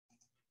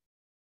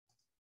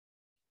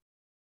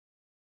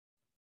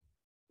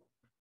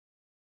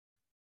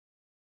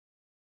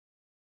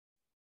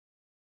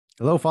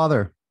Hello,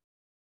 Father.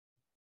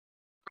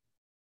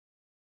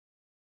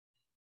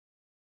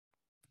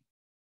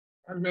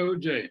 Hello,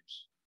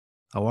 James.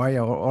 How are you?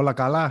 Hola,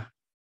 Kala.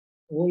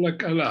 Hola,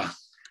 Kala.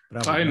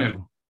 Bravo, Finally.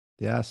 bravo.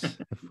 Yes.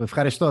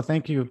 Eucharistic,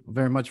 thank you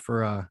very much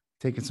for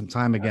taking some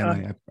time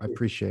again. I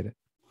appreciate it.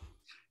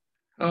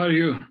 How are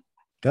you?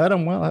 Good,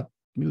 I'm well.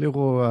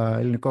 Λίγο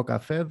ελληνικό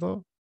καφέ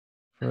εδώ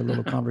for a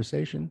little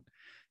conversation.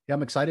 Yeah,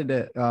 I'm excited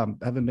to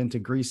haven't been to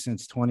Greece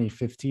since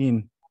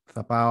 2015.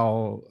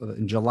 About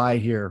in July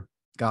here,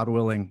 God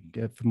willing,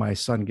 if my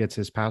son gets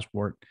his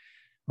passport,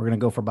 we're going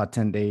to go for about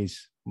 10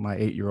 days. My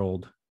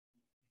 8-year-old.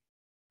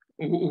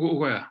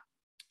 Where?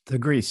 To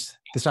Greece.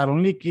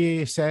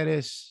 Thessaloniki,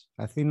 Seres,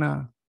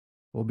 Athena.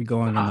 We'll be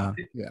going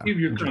if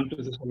you come to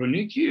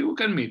Thessaloniki, we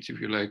can meet if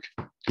you like.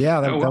 Yeah,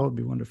 that would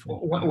be wonderful.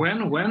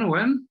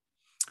 When?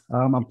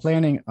 I'm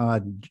planning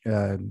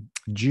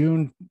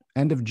June,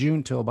 end of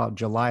June till about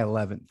July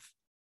 11th.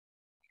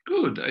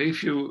 Good.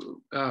 If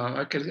you,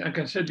 I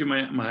can send you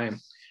my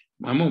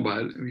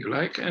mobile if you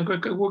like, and we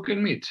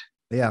can meet.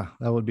 Yeah,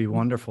 that would be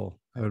wonderful.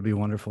 That would be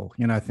wonderful.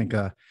 You know, I think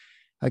I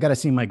got to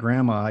see my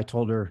grandma. I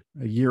told her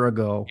a year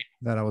ago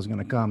that I was going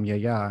to come.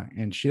 Yeah.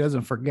 And she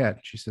doesn't forget.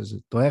 She says,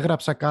 so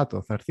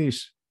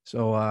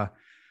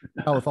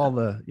now with all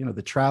the,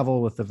 the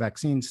travel with the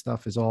vaccine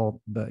stuff is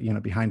all,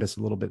 behind us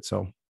a little bit.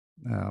 So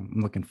I'm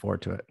looking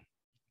forward to it.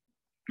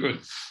 Good.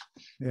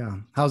 Yeah.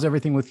 How's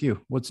everything with you?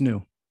 What's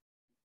new?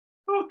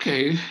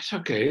 Okay. It's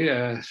okay.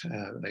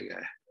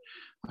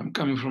 I'm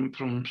coming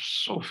from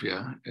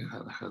Sofia. I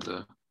had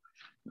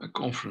a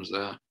conference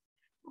there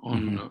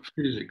on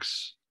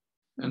physics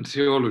and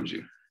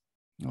theology.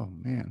 Oh,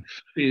 man.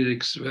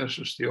 Physics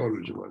versus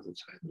theology was the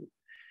title.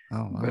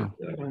 Oh, wow.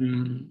 But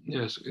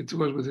yes, it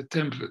was with a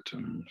template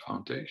and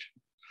foundation.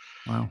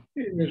 Wow.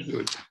 It was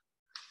good.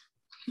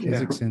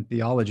 Physics and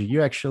theology.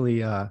 You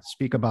actually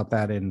speak about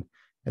that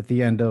at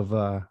the end of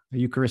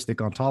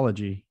Eucharistic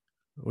Ontology,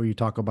 where you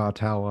talk about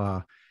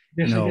how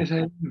yes,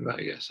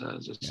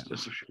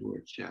 just a few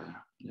words. Yeah.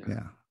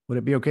 Would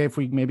it be okay if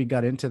we maybe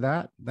got into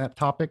that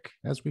topic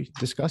as we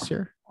discuss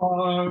here?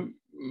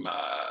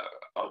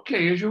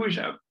 Okay, as you wish.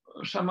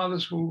 Some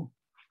others who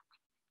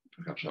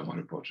perhaps are more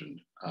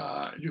important.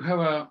 You have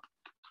a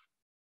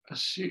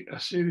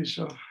series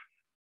of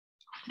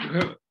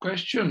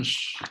questions,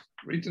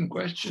 written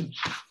questions.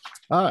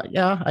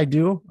 Yeah, I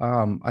do.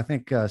 I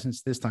think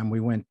since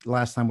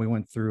last time we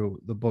went through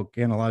the book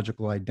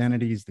Dialogical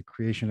Identities, the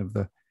creation of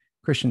the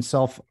Christian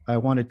self, I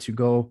wanted to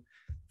go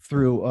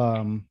through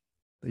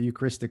the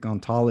Eucharistic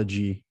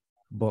Ontology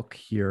book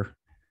here.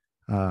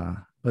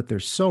 But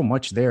there's so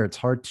much there. It's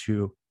hard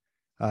to,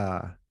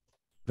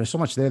 there's so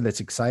much there that's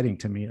exciting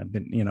to me. I've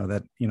been,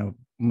 I'm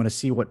going to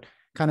see what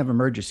kind of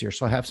emerges here.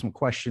 So I have some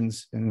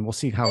questions and we'll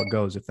see how it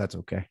goes, if that's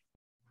okay.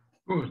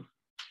 Good.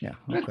 Yeah.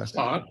 Okay. Let's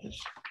start.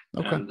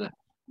 Okay. And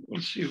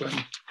we'll see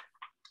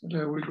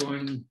where we're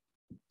going.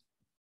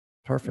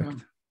 Perfect.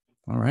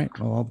 Yeah. All right.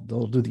 Well,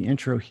 I'll do the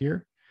intro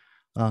here.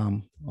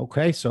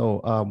 Okay.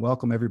 So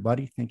welcome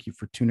everybody. Thank you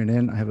for tuning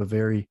in. I have a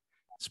very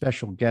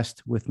special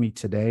guest with me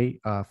today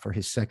for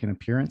his second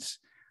appearance.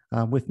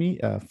 With me,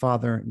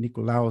 Father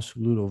Nikolaos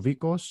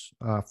Loudovikos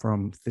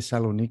from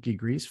Thessaloniki,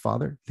 Greece.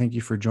 Father, thank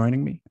you for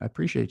joining me. I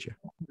appreciate you.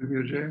 Thank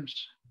you,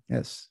 James.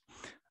 Yes.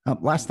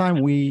 Last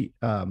time we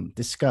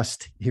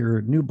discussed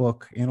your new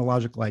book,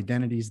 Dialogical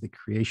Identities, the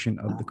creation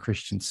of the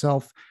Christian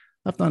self.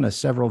 I've done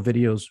several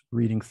videos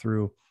reading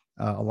through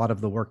a lot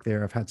of the work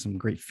there. I've had some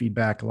great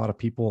feedback. A lot of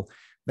people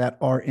that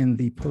are in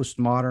the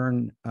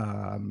postmodern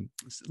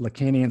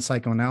Lacanian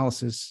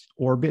psychoanalysis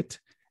orbit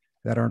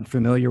that aren't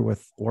familiar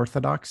with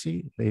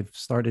orthodoxy, they've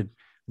started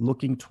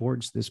looking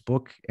towards this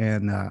book,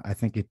 and I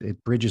think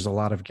it bridges a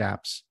lot of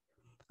gaps.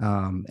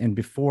 And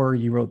before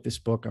you wrote this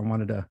book,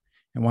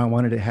 why I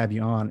wanted to have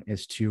you on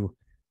is to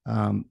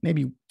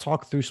maybe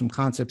talk through some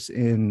concepts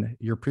in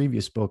your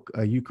previous book,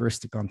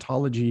 Eucharistic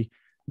Ontology,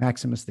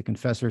 Maximus the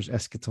Confessor's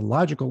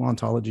Eschatological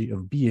Ontology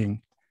of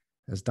Being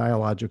as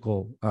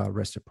Dialogical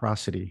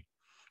Reciprocity.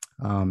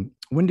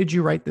 When did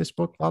you write this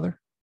book, Father?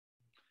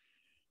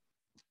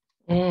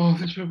 Oh,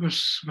 this book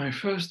was my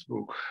first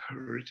book,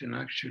 written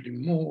actually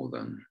more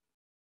than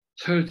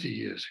 30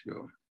 years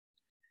ago,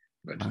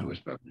 but It was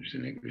published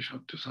in English in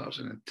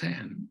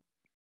 2010.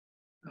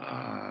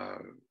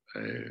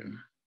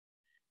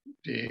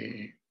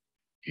 The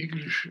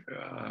English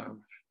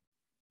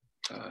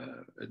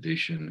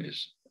edition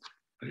is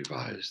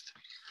revised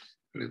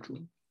a little,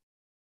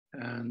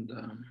 and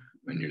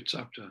a new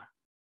chapter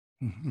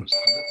was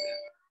added.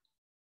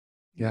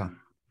 Yeah.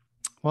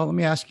 Well, let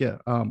me ask you,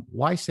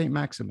 why St.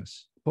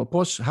 Maximus?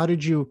 How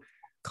did you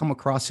come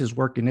across his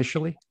work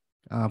initially?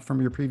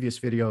 From your previous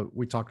video,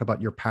 we talked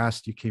about your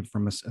past. You came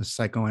from a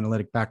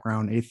psychoanalytic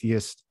background,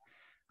 atheist.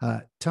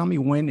 Tell me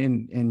when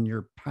in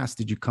your past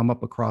did you come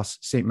up across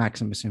St.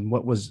 Maximus, and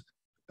what was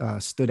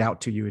stood out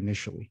to you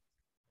initially?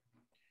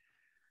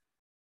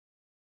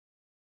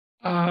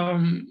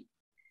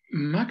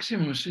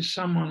 Maximus is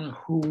someone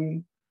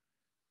who,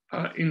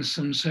 in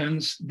some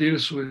sense,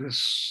 deals with a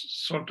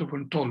sort of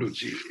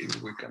ontology,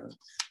 if we can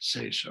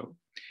say so.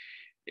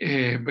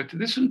 But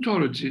this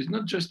ontology is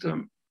not just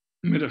a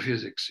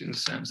metaphysics in the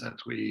sense that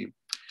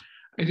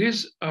it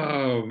is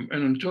an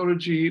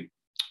ontology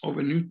of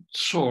a new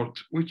sort,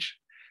 which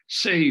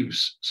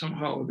saves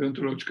somehow the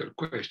ontological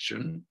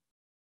question.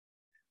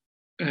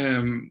 But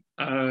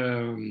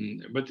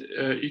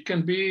it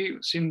can be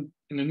seen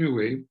in a new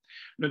way,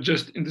 not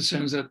just in the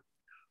sense that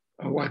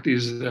what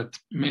is that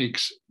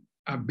makes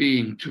a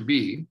being to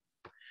be,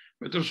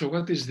 but also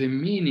what is the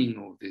meaning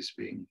of this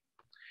being,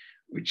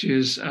 which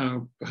is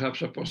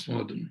perhaps a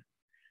modern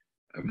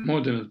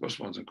and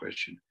postmodern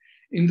question.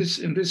 In this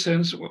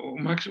sense,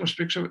 Maximus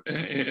speaks of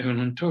an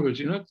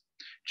ontology, not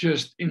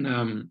just in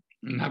an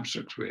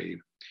abstract way,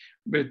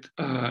 but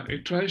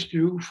it tries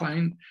to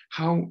find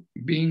how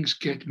beings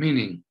get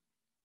meaning.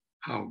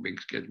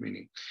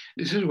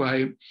 This is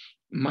why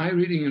my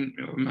reading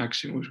of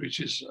Maximus, which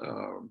is,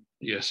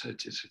 yes,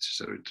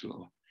 it's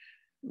Aristotle,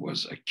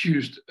 was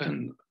accused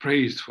and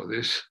praised for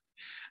this,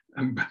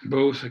 and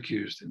both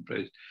accused and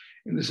praised,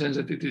 in the sense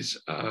that it is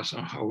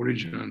somehow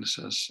original and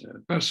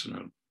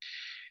personal.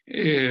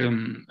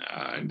 In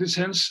this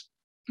sense,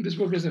 this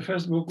book is the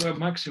first book where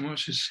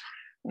Maximus's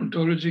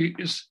ontology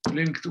is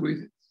linked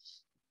with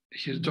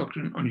his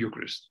doctrine on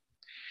Eucharist.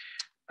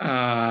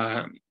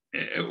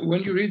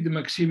 When you read the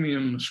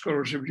Maximian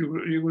scholarship,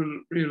 you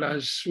will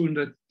realize soon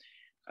that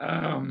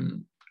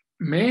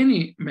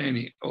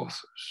many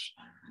authors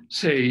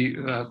say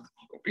that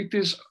it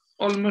is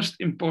almost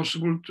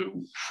impossible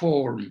to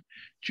form,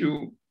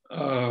 to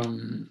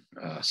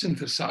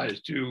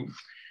synthesize, to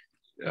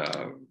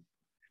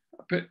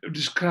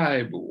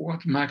describe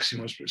what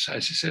Maximus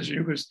precisely says in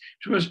Eucharist,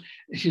 because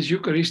his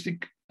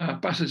Eucharistic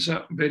passages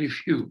are very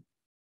few.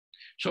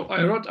 So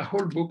I wrote a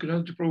whole book in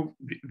order to prove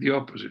the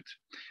opposite,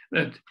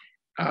 that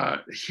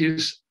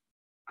his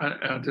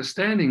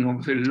understanding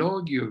of the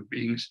logi of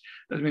beings,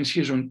 that means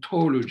his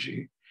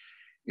ontology,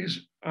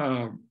 is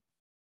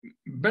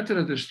better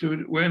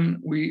understood when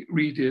we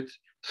read it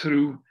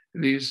through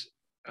these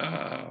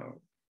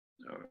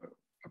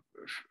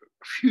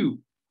few,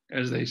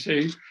 as they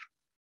say,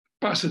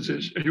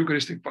 passages,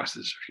 Eucharistic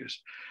passages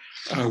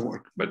of his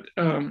work. But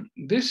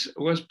this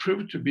was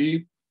proved to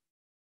be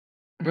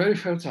very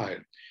fertile,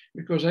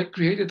 because I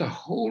created a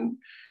whole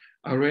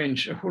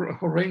range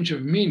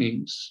of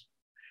meanings,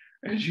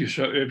 as you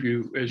saw,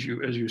 as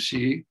you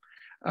see,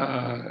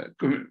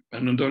 an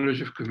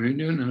ontology of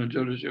communion, an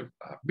ontology of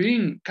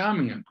being,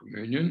 coming in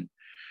communion,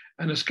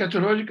 an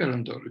eschatological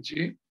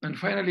ontology, and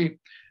finally,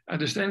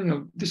 understanding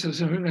of this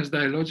as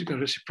dialogical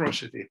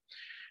reciprocity,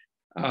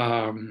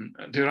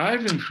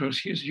 deriving from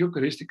his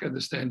Eucharistic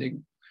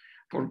understanding,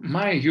 for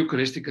my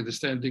Eucharistic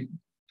understanding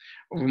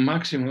of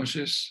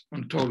Maximus's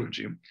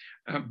ontology,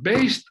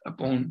 based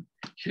upon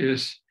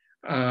his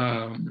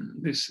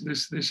this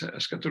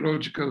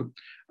eschatological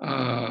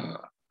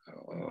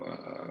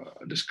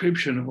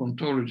description of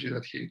ontology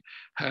that he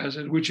has,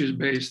 and which is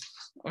based,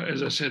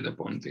 as I said,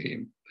 upon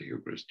the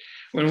Eucharist.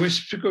 When we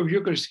speak of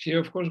Eucharist here,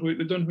 of course, we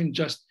don't mean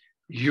just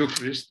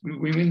Eucharist.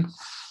 We mean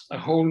a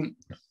whole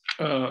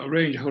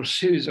range, a whole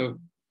series of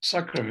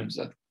sacraments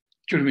that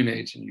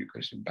culminates in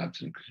Eucharist, in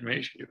baptism,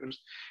 confirmation,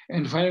 Eucharist.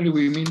 And finally,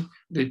 we mean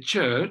the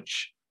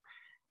Church.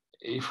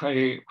 If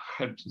I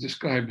had to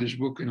describe this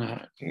book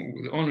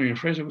with only in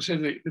French, I would say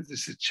that it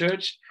is the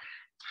Church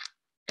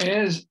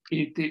as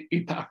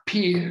it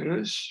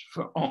appears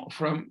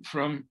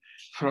from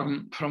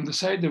the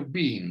side of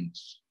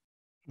beings.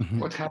 Mm-hmm.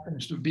 What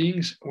happens to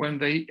beings when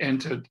they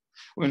enter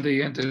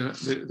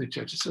the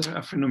Church? It's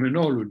a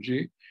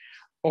phenomenology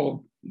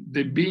of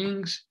the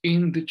beings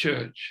in the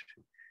Church.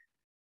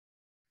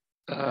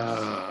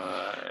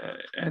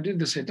 And in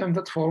the same time,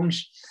 that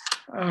forms,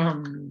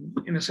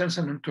 in a sense,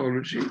 an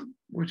ontology,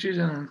 which is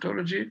an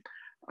ontology.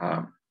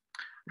 Of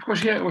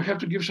course, here we have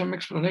to give some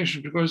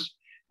explanation, because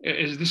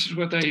this is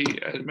what I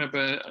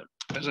remember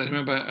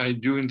I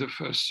do in the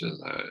first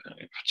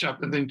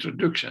chapter, the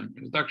introduction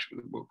to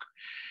the book,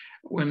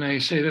 when I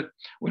say that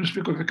when we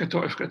speak of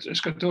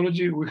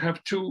eschatology, we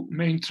have two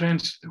main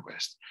trends in the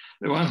West.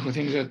 The one who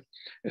thinks that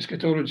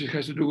eschatology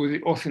has to do with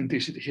the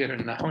authenticity here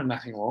and now and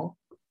nothing more.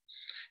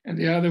 And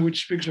the other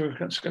which speaks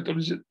of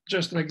eschatology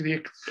just like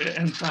the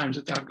end times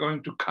that are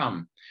going to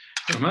come.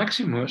 For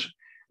Maximus,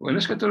 when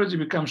eschatology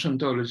becomes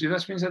ontology,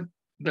 that means that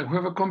we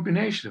have a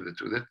combination of the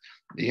two, that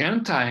the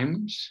end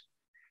times,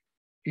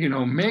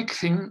 make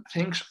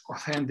things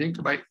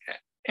authentic by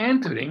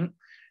entering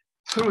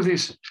through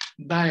this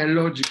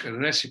dialogical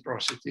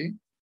reciprocity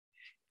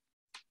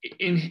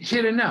in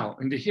here and now,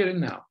 in the here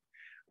and now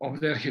of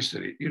their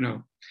history.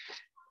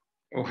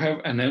 We have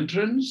an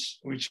entrance,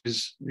 which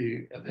is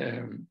the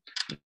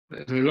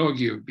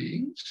logi of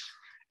beings,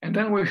 and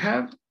then we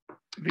have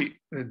the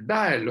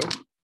dialogue,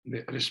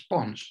 the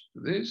response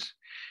to this,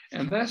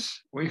 and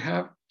thus we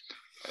have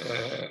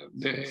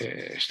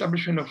the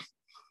establishment of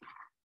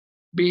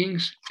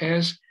beings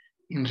as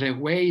in the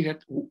way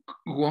that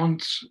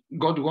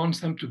God wants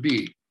them to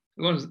be,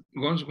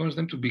 wants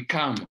them to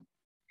become.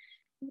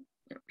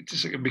 It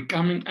is a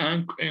becoming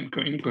in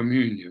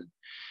communion.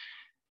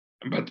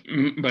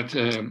 in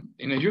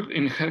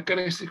a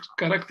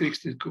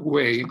characteristic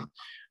way,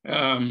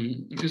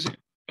 it is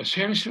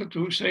essential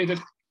to say that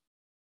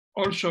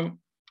also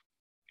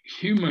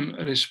human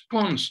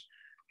response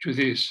to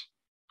this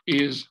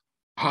is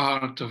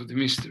part of the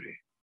mystery,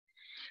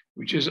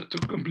 which is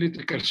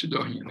completely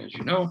Chalcedonian, as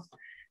you know,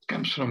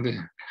 comes from the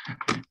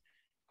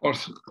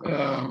Fourth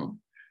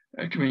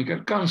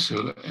Ecumenical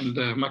Council, and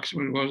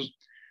Maximus was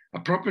a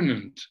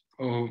proponent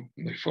of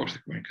the Fourth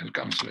Ecumenical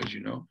Council, as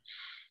you know,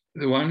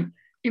 the one,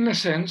 in a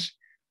sense,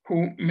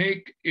 who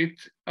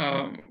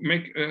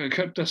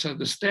helped us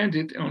understand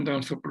it on the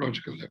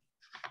anthropological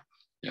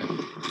level,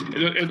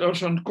 and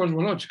also on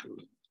cosmological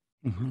level.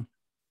 Mm-hmm.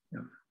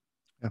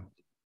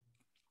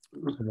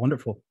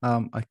 Wonderful.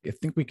 I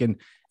think we can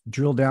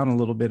drill down a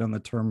little bit on the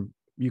term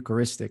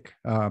Eucharistic.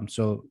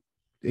 So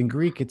in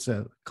Greek, it's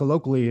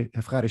colloquially,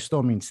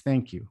 Eucharisto means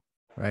thank you,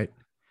 right?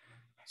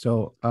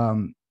 So,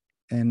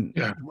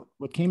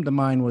 what came to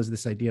mind was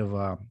this idea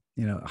of,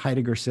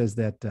 Heidegger says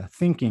that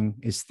thinking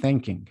is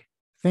thanking.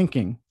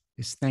 Thinking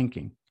is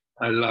thanking.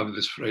 I love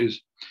this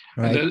phrase.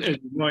 Right. And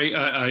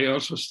I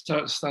also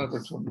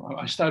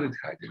studied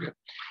Heidegger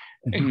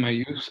in my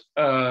youth.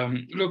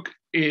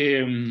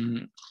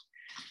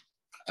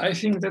 I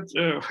think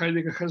that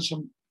Heidegger has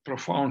some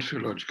profound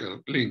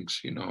theological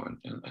links, and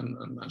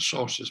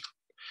sources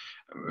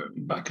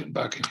back in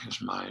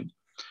his mind.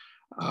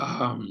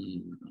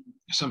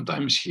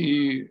 Sometimes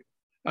he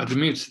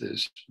admits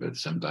this, but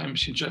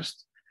sometimes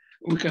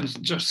we can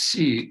just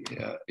see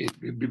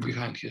it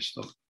behind his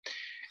thought.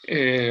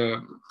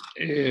 Here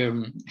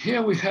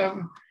we have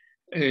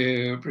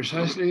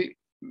precisely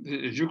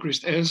the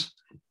Eucharist as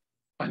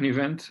an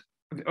event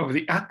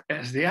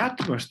as the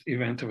utmost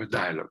event of a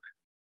dialogue.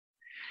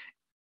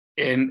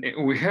 And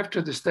we have to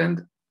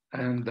understand,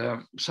 and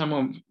some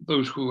of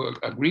those who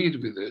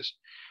agreed with this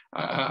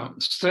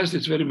stressed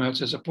it very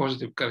much as a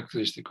positive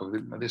characteristic of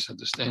this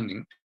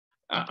understanding.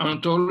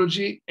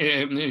 Ontology,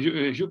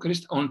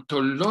 Eucharist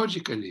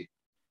ontologically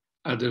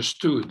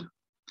understood.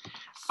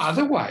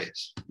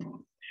 Otherwise,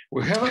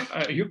 we have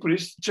a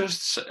Eucharist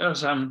just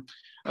as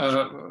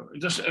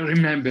just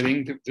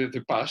remembering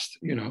the past,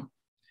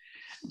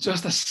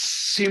 just a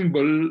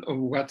symbol of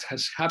what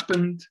has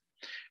happened,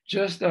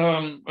 just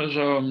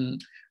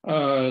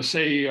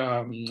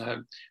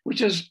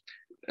which is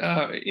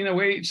in a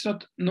way it's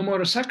no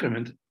more a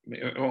sacrament.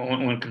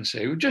 One can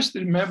say, we just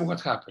remember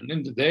what happened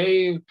in the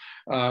day.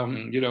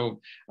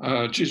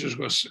 Jesus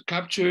was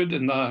captured,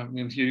 and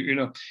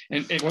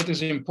what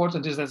is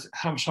important is that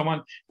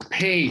someone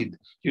paid.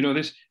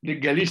 This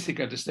legalistic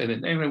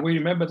understanding, and we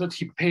remember that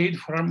he paid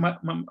for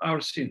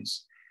our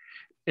sins.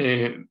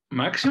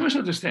 Maximus'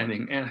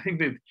 understanding, and I think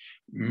that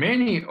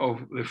many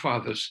of the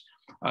fathers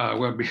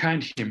were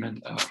behind him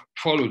and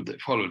followed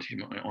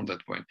him on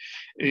that point.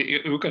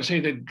 We can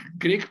say that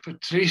Greek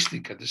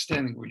patristic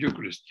understanding of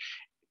Eucharist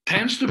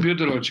tends to be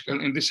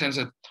ontological in the sense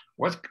that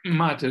what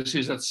matters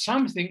is that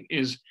something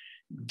is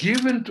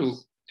given to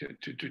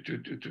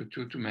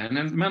man,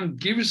 and man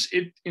gives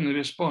it in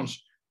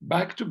response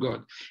back to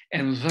God,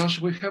 and thus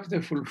we have the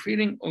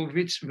fulfilling of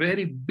its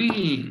very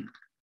being.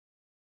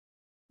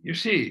 You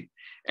see,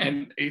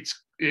 and it's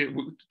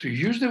to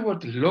use the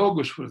word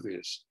logos for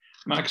this.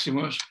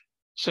 Maximus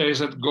says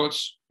that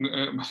God's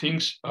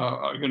things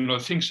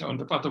on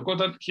the part of God,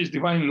 that his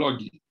divine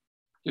logi,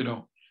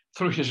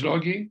 through his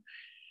logi,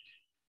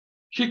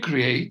 he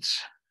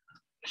creates,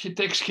 he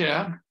takes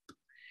care,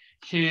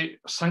 he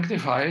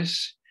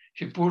sanctifies,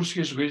 he pours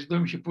his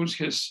wisdom, he pours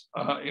his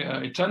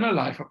eternal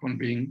life upon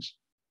beings.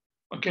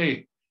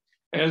 Okay,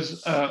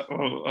 as a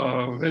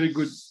very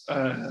good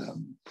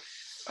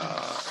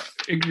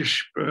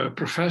English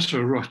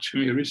professor wrote to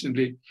me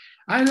recently,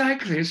 I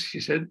like this, he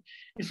said,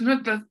 it's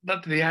not that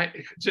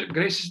the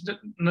grace is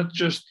not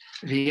just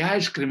the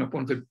ice cream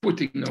upon the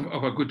pudding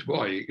of a good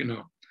boy,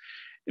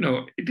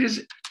 it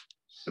is,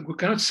 we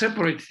cannot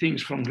separate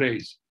things from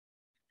grace.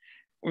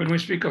 When we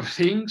speak of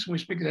things, we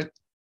speak that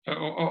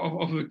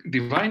of the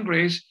divine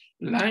grace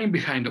lying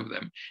behind of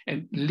them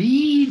and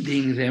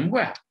leading them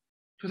where?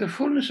 To the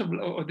fullness of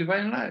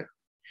divine life.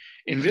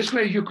 In this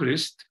way,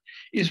 Eucharist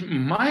is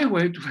my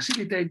way to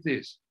facilitate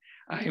this.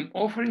 I am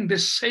offering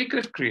this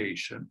sacred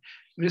creation,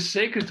 this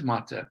sacred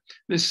matter,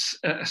 this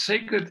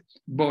sacred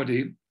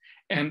body,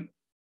 and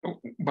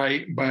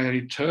by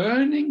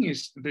returning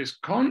this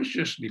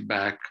consciously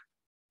back,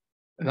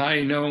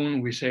 thine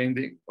own, we say in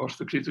the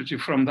Orthodox liturgy,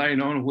 from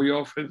thine own we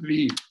offer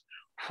thee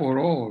for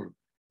all.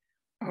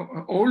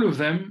 All of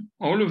them,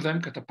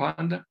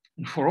 katapanda,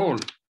 for all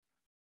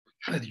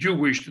that you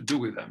wish to do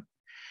with them.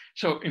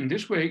 So in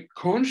this way,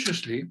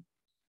 consciously,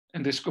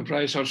 and this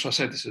comprises also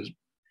asceticism,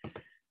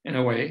 in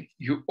a way,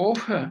 you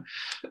offer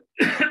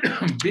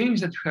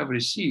beings that you have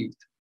received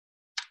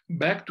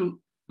back to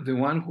the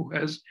one who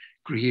has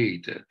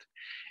created.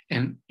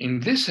 And in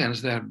this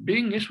sense, their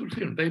being is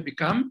fulfilled. They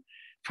become,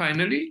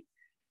 finally,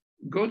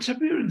 God's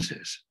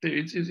appearances.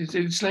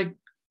 It's like,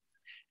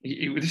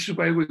 this is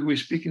why we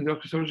speak in the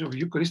Eschatology of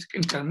Eucharistic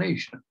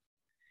incarnation.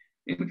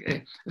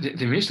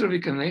 The mystery of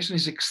incarnation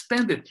is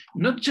extended,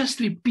 not just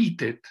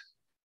repeated.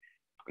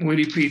 We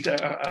repeat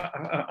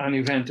an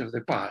event of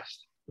the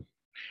past.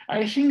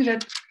 I think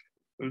that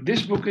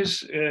this book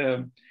is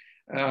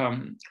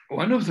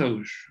one of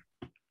those.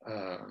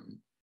 I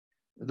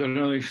don't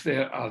know if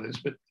there are others,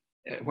 but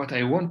what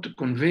I want to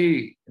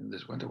convey in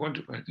this, what I want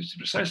to convey is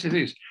precisely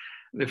this: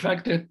 the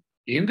fact that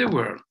in the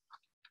world,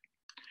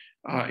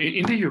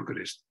 in the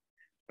Eucharist,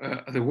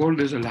 the world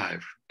is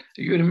alive.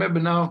 You remember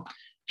now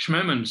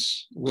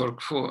Schmemann's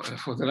work for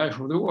the life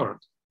of the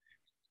world,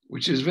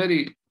 which is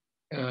very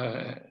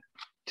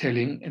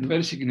telling and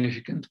very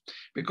significant,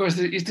 because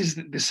it is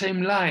the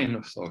same line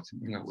of thought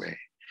in a way.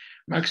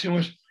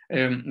 Maximus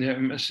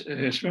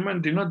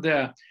Schmemann did not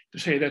dare to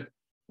say that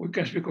we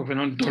can speak of an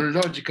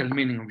ontological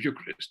meaning of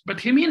Eucharist, but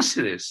he means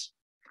this.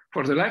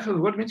 For the life of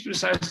the world means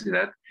precisely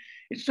that.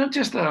 It's not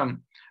just a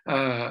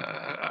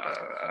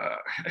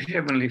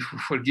heavenly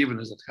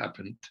forgiveness that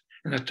happened,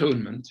 an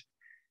atonement.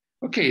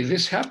 Okay,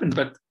 this happened,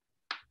 but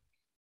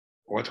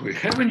what we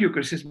have in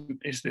Eucharist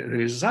is the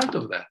result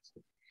of that.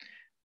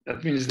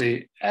 That means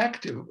the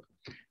active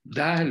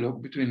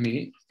dialogue between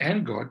me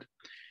and God,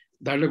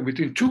 dialogue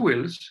between two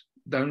wills,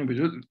 dialogue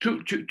between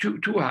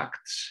two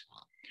acts,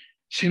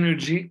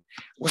 synergy.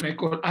 When I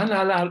call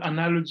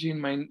analogy in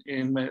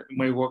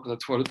my work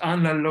that followed,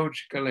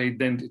 analogical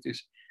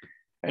identities.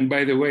 And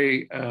by the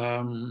way,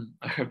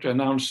 I have to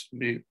announce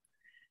the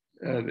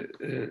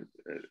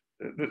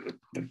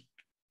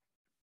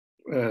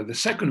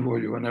second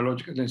volume,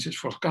 Analogical Identities,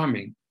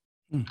 forthcoming.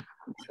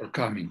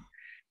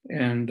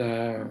 And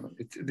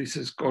this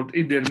is called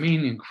Idea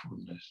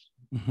Meaningfulness.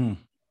 Mm-hmm.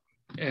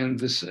 And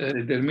this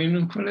Idea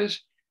Meaningfulness,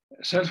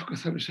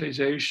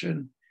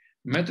 self-catholicization,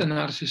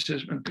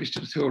 meta-narcissism, and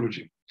Christian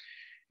theology.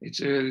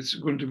 It's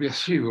going to be a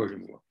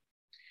 3-volume work.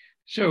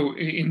 So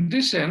in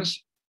this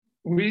sense,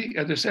 we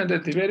understand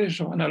that the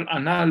variation of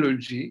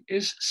analogy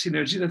is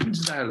synergy, that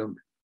means dialogue.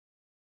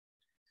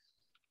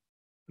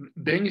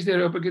 Danish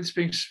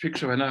Areopagites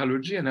speaks of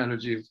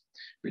analogy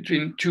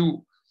between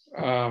two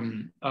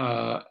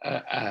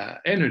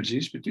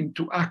energies, between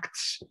two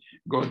acts.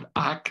 God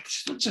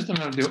acts, not just an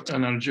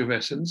analogy of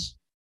essence,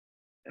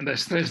 and I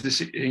stress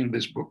this in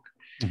this book,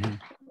 mm-hmm.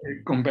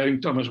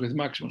 Comparing Thomas with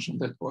Maximus on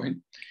that point.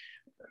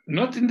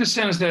 Not in the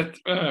sense that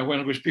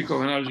when we speak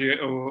of analogy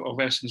of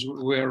essence,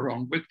 we are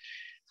wrong, but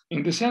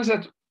in the sense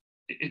that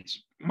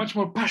it's much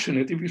more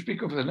passionate if you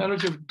speak of the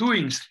analogy of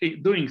doing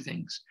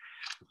things,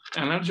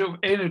 analogy of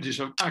energies,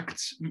 of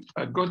acts.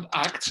 God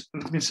acts,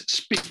 that means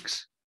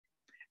speaks.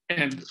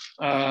 And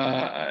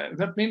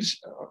that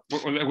means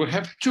we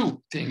have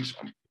two things: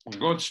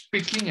 God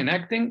speaking and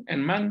acting,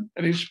 and man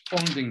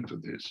responding to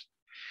this.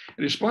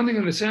 Responding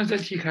in the sense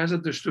that he has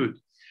understood,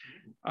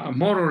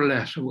 more or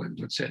less, what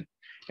God said.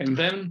 And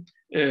then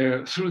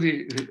through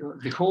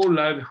the whole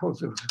life,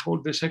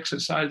 this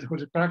exercise,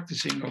 the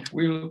practicing of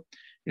will,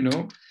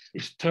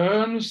 it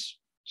turns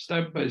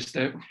step by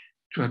step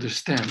to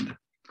understand.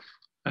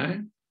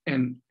 And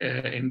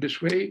in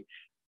this way,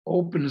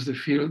 opens the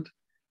field,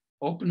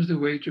 opens the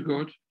way to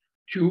God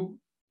to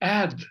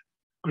add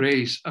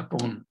grace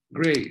upon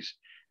grace,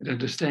 and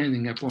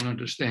understanding upon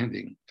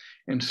understanding.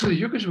 And so the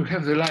Eucharist will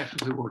have the life of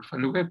the world.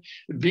 We have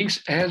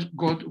beings as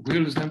God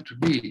wills them to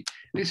be.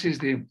 This is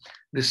the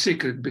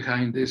secret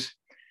behind this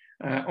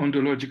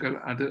ontological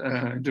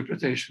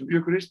interpretation of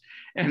Eucharist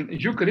and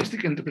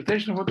Eucharistic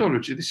interpretation of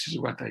ontology. This is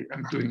what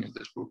I'm doing in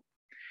this book.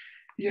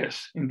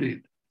 Yes,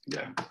 indeed.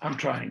 Yeah, I'm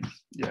trying.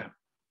 Yeah.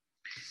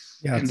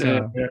 Yeah, it's,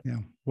 yeah.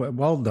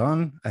 Well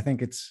done. I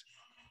think it's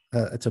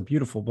a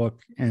beautiful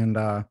book, and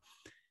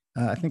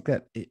I think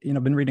that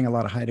I've been reading a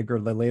lot of Heidegger,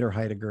 the later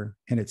Heidegger,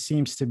 and it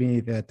seems to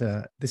me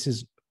that this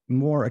is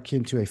more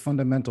akin to a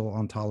fundamental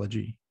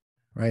ontology,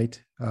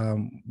 right?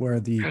 Where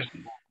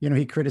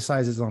he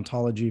criticizes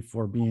ontology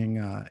for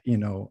being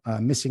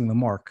missing the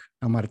mark,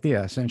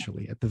 amartia,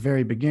 essentially. At the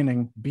very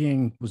beginning,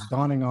 being was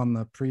dawning on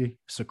the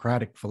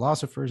pre-Socratic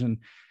philosophers, and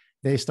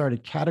they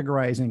started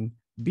categorizing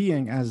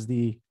being as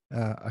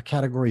a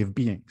category of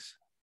beings,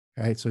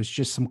 right? So it's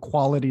just some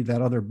quality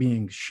that other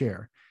beings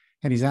share.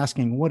 And he's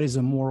asking, what is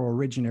a more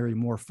originary,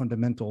 more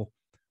fundamental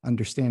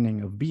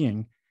understanding of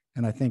being?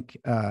 And I think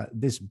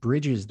this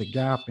bridges the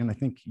gap. And I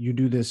think you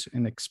do this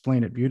and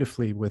explain it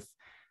beautifully with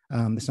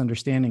this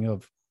understanding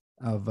of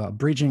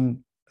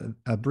bridging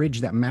a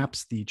bridge that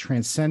maps the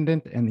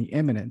transcendent and the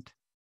immanent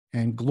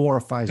and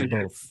glorifies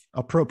both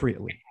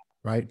appropriately,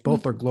 right?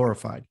 Both are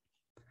glorified.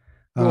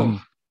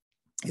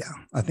 Yeah,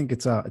 I think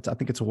it's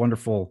a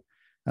wonderful.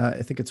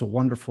 I think it's a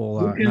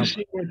wonderful. We can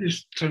see what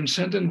is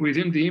transcendent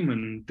within the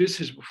immanent.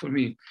 This is, for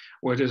me,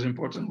 what is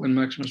important when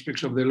Maximus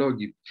speaks of the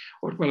logi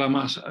or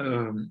palamas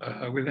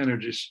with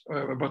energies,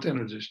 about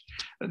energies.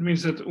 That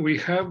means that we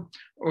have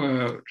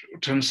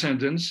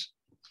transcendence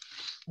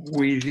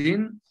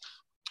within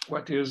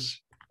what is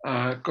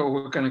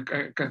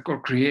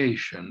called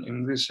creation.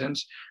 In this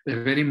sense, the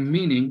very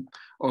meaning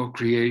of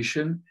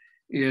creation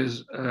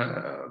is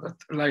that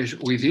lies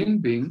within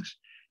beings,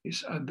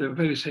 is at the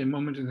very same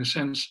moment, in a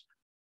sense,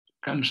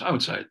 comes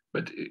outside,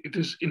 but it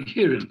is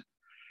inherent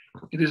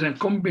It is a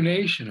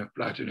combination of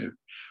Platonism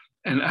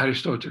and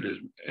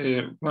Aristotelism.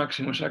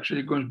 Maximus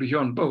actually goes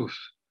beyond both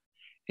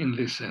in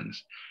this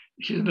sense.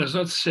 He does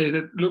not say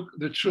that, look,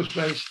 the truth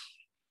lies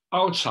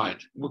outside.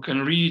 We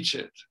can reach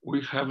it.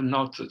 We have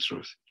not the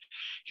truth.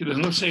 He does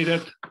not say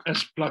that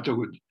as Plato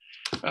would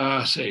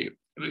say.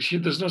 He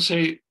does not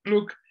say,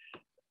 look,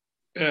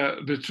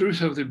 the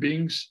truth of the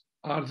beings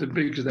are the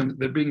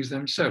beings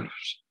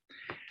themselves.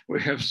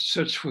 We have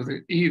searched for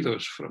the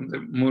ethos from the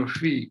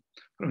morphe,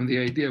 from the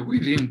idea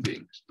within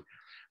beings.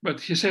 But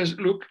he says,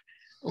 look,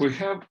 we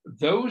have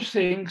those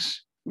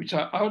things which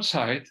are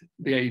outside,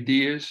 the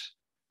ideas,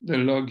 the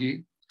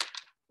logi,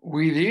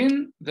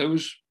 within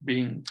those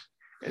beings,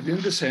 and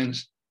in the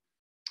sense,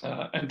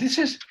 and this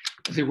is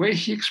the way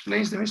he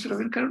explains the mystery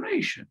of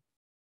incarnation.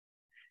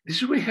 This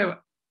is where we have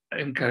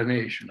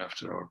incarnation,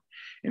 after all.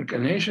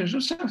 Incarnation is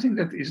not something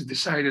that is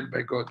decided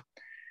by God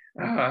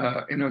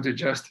in order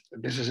just,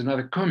 this is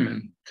another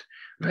comment,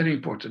 very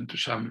important to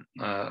some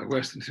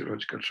Western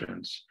theological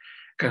trends.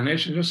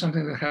 Incarnation is not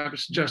something that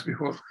happens just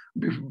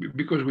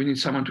because we need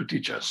someone to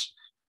teach us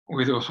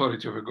with the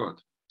authority of a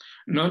God.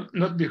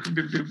 Not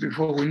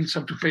before we need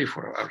someone to pay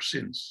for our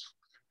sins.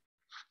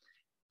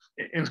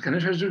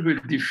 Incarnation has to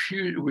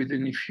do with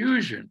an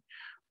infusion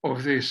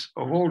of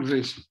all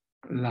this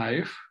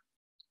life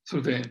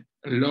through the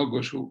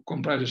logos who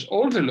comprises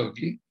all the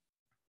logi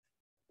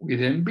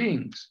within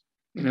beings.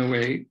 In a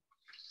way,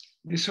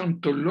 this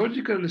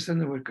ontological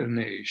understanding of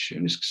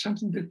incarnation is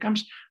something that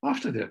comes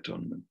after the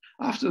atonement,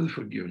 after the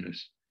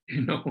forgiveness.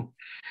 You know,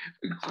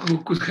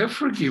 who could have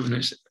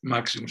forgiveness,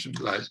 Maximus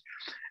implies,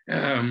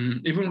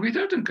 even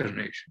without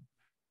incarnation.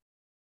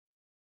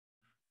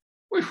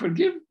 We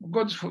forgive,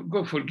 God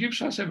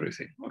forgives us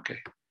everything, okay,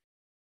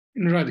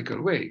 in a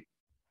radical way.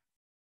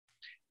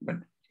 But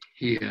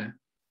here,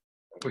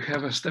 we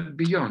have a step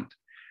beyond.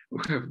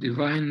 We have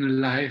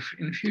divine life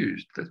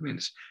infused. That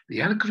means the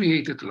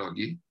uncreated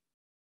logi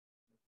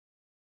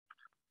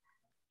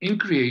in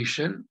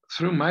creation,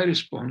 through my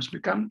response,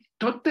 become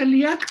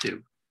totally active.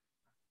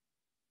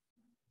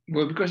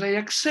 Well, because I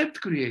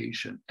accept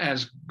creation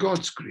as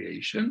God's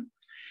creation,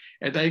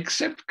 and I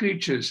accept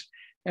creatures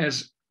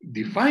as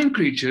divine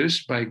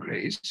creatures by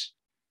grace.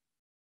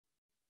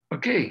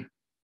 Okay,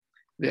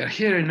 they are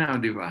here and now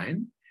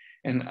divine,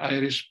 and I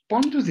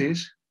respond to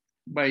this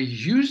by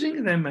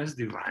using them as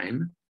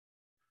divine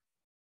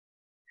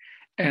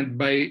and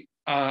by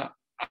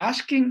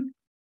asking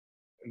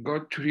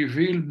God to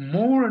reveal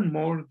more and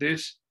more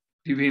this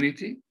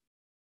divinity.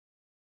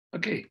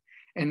 Okay,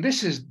 and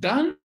this is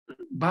done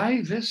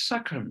by the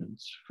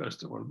sacraments,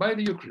 first of all, by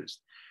the Eucharist,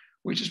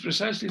 which is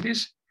precisely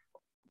this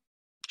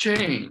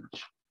change.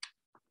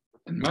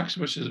 And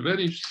Maximus is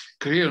very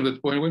clear on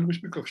that point. When we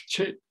speak of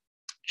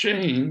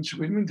change,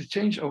 we mean the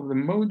change of the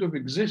mode of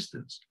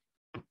existence.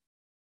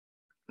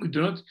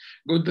 God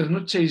does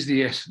not change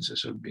the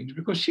essences of beings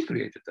because he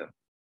created them.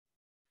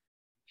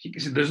 He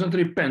does not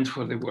repent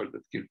for the world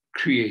that he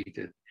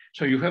created.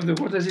 So you have the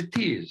world as it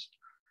is.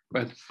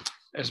 But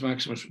as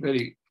Maximus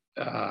very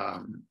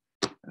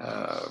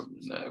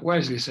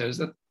wisely says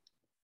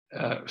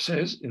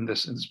in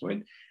this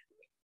point,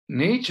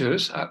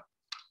 natures are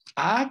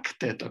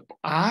acted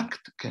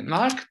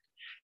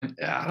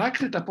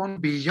upon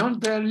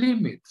beyond their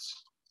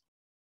limits.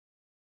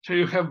 So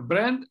you have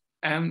bread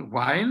and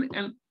wine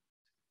and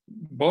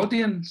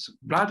body and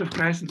blood of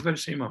Christ at the very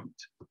same moment.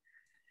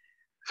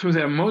 Through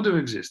their mode of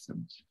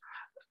existence,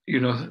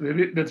 you know,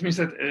 that means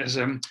that as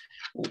a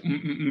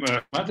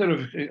matter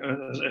of,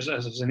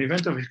 as an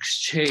event of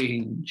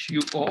exchange,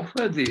 you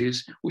offer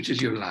this, which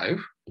is your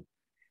life,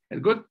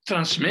 and God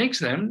transmakes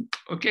them,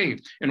 okay,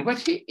 and what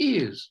he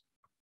is.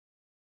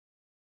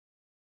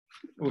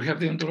 We have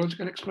the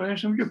ontological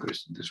explanation of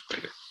Eucharist in this way,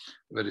 at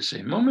the very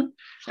same moment,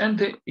 and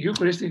the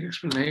Eucharistic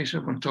explanation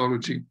of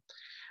ontology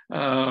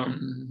at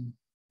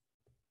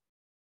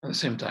the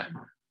same time.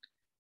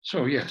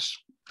 So, yes.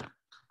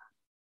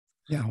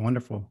 Yeah,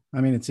 wonderful. I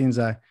mean, it seems,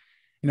 you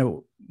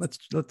know, let's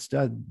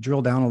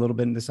drill down a little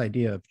bit in this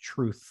idea of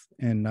truth.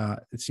 And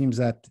it seems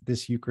that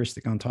this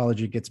Eucharistic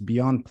ontology gets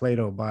beyond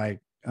Plato by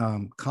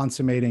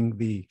consummating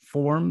the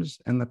forms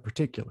and the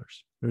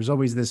particulars. There's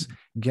always this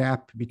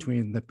gap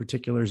between the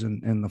particulars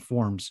and the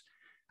forms.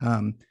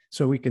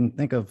 So we can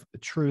think of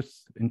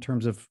truth in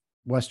terms of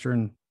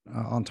Western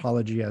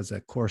ontology as a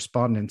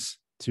correspondence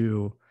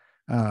to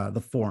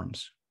the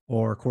forms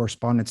or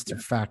correspondence to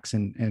facts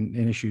and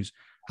issues.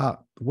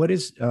 What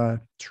is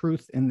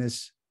truth in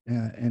this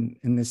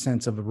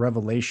sense of a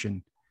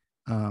revelation?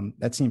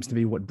 That seems to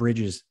be what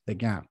bridges the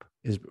gap,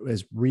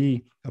 is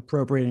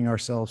reappropriating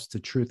ourselves to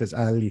truth as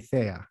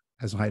aletheia,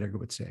 as Heidegger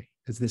would say,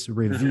 as this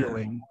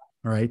revealing,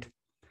 right?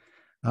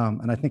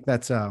 And I think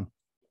that's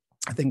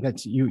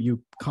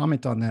you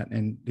comment on that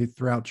and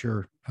throughout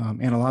your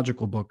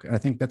analogical book. I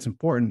think that's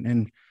important.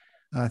 And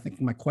I think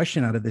my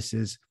question out of this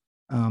is,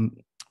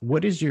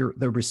 what is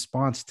the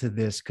response to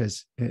this?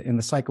 Because in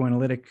the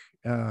psychoanalytic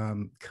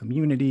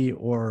community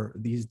or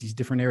these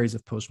different areas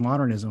of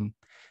postmodernism,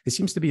 it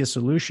seems to be a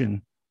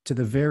solution to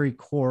the very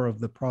core of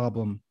the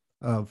problem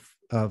of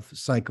of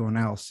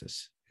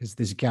psychoanalysis, is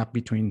this gap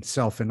between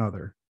self and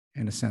other,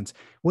 in a sense.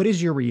 What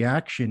is your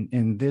reaction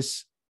in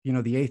this,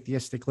 the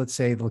atheistic, let's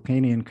say the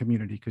Lacanian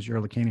community, because you're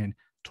a Lacanian,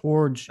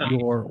 towards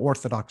your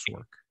orthodox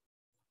work?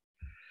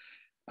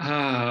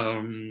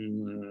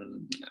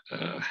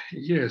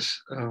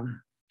 Yes.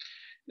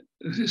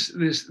 This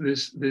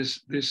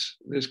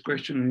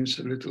question is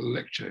a little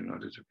lecture in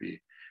order to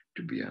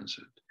be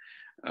answered.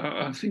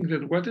 I think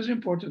that what is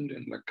important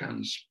in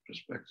Lacan's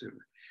perspective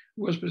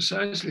was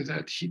precisely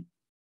that he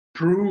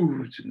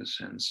proved, in a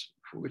sense,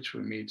 for which for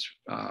me it's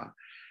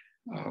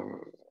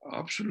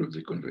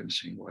absolutely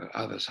convincing, while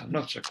others are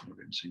not so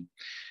convincing,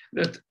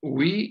 that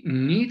we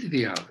need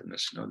the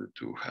otherness in order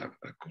to have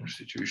a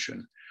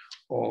constitution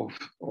of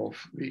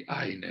the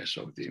I-ness,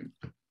 of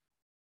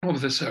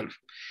the self.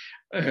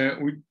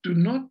 We do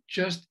not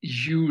just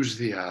use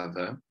the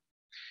other,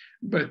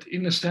 but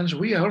in a sense,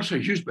 we are also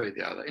used by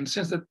the other, in the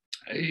sense that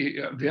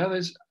the other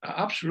is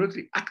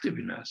absolutely active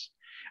in us,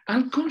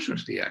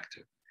 unconsciously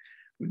active.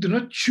 We do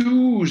not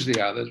choose the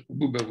other.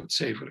 Buber would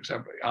say, for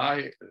example,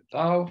 I,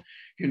 thou,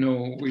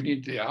 we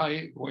need the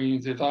I, we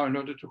need the thou in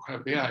order to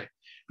have the I.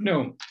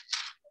 No,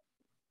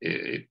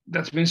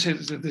 that means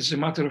that it's a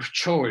matter of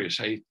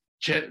choice. I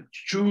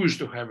choose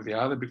to have the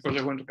other because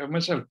I want to have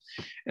myself.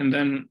 And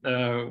then,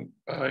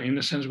 in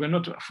a sense, we're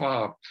not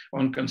far.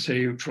 One can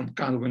say from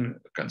Kant, when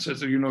Kant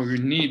says, you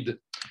need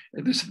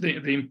this,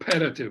 the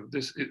imperative,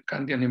 this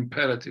Kantian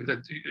imperative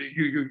that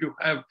you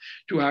have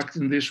to act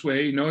in this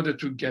way in order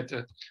to get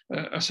a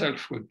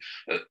selfhood.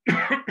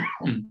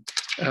 And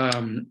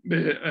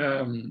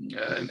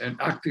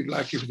acting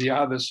like if the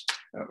others,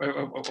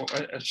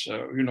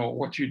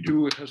 what you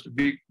do, it has to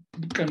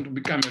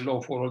become a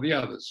law for all the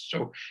others.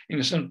 So in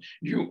a sense,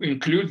 you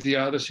include the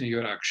others in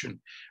your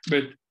action,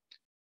 but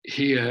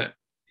here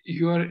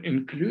you are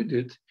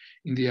included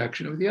in the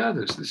action of the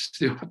others. This is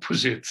the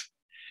opposite,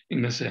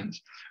 in a sense.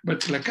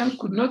 But Lacan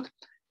could not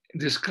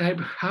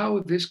describe how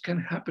this can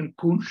happen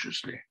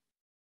consciously.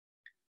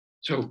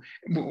 So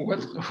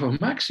what for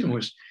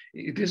Maximus,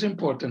 it is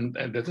important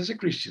that as a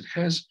Christian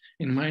has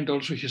in mind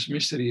also his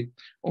mystery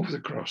of the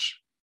cross.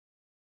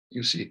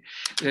 You see,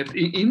 that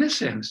in a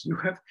sense, you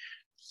have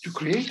to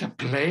create a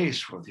place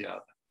for the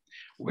other.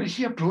 When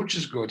he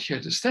approaches God, he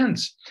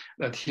understands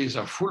that he is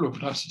full of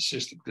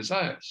narcissistic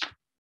desires.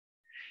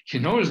 He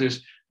knows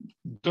this.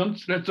 Let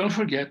us not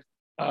forget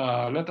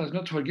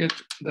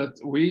that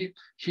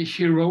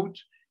he wrote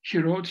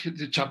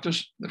the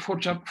chapters, the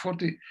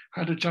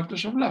 100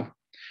 chapters of love,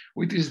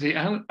 which is the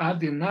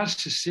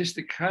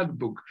narcissistic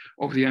handbook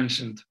of the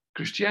ancient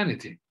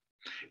Christianity.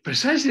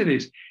 Precisely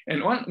this.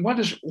 And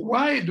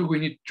why do we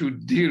need to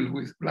deal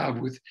with love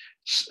in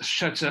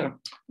such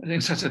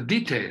a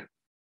detail?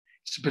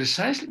 It's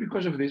precisely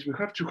because of this. We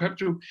have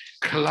to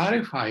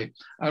clarify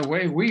our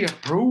way we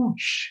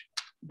approach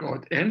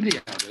God and the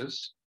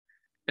others,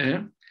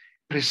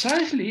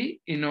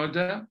 precisely in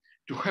order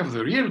to have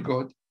the real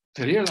God,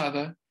 the real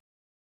other,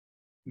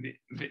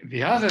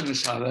 the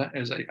otherness other,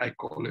 as I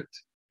call it,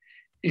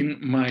 in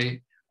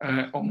my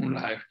own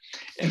life.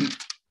 And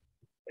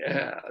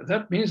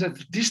that means that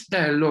this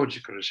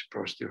dialogical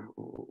reciprocity of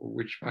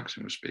which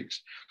Maximus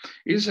speaks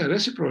is a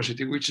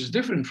reciprocity which is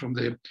different from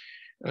the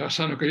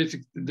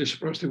Psychoanalytic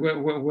reciprocity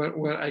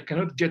where I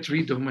cannot get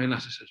rid of my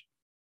narcissism.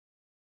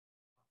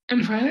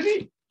 And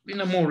finally,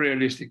 in a more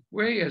realistic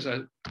way, as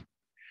I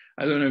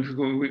don't know if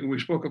we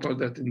spoke about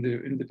that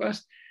in the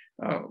past,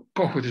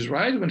 Kohut is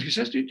right when he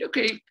says,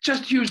 okay,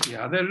 just use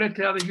the other, let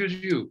the other use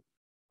you.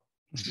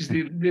 This is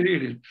the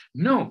real.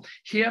 No,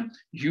 here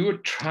you're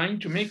trying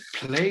to make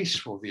place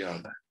for the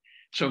other.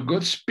 So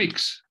God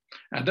speaks,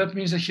 and that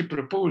means that he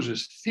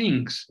proposes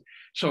things.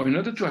 So in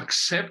order to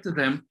accept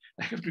them,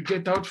 I have to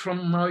get out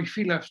from my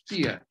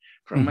philautia,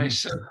 from my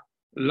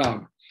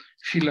self-love.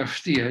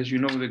 Philautia, as you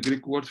know, the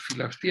Greek word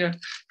philautia,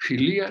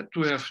 philia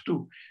to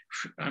eαυτού.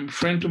 I'm a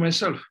friend to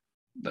myself.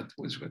 That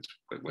was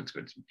what's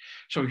good.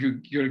 So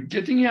you're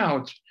getting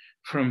out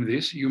from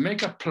this. You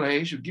make a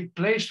place. You give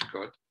place to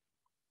God.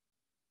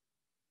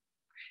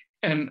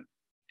 And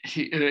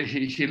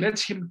he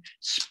lets him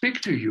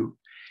speak to you,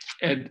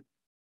 and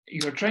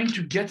you're trying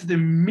to get the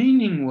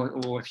meaning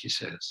of what he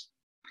says,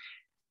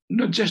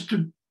 not just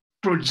to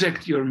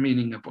project your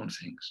meaning upon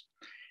things.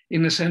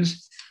 In a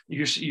sense,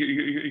 you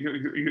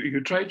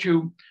try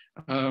to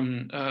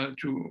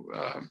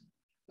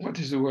what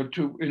is the word,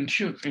 to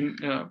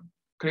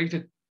create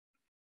a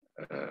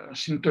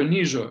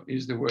sintonizo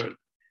is the word.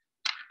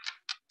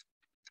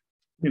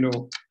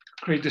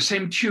 Create the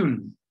same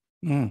tune,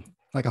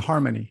 like a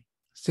harmony.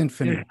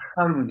 Symphony. Yeah,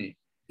 harmony.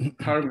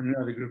 Harmony,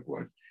 another Greek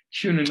word.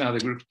 Tune, another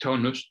Greek,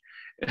 tonus.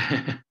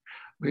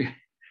 We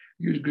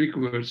use Greek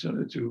words in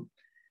order to.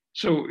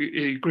 So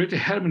create a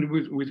harmony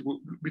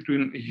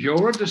between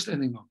your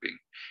understanding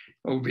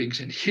of beings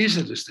and his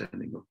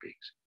understanding of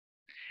beings.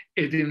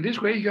 And in this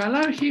way, you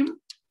allow him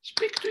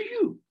speak to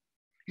you.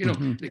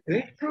 The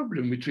great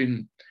problem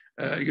between,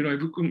 if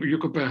you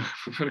compare,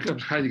 for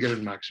example, Heidegger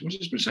and Maximus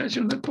is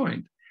precisely on that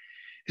point.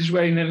 This is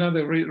why in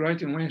another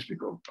writing when I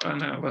speak of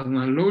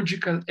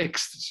analogical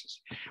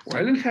ecstasies.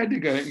 While in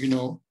Heidegger,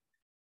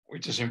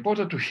 which is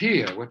important to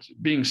hear what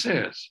being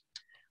says.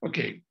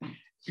 Okay,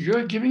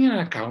 you're giving an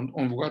account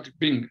on what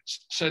being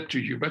said to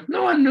you, but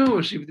no one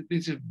knows if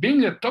this is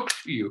being that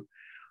talks to you,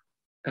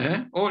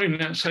 or in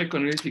a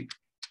psychoanalytic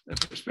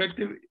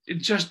perspective,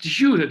 it's just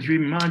you that you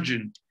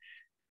imagine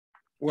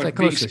what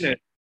Psychosis. being said.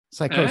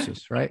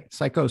 Psychosis, right?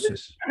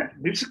 Psychosis.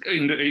 This,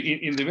 in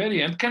the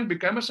very end, can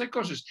become a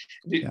psychosis.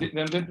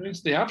 That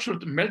means the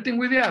absolute melting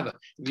with the other.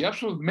 The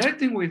absolute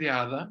melting with the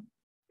other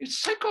is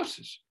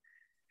psychosis.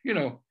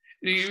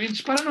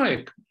 It's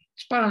paranoid.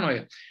 It's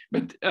paranoia.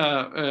 But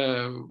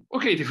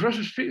okay, the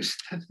philosopher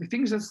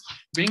thinks that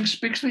being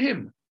speaks to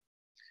him.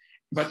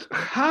 But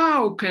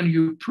how can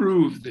you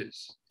prove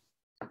this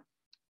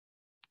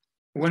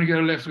when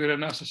you're left with a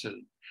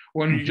narcissism?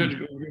 When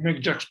you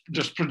make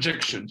just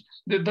projections?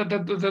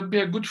 That'd be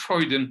a good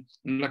Freudian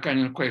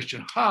Lacanian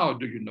question. How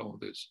do you know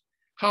this?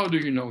 How do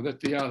you know that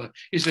the other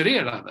is a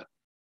real other?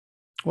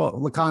 Well,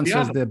 Lacan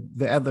says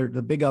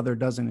the big other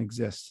doesn't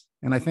exist,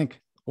 and I think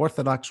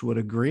Orthodox would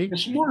agree.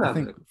 I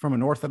think from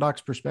an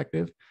Orthodox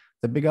perspective,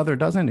 the big other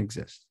doesn't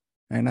exist,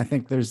 and I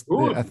think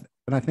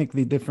I think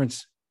the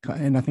difference,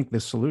 and I think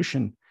the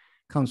solution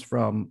comes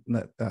from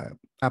the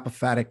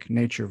apophatic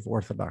nature of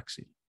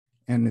Orthodoxy,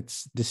 and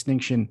its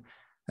distinction.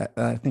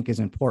 I think is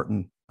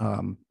important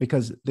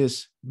because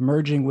this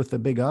merging with the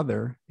big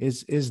other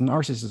is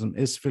narcissism,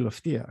 is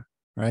philoptia,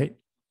 right?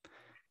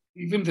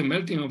 Even the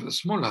melting of the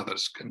small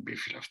others can be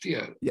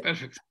philoptia,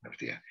 perfect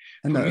philoptia.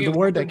 And the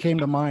word that came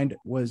to mind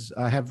was,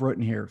 I have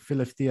written here,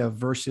 philoptia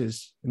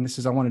versus, and this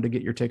is, I wanted to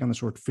get your take on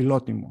this word,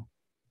 philotimo.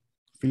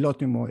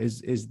 Philotimo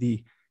is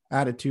the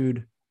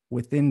attitude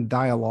within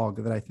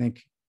dialogue that I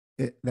think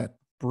that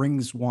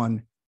brings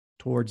one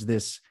towards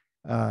this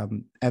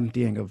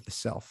emptying of the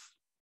self.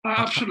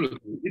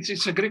 Absolutely.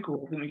 It's a Greek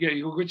word,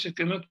 which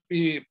cannot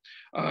be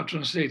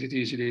translated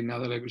easily in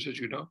other languages,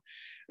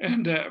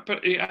 And but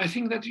I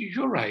think that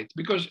you're right,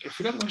 because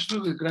philosophy has to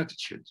do with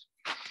gratitude.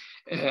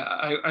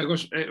 I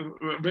was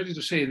ready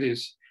to say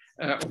this.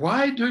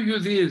 Why do you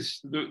this?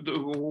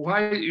 Why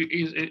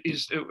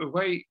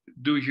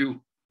do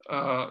you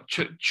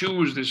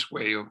choose this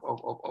way of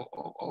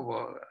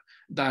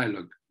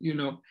dialogue?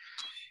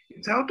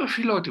 It's out of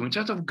philotimo, it's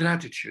out of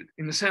gratitude,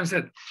 in the sense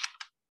that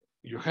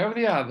you have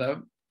the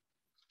other,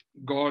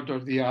 God or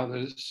the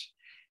others,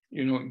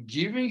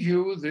 giving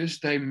you this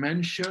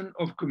dimension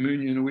of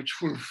communion which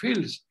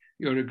fulfills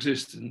your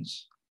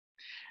existence.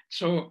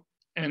 So,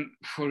 and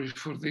for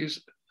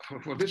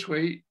this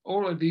way,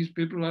 all of these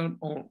people are,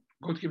 or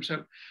God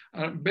himself,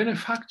 are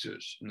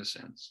benefactors in a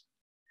sense.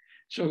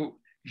 So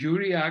you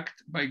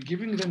react by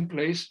giving them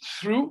place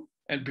through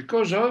and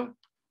because of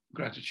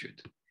gratitude.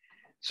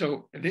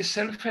 So this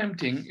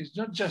self-emptying is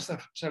not just a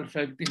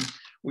self-emptying,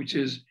 which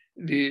is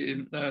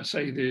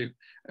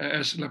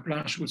as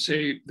Laplace would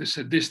say, the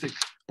sadistic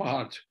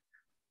part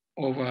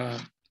of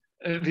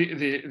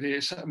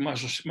the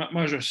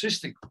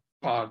masochistic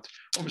part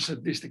of a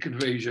sadistic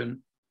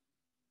invasion.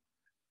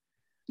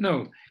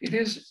 No, it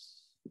is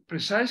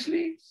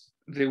precisely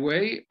the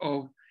way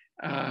of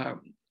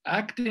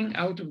acting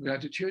out of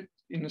gratitude,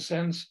 in a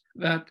sense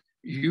that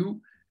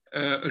you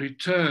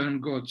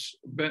return God's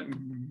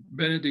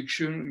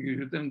benediction, you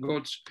return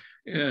God's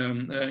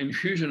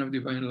infusion of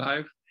divine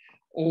life,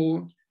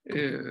 or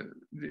the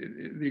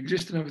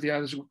existence of the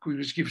others,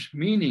 which gives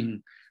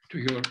meaning to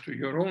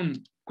your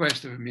own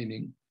quest of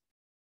meaning.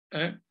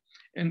 And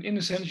in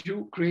a sense,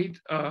 you create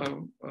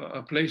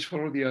a place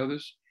for all the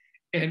others.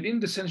 And in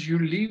the sense, you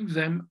leave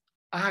them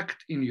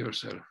act in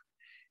yourself.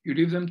 You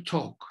leave them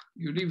talk.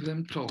 You leave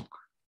them talk.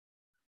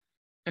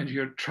 And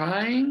you're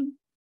trying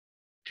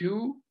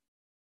to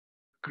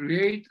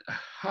create a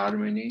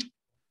harmony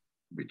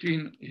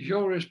between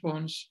your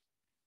response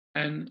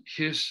and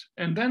his.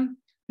 And then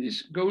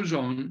this goes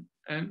on,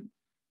 and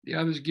the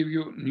others give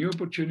you new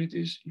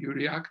opportunities. You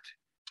react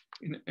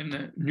in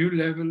a new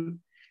level.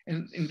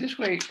 And in this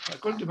way,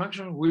 according to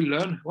Maximus, we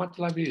learn what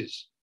love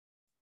is.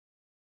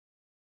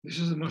 This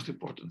is the most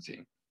important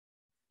thing.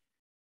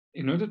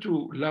 In order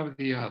to love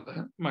the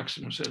other,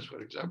 Maximus says,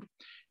 for example,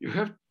 you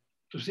have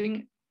to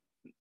think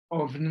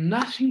of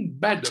nothing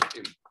bad of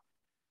him,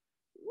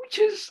 which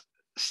is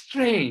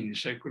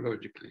strange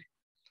psychologically.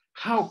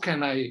 How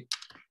can I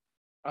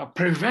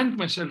prevent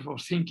myself from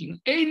thinking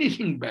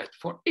anything bad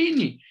for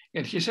any?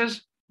 And he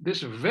says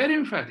this very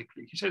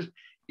emphatically. He says,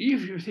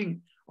 if you think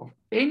of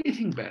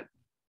anything bad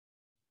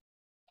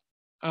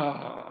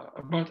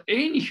about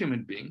any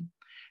human being,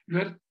 you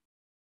are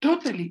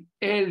totally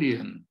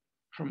alien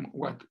from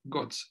what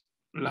God's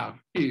love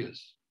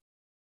is.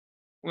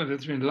 Well,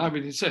 that's mean love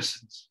in its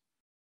essence,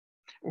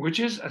 which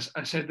is, as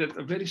I said, that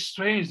a very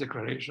strange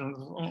declaration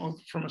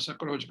from a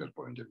psychological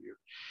point of view.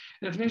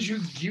 That means you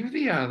give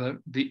the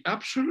other the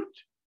absolute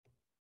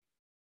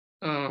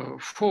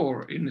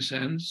in a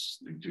sense,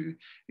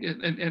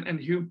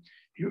 and you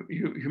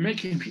make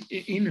him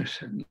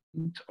innocent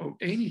of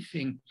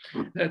anything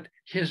that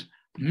he's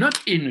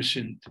not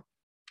innocent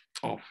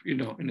of,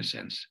 in a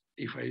sense.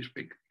 if I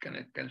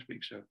can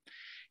speak so.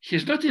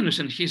 He's not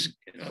innocent, he's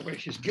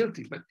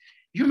guilty, but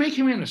you make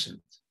him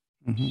innocent.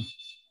 Mm-hmm.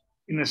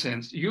 In a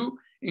sense, you,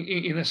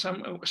 in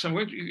some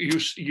way,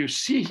 you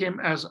see him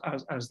as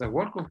the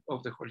work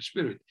of the Holy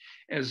Spirit,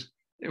 as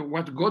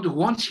what God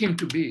wants him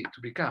to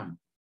become.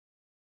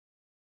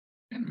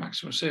 And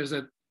Maximus says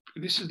that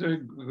this is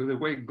the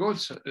way God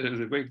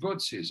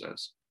sees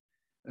us.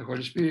 The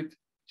Holy Spirit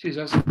sees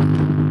us.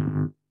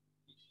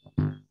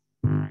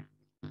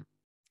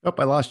 Oh,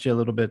 I lost you a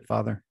little bit,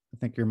 Father. I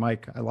think your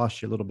mic, I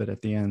lost you a little bit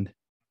at the end.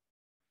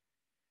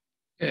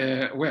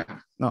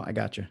 Where? No, I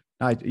got you.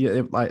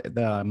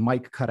 The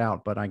mic cut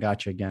out, but I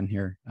got you again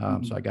here.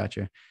 So I got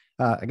you.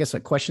 I guess a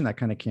question that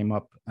kind of came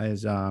up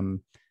is,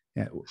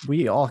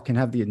 we all can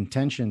have the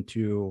intention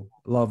to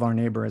love our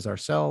neighbor as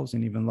ourselves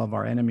and even love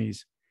our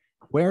enemies.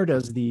 Where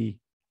does the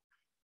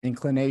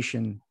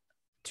inclination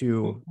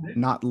to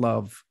not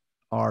love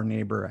our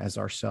neighbor as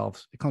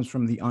ourselves? It comes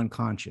from the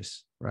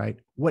unconscious, right?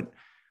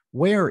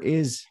 Where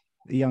is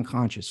the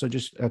unconscious? So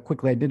just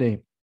quickly, I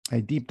did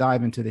a deep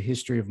dive into the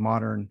history of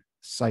modern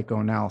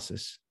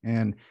psychoanalysis,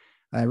 and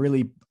I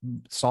really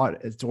saw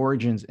its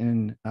origins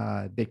in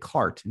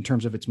Descartes in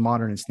terms of its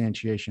modern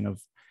instantiation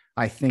of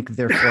I think,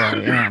 therefore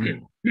I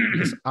am.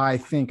 This I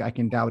think I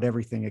can doubt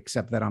everything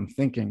except that I'm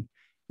thinking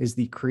is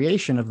the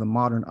creation of the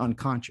modern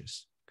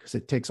unconscious, because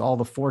it takes all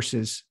the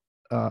forces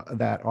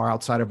that are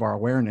outside of our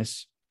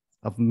awareness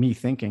of me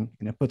thinking,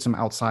 and it puts them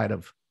outside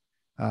of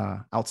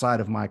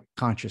my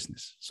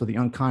consciousness. So the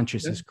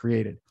unconscious is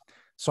created.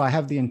 So I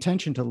have the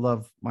intention to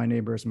love my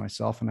neighbor as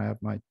myself, and I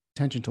have my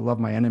intention to love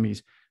my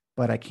enemies,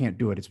 but I can't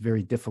do it. It's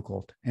very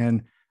difficult.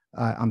 And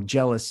I'm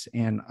jealous,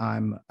 and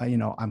I'm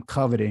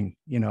coveting,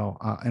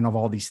 and of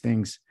all these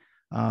things.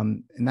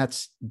 And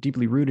that's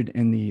deeply rooted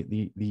in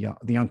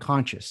the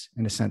unconscious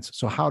in a sense.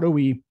 So how do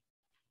we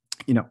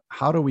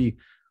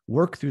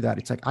work through that?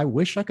 It's like, I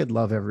wish I could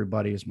love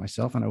everybody as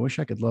myself, and I wish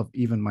I could love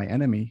even my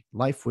enemy.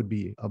 Life would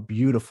be a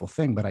beautiful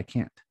thing, but I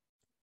can't,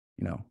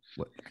 I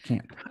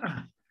can't.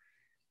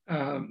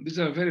 These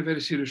are very,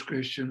 very serious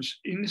questions.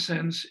 In a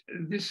sense,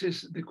 this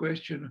is the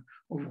question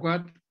of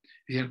what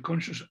the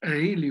unconscious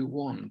really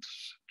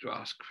wants to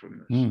ask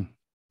from us.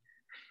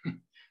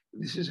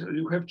 This is,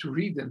 you have to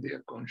read the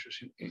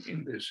unconscious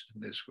in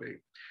this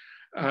way.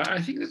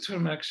 I think that's for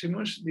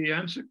Maximus, the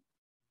answer,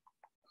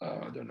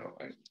 I don't know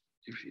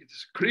if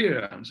it's a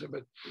clear answer,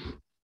 but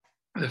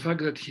the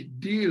fact that he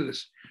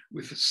deals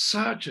with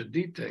such a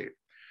detail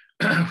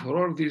for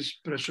all these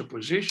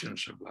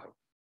presuppositions of love.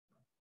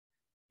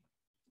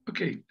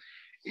 Okay,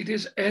 it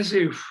is as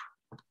if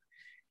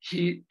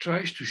he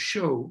tries to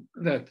show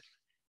that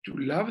to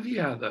love the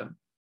other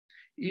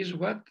is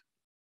what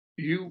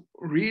you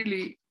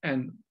really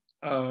and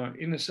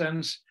in a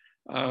sense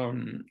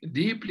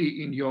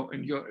deeply in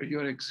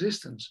your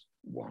existence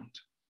want.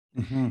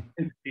 Mm-hmm.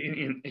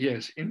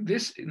 In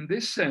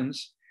this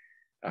sense,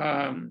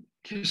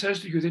 he says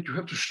to you that you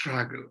have to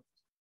struggle.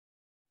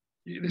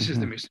 This is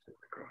the mystery of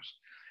the cross.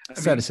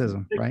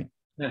 Asceticism, right?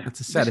 Yeah. It's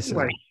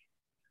asceticism.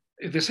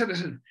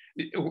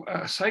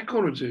 The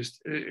psychologists,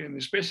 and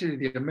especially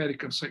the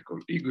American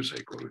ego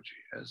psychology,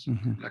 as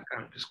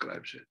Lacan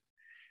describes it,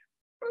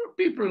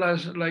 people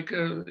like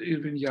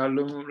Irving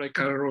Yalom, like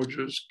Carl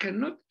Rogers,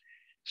 cannot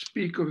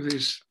speak of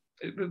this.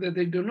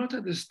 They do not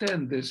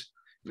understand this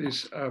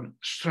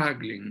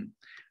struggling.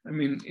 I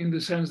mean, in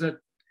the sense that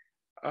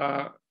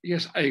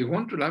yes, I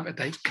want to love, and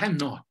I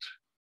cannot.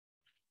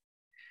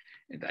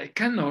 And I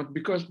cannot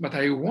but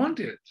I want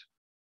it.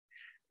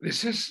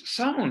 This is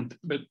sound,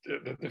 but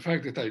the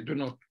fact that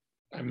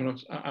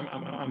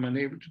I'm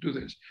unable to do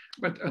this.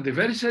 But at the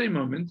very same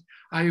moment,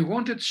 I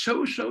want it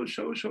so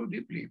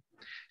deeply.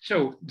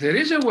 So there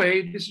is a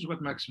way, this is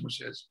what Maximus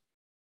says,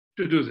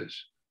 to do this.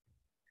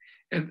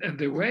 And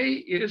the way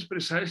is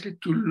precisely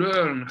to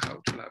learn how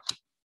to love.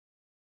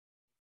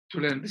 To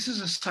learn. This is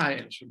a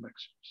science for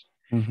Maximus.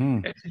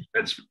 Mm-hmm. And he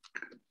spends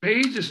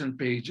pages and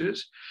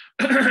pages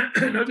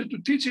in order to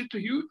teach it to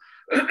you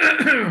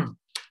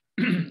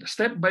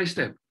step by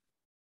step.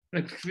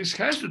 And this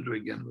has to do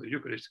again with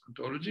Eucharistic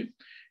Ontology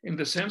in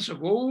the sense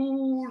of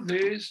all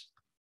this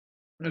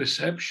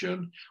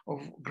reception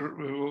of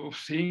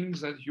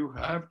things that you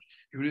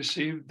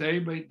receive day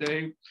by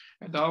day,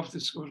 and of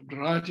this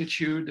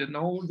gratitude and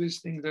all these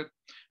things that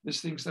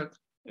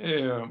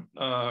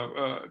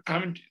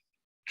come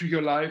to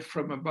your life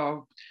from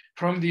above,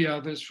 from the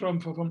others,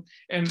 from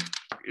and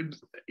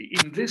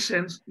in this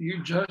sense,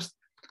 you just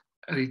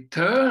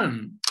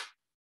return,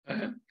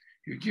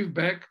 you give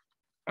back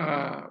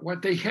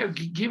what they have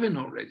given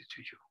already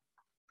to you.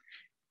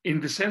 In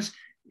the sense,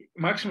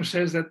 Maximus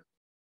says that,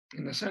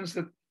 in the sense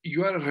that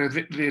you are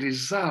the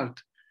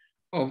result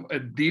of a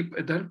deep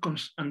and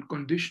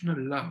unconditional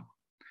love.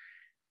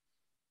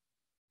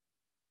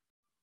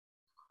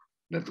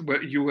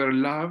 That you were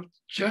loved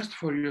just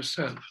for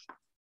yourself.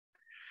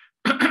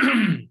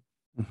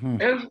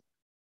 As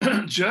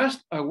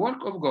just a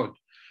work of God.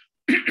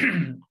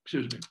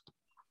 Excuse me.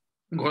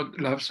 God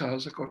loves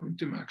us according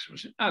to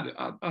Maximus and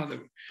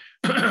other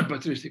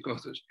patristic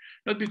authors,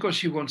 not because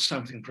he wants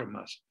something from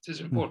us. It is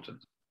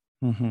important.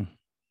 Mm-hmm.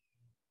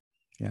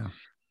 Yeah.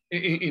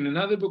 In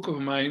another book of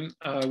mine,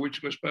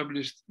 which was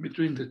published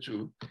between the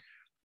two,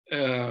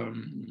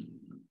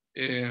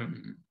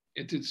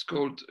 it is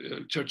called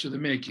Church of the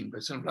Making by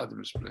St.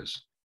 Vladimir's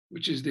Place,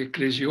 which is the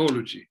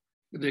ecclesiology,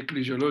 the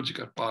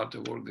ecclesiological part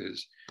of all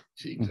these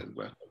things that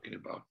we're talking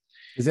about.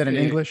 Is that in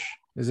English?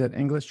 Is that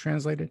English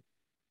translated?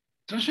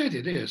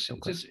 Translated, yes.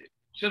 Okay. It's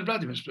St.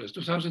 Vladimir's Place,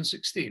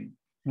 2016.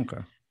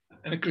 Okay.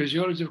 An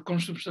ecclesiology of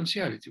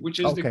consubstantiality, which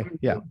is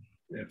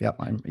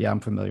I'm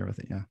familiar with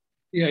it.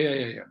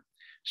 Yeah.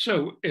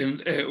 So,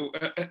 in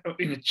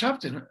a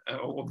chapter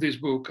of this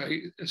book,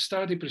 I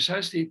study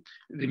precisely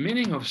the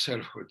meaning of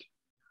selfhood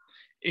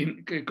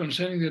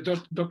concerning the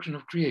doctrine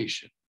of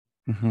creation.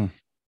 Mm-hmm.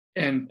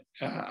 And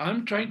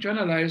I'm trying to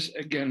analyze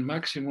again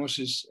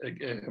Maximus's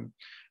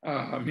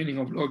meaning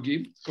of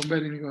logi,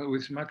 comparing it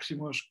with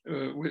Maximus,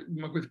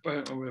 with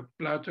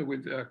Plato,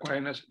 with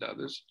Aquinas and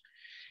others.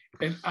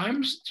 And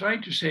I'm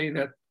trying to say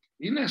that,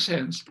 in a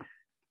sense,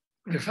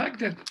 the fact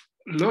that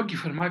logi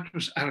for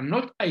Maximus are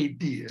not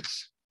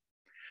ideas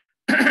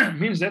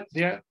means that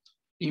they are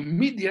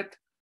immediate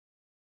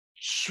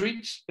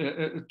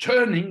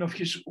turning of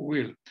his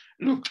will.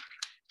 Look,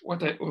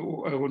 what I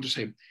want to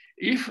say.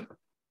 If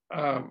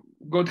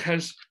God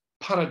has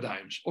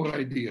paradigms or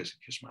ideas in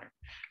his mind,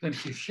 then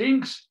he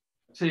thinks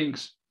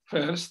things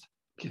first,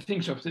 he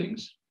thinks of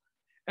things,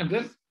 and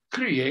then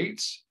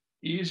creates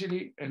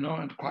easily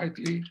and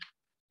quietly,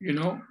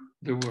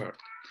 the world.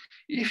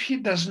 If he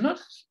does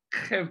not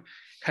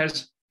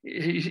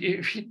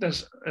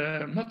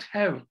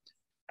have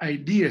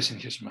ideas in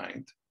his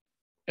mind,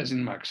 as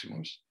in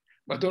Maximus,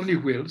 but only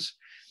wills,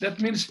 that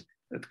means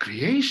that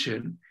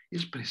creation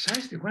is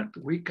precisely what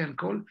we can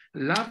call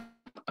love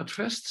at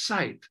first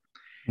sight.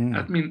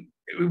 I mean,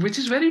 which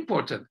is very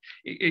important.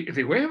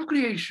 The way of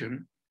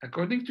creation,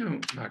 according to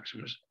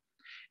Maximus,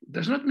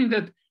 does not mean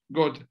that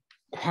God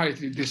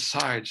quietly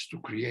decides to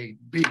create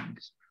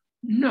beings.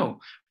 No,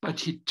 but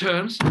he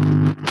turns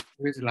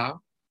with love,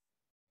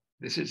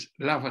 this is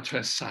love at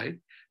first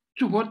sight,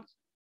 toward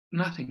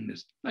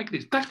nothingness, like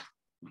this.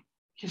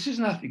 He sees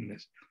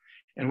nothingness.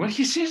 And when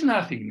he sees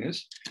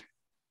nothingness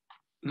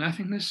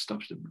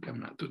stops to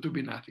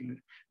be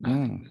nothingness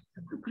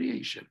to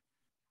creation.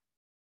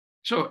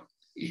 So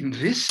in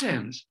this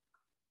sense,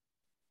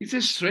 it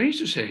is strange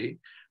to say,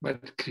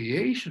 but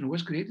creation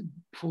was created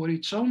for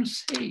its own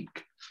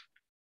sake.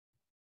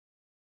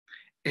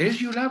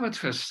 As you love at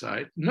first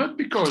sight, not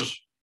because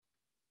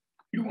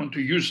you want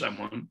to use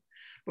someone,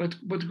 but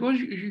because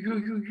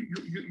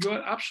you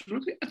are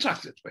absolutely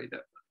attracted by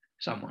that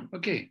someone.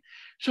 Okay,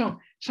 so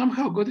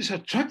somehow God is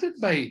attracted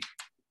by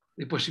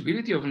the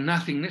possibility of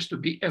nothingness to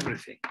be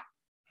everything.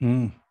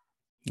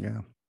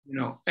 Yeah.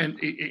 And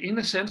in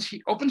a sense,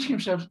 he opens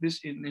himself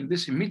in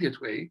this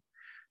immediate way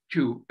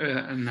to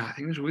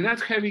nothingness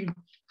without having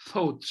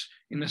thoughts,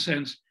 in a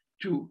sense,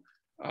 to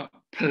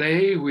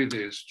play with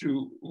this,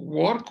 to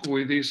work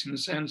with this, in a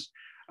sense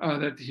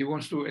that he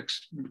wants to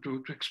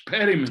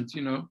experiment,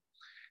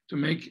 to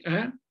make,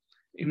 and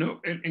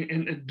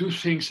do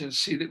things and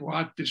see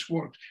what this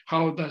works.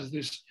 How does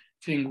this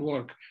thing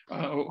work?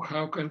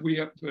 How can we,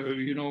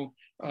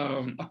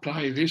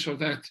 apply this or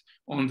that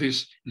on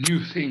this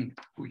new thing,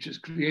 which is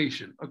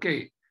creation?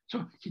 Okay,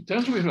 so he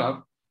turns with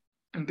love,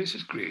 and this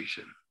is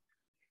creation.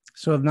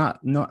 So not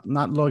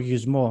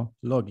logismo.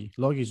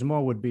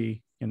 Logismo would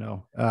be,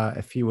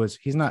 if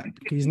he's not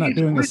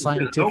doing a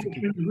scientific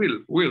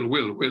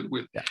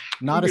will. Yeah,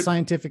 not a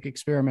scientific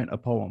experiment, a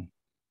poem.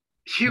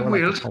 He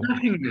wills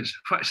nothingness.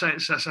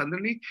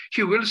 Suddenly,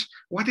 he wills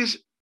what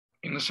is,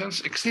 in a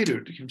sense,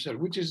 exterior to himself,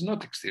 which is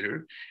not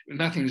exterior.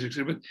 Nothing is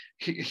exterior, but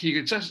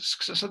he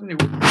just suddenly,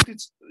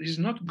 he's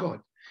not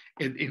God.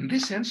 And in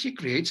this sense, he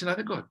creates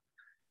another God.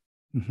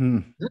 Mm-hmm.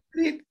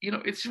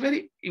 It's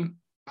very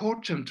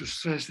important to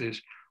stress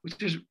this,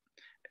 which is,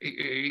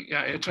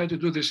 I try to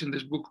do this in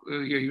this book,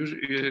 I use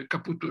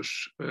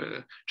Caputo's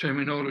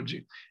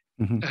terminology.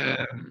 Mm-hmm.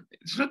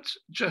 It's not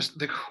just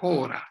the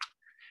horror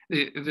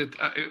that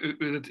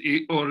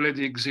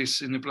already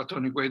exists in a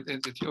Platonic way,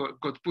 that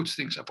God puts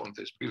things upon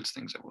this, builds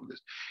things upon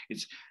this.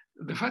 It's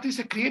the fact is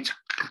that creates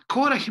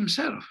Korah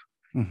himself.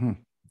 Mm-hmm.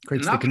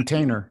 Creates the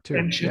container too.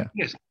 Intention, yeah.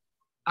 Yes,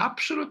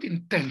 absolute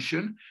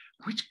intention,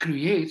 which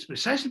creates,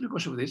 precisely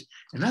because of this,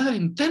 another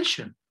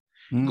intention.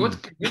 God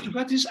creates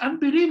what is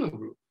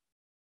unbelievable,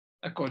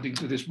 according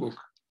to this book.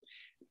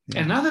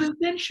 Yeah. Another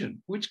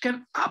intention, which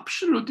can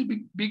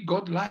absolutely be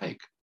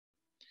God-like.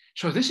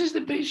 So this is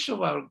the basis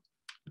of our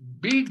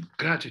big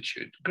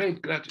gratitude,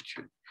 great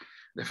gratitude.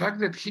 The fact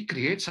that he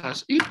creates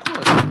us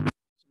equal to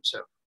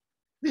himself.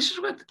 This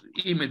is what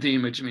the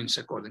image means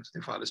according to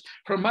the fathers.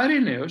 From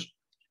Irenaeus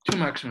to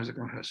Maximus the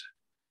Confessor.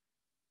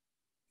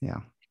 Yeah,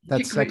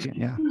 that's second.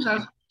 Yeah,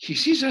 he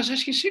sees us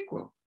as his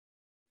equal.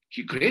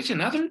 He creates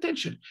another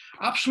intention,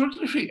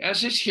 absolutely free,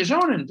 as is his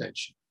own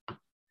intention.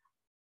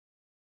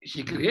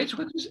 he creates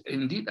what is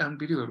indeed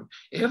unbelievable.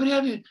 Every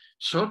other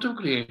sort of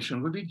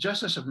creation would be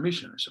just a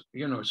submission,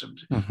 you know,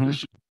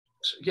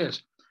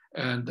 yes,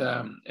 and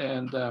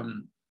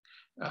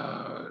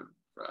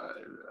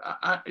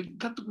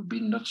that would be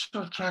not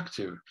so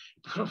attractive.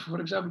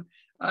 For example,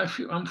 I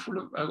feel I'm full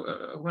of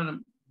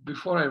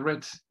before I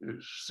read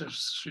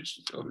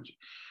switched theology.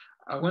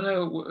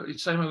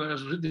 Each time I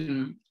was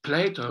reading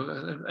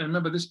Plato, I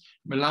remember this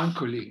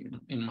melancholy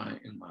in my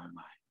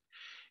mind.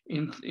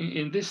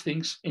 In these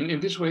things, in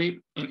this way,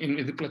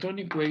 in the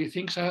Platonic way,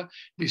 things are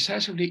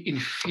decisively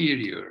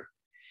inferior,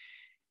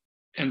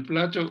 and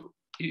Plato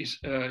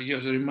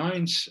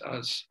reminds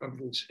us of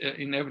this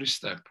in every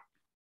step.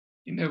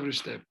 In every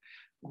step,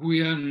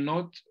 we are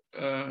not,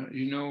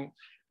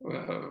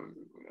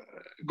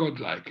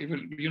 godlike.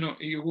 Even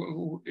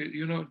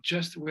we're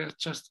just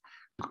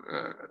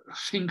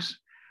things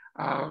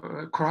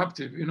are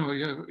corruptive.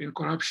 You're in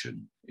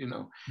corruption.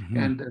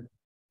 And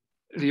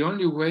the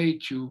only way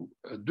to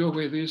do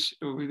away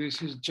with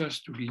this is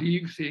just to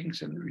leave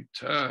things and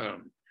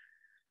return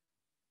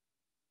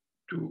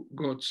to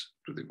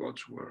the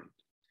God's word.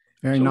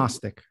 Very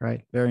Gnostic,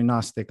 right? Very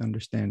Gnostic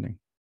understanding.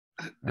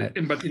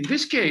 Right. But in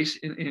this case,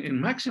 in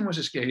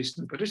Maximus's case,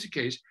 in the patristic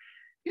case,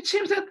 it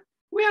seems that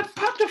we are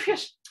part of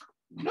his,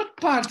 not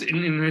part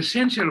in an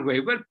essential way,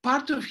 but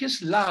part of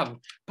his love,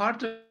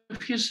 part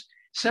of his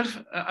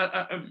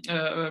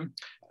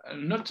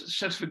not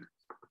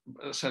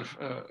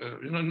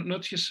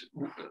his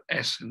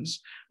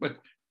essence, but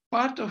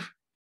part of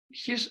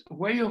his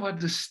way of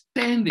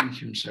understanding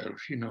himself,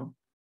 not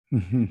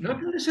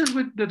in the sense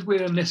that we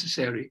are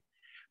necessary,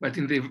 but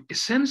in the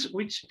sense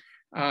which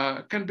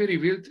can be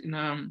revealed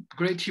in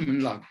great human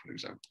love, for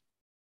example.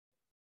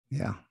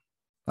 Yeah,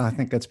 I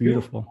think that's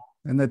beautiful.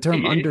 And the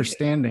term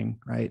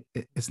understanding, right?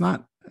 It's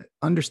not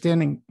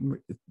understanding,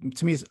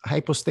 to me, it's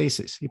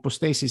hypostasis.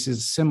 Hypostasis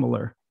is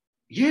similar.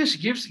 Yes,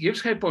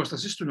 gives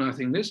hypostasis to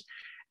nothingness,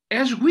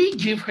 as we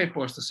give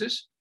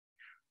hypostasis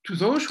to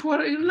those who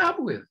are in love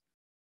with.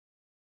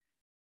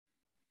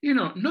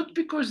 Not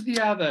because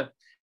the other,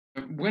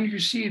 when you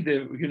see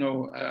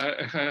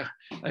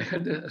I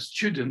had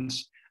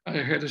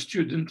a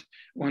student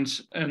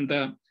once,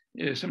 and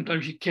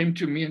sometimes he came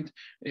to me and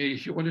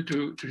he wanted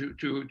to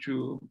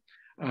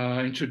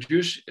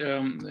introduce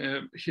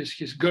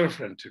his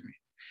girlfriend to me.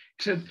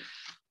 He said,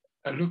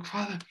 "Look,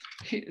 Father,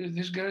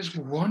 this girl is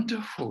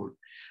wonderful.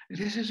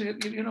 This is,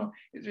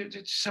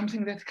 it's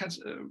something that has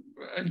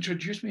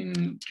introduced me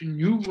to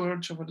new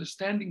words of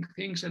understanding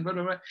things and blah,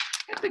 blah, blah."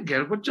 And the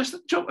girl was just a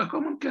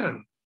common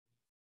girl.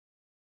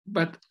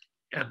 But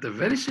at the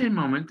very same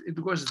moment, it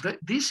was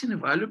this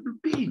invaluable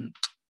being.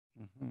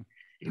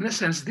 In a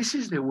sense, this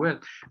is the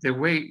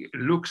way he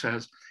looks at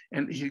us,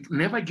 and he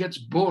never gets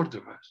bored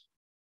of us.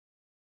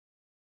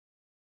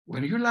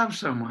 When you love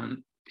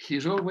someone,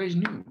 he's always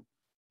new.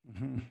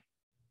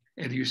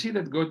 And you see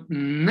that God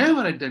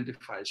never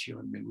identifies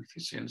human being with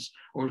his sins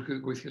or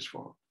with his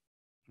fault.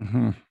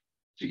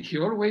 He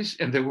always,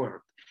 and the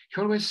word,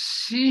 he always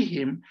see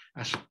him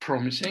as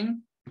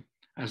promising,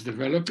 as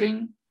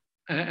developing,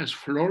 as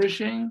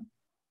flourishing.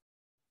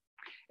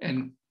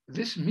 And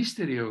this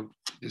mystery of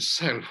the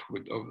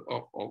selfhood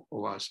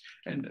of us,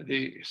 and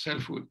the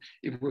selfhood,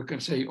 if we can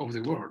say, of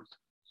the world,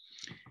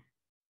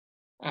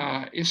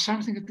 is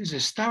something that is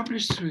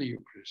established through the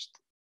Eucharist.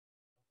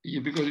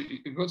 Because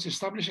God's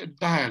established a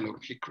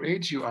dialogue. He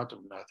creates you out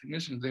of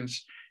nothingness, and then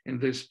in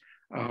this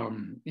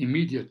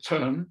immediate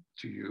turn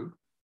to you,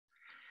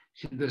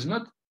 he does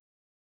not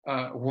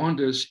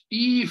wonders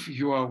if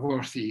you are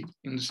worthy,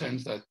 in the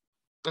sense that,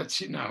 let's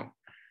see now,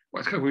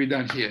 what have we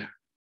done here?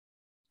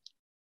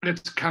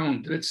 Let's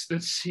count, let's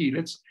see,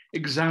 let's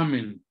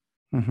examine.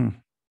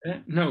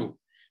 No,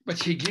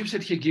 but he gives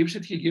it, he gives.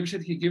 And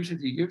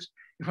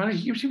finally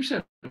he gives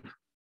himself.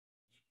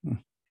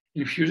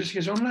 He infuses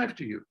his own life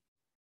to you.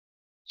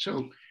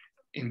 So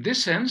in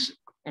this sense,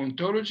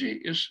 ontology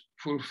is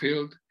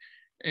fulfilled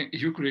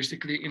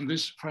Eucharistically in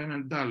this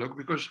final dialogue,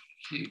 because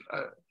he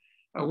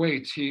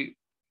waits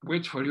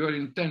for your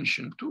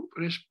intention to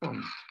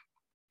respond.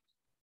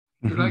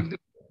 Do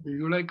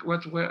you like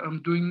what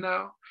I'm doing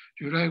now?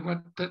 Do you like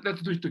what?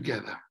 Let's do it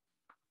together.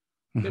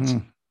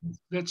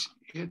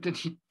 That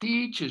he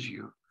teaches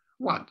you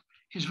what?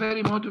 His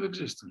very mode of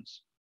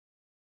existence.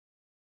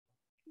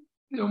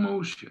 The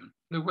emotion,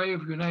 the way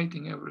of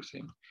uniting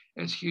everything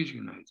as he is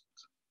united.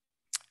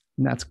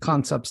 And that's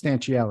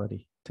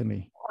consubstantiality to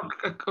me.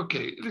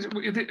 Okay,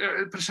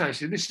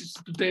 precisely. This is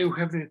today we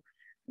have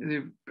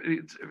the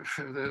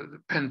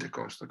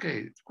Pentecost.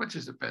 Okay, what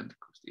is the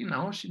Pentecost?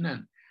 Inaos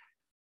inen.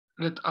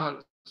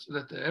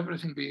 Let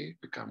everything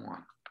become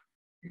one.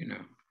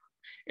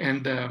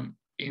 And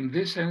in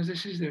this sense,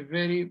 this is the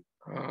very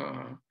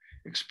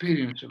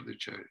experience of the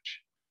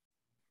church,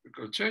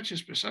 because church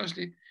is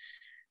precisely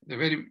the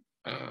very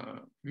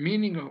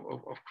meaning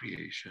of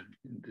creation,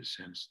 in this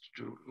sense,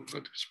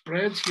 God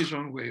spreads his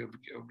own way of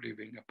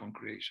living upon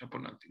creation,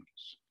 upon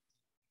nothingness.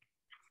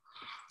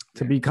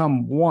 To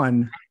become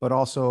one, but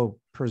also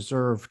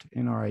preserved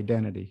in our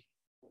identity.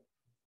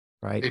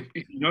 right?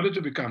 In order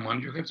to become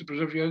one, you have to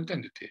preserve your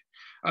identity.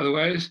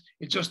 Otherwise,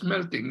 it's just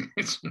melting.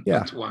 It's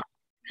not one.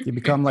 You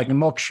become like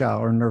moksha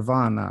or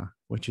nirvana,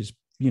 which is,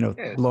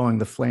 Yes. blowing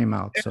the flame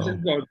out. Yes, So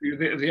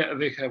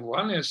they have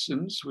one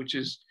essence, which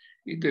is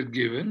either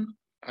given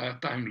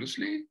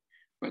timelessly,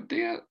 but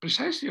they are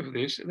precisely of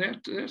this.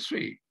 They're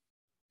three.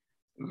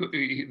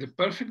 The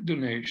perfect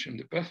donation,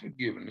 the perfect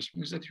givenness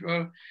means that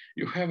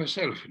you have a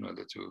self in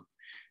order to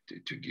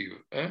give.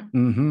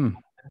 mm-hmm.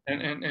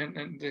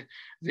 And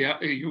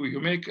you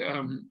make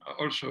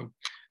also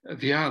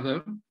the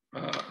other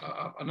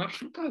an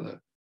absolute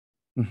other.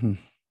 Mm-hmm.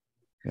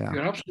 Yeah.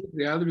 You're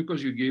absolutely other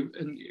because you give,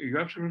 and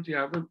you're absolutely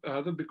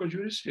other because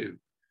you receive.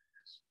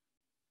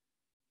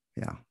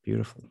 Yeah,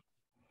 beautiful.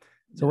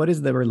 So what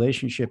is the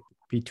relationship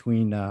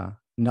between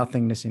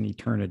nothingness and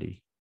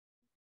eternity?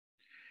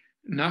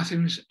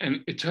 Nothingness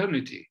and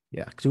eternity.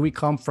 Yeah, because we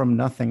come from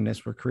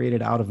nothingness. We're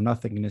created out of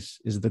nothingness.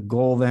 Is the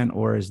goal then,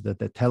 or is the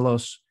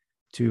telos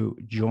to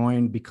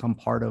join, become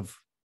part of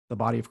the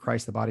body of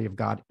Christ, the body of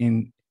God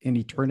in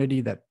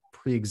eternity that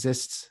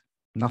pre-exists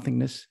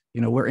nothingness?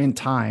 We're in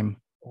time.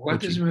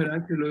 What is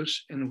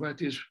miraculous and what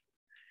is,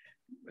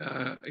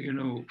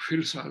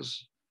 fills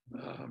us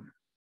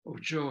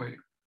of joy,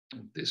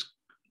 this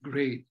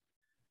great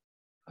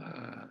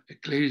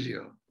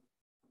ecclesial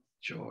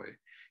joy,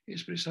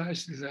 is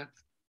precisely that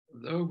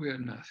though we are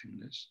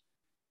nothingness,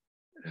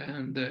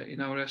 and in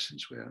our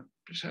essence we are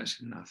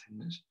precisely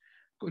nothingness,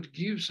 God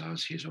gives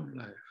us his own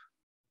life.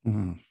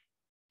 Mm-hmm.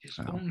 His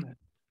own life.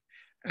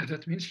 And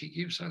that means he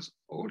gives us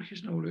all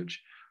his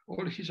knowledge,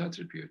 all his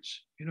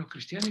attributes.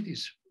 Christianity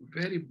is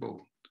very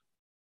bold.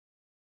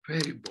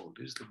 Very bold.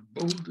 It's the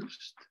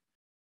boldest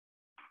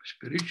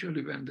spiritual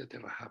event that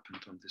ever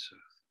happened on this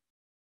earth.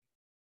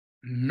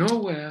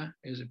 Nowhere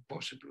is it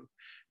possible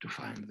to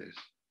find this.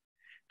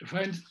 To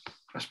find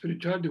a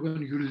spirituality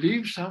when you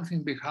leave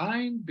something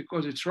behind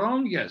because it's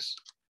wrong, yes.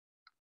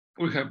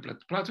 We have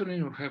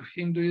Platonism, we have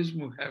Hinduism,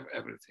 we have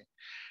everything.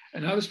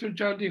 Another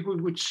spirituality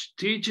which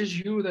teaches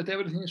you that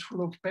everything is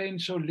full of pain,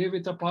 so leave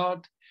it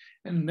apart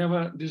and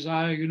never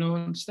desire,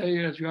 and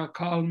stay as you are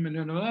calm,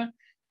 and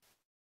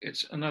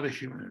it's another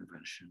human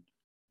invention.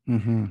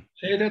 Mm-hmm.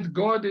 Say that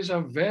God is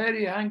a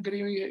very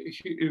angry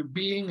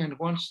being and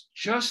wants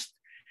just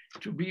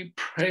to be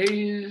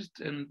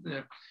praised, and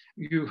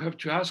you have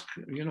to ask,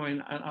 in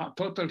a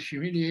total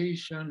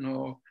humiliation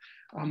or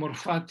amor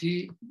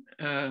fati,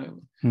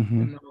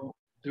 mm-hmm.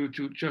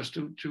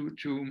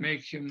 to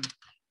make him,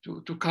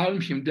 to calm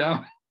him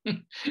down.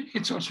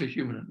 It's also a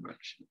human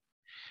invention.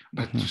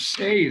 But mm-hmm. to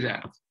say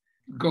that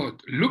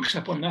God looks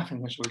upon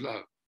nothingness with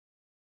love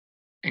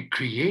and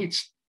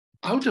creates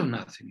out of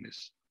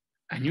nothingness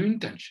a new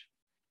intention.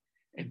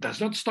 It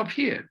does not stop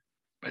here,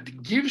 but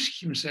it gives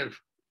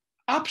himself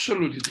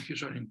absolutely to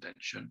his own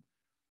intention.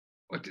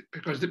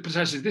 Because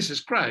precisely this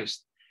is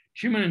Christ.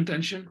 Human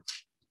intention,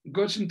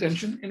 God's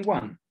intention in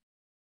one.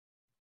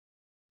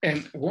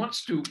 And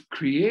wants to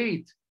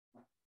create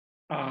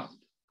an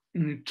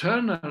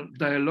eternal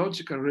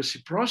dialogical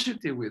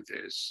reciprocity with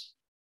this.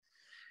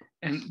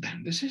 And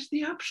then this is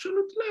the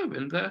absolute love.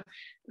 And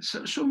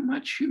so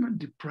much human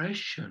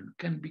depression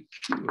can be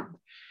cured.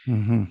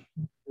 Mm-hmm.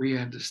 We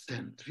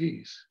understand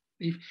this.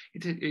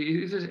 It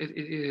is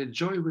a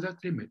joy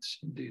without limits,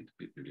 indeed,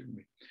 believe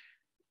me.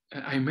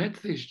 I met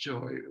this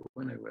joy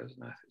when I was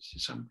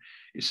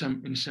in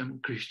some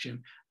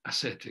Christian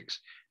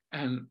ascetics.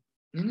 And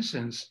in a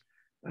sense,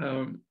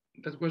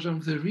 that was one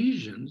of the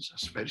reasons, a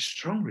very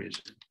strong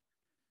reason,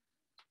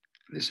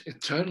 this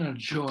eternal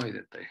joy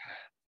that they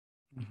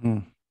had. Mm-hmm.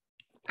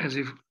 As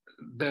if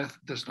death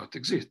does not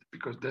exist,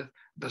 because death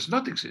does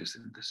not exist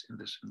in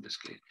this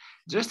case.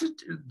 Death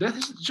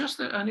is just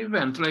an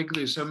event like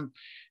this.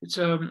 It's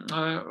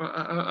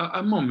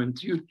a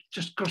moment. You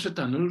just cross a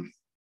tunnel,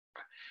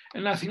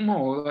 and nothing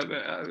more.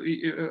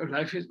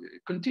 Life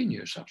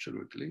continues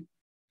absolutely,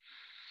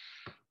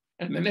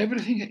 and then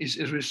everything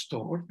is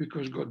restored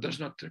because God does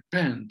not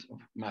repent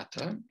of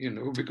matter.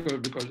 Because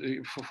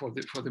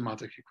for the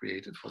matter He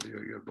created for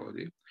your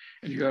body,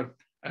 and you are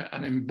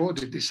an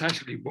embodied,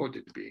 decisively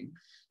embodied being.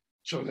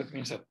 So that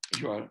means that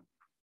you are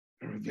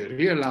the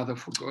real other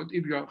for God.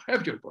 If you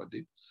have your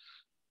body,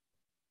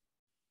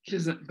 He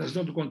does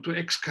not want to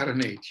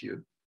excarnate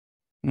you.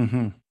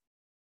 Mm-hmm.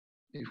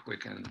 If we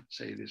can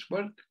say this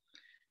word,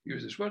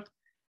 use this word.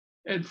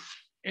 And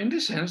in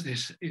this sense,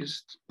 this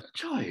is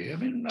joy. I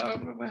mean,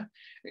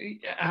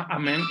 a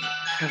man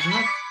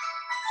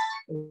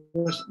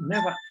was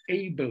never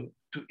able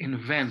to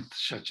invent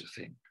such a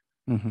thing.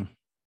 Mm-hmm.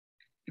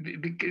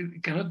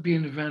 It cannot be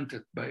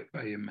invented by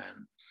a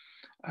man.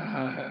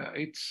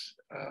 It's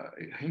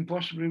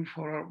impossible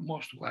for our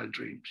most wild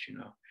dreams,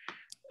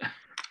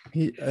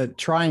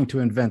 Trying to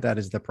invent that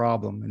is the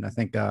problem. And I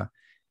think,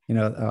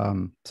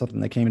 something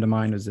that came to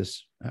mind is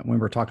this, when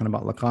we were talking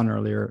about Lacan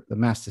earlier, the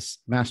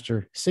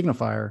master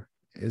signifier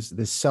is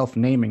this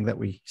self-naming that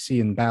we see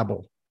in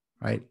Babel,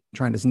 right?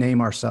 Trying to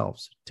name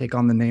ourselves, take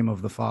on the name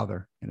of the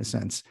Father in a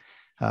sense,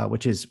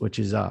 which is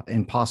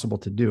impossible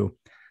to do.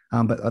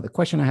 But the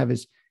question I have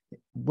is,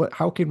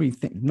 how can we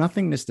think?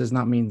 Nothingness does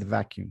not mean the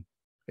vacuum.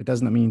 It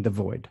doesn't mean the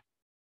void,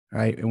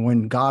 right? And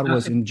when God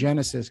was in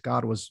Genesis,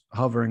 God was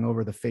hovering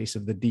over the face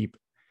of the deep.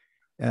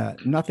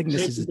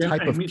 Nothingness is a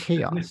type of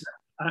chaos.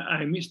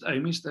 I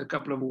missed a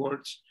couple of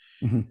words.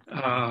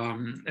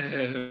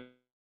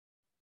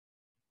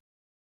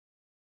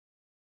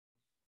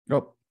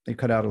 Oh, they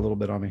cut out a little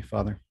bit on me,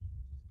 Father.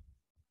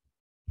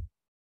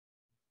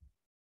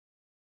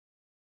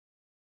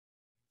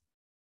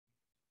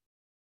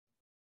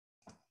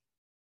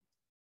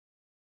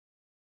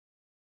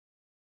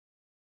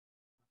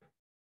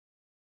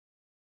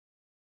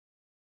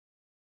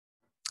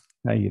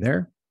 Are you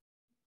there?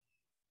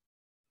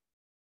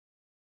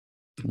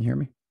 Can you hear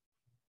me?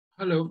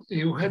 Hello.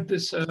 You had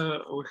this.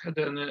 We had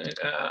an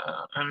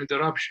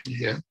interruption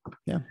here.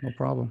 Yeah, no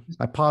problem.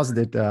 I paused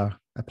it.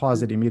 I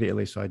paused it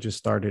immediately, so I just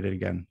started it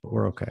again. But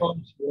we're okay.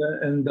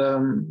 And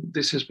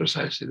this is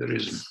precisely the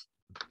reason.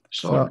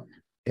 So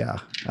yeah,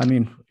 I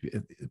mean,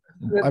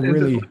 I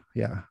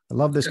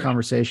love this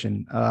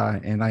conversation,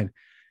 and I.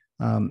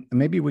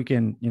 Maybe we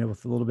can,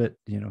 with a little bit,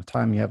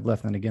 time you have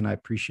left, and again, I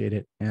appreciate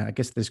it. And I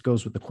guess this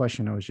goes with the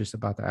question I was just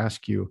about to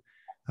ask you.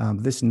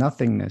 This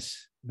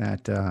nothingness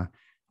that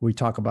we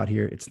talk about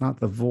here, it's not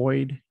the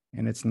void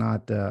and it's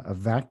not a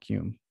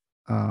vacuum.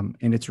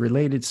 And it's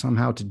related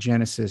somehow to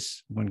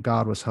Genesis when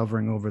God was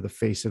hovering over the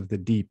face of the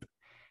deep.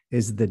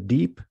 Is the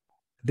deep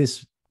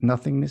this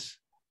nothingness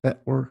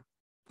that we're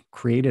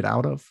created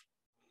out of?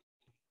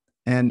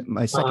 And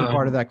my second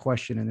part of that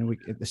question, and then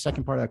the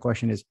second part of that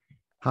question is,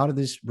 how did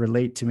this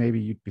relate to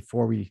maybe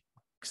before we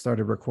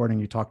started recording,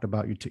 you talked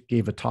about, you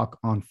gave a talk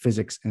on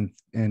physics and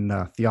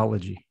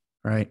theology,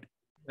 right?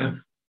 Yeah.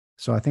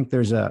 So I think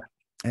there's at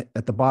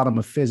the bottom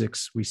of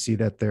physics, we see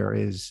that there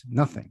is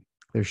nothing.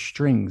 There's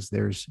strings,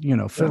 there's,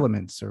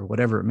 filaments or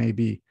whatever it may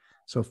be.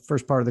 So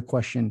first part of the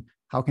question,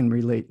 how can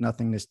relate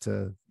nothingness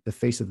to the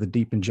face of the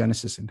deep in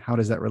Genesis? And how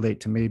does that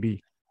relate to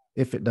maybe,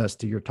 if it does,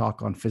 to your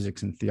talk on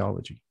physics and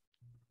theology?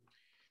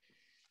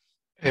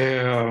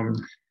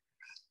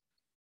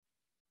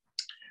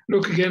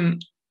 Look, again,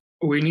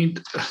 we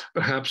need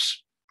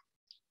perhaps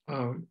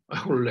a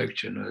whole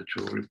lecture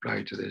to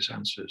reply to these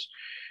answers,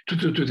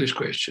 to these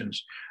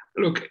questions.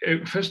 Look,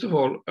 first of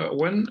all,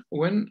 when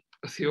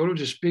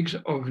theology speaks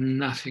of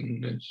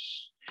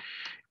nothingness,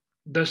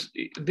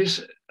 it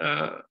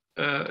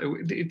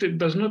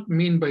does not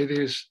mean by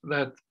this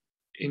that,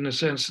 in a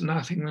sense,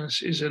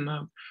 nothingness is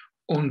an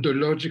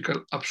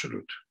ontological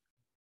absolute.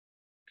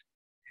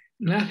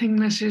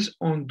 Nothingness is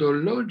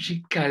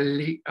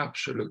ontologically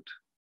absolute,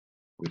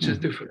 which is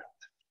different.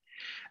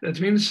 That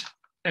means,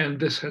 and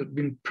this has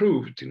been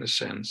proved in a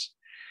sense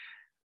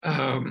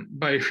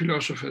by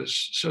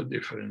philosophers so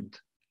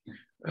different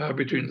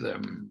between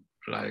them,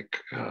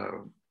 like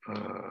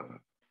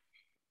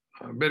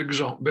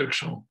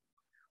Bergson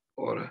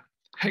or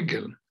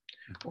Hegel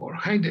or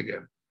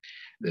Heidegger,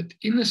 that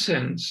in a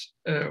sense,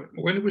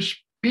 when we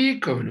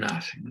speak of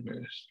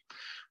nothingness,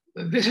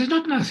 this is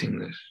not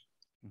nothingness,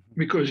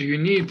 because you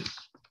need,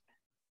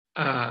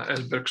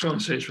 as Bergson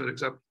says, for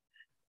example,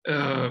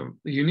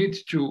 you need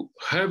to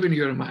have in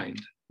your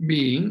mind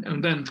being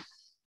and then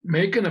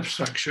make an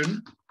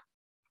abstraction.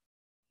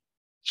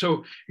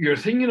 So you're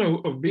thinking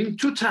of being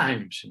two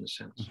times, in a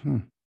sense,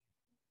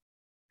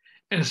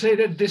 and say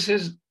that this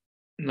is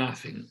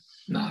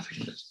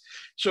nothingness.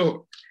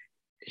 So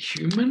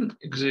human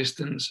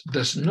existence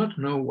does not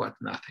know what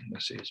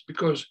nothingness is,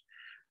 because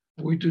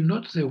we do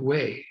not the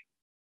way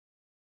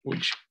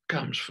which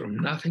comes from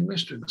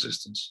nothingness to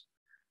existence.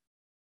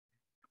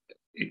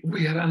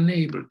 We are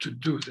unable to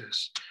do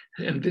this.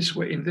 And in this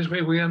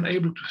way, we are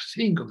unable to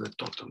think of the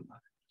total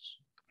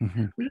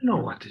nothingness. We don't know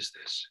what is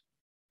this.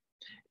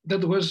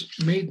 That was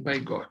made by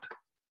God.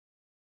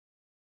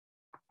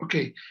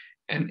 Okay,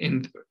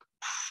 and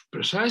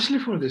precisely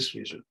for this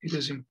reason, it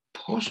is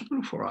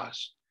impossible for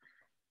us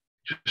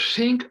to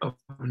think of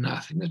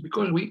nothingness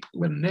because we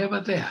were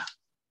never there.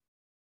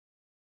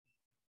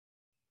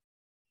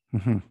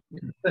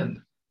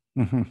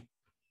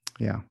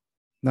 Yeah.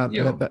 Now,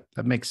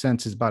 that makes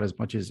sense about as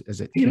much as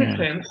it can. In a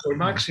sense, for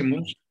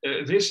Maximus,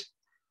 this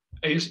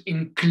is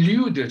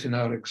included in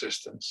our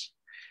existence,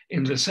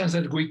 in the sense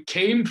that we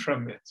came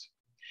from it.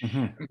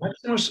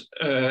 Maximus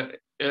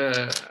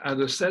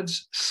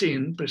understands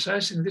sin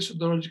precisely in this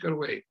ontological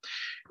way.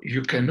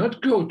 You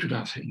cannot go to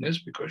nothingness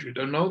because you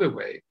don't know the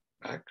way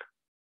back,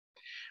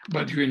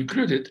 but you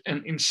include it,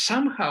 and in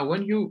somehow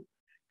when you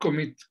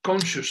commit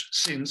conscious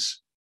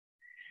sins,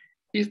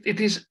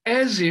 it is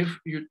as if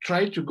you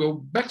try to go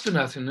back to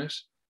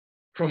nothingness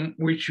from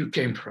which you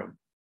came from,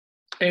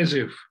 as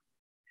if.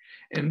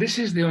 And this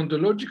is the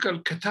ontological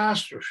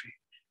catastrophe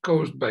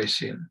caused by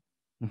sin.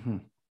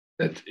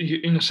 That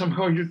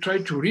somehow you try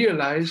to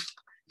realize,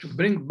 to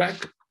bring back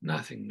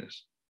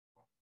nothingness.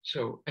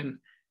 So, and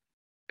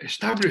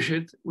establish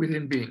it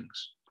within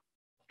beings.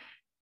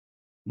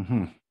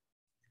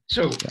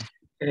 So,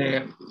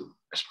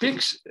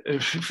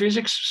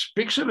 physics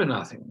speaks of a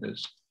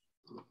nothingness,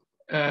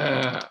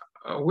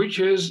 which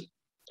is,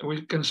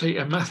 we can say,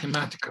 a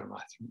mathematical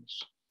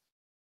nothingness.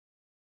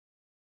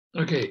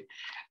 Okay,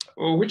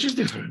 which is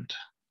different,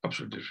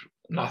 absolutely different.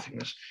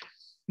 Nothingness.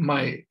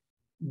 My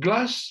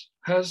glass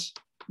has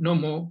no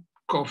more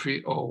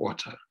coffee or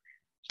water.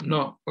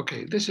 No,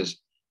 okay, this is,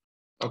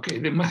 okay,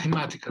 the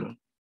mathematical,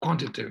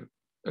 quantitative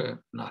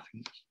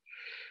nothingness.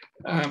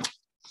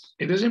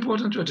 It is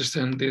important to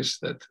understand this,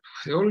 that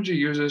theology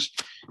uses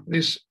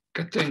this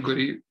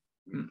category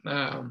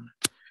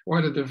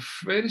while at the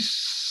very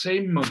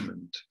same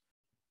moment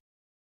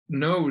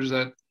knows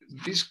that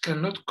this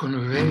cannot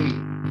convey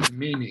the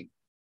meaning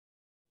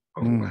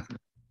of what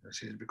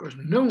nothingness is, because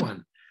no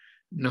one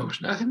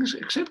knows nothingness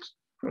except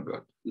for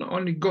God. No,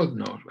 only God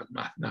knows what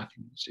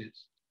nothingness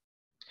is.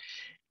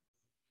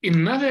 In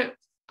another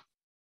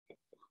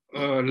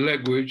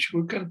language,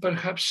 we can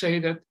perhaps say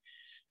that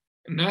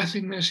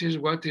nothingness is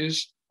what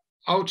is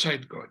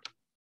outside God.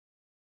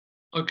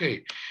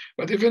 Okay,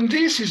 but even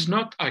this is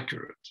not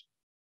accurate.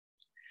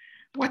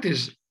 What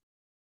is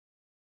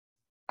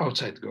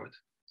outside God,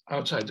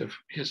 outside of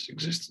his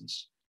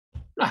existence?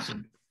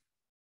 Nothing.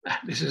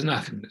 This is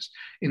nothingness.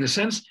 In a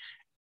sense,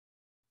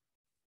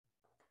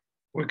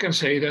 we can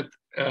say that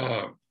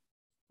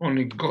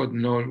only God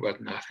knows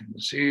what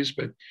nothingness is,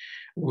 but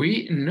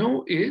we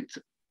know it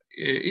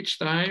each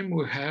time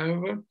we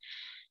have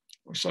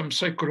some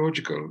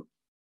psychological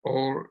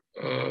or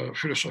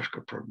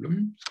philosophical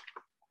problem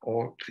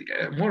or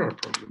moral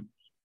problem.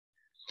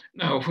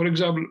 Now, for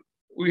example,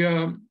 we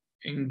are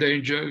in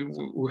danger.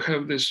 We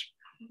have this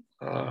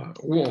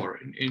war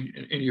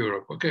in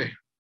Europe, okay?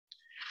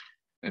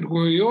 And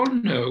we all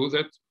know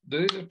that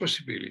there is a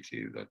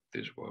possibility that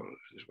this war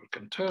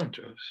can turn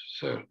to a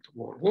third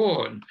world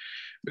war and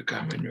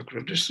become a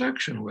nuclear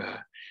destruction,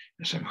 where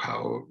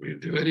somehow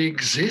the very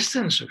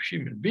existence of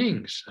human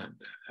beings and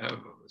of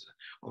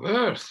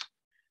Earth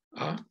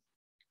are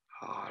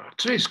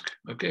at risk,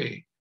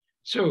 okay?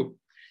 So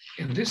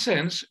in this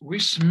sense, we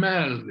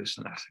smell this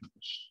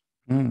nothingness.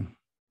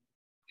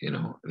 You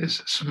know,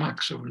 this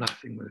smacks of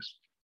nothingness.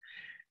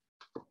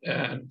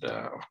 And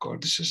of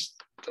course, this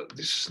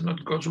is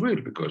not God's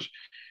will, because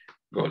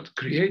God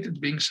created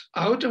beings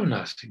out of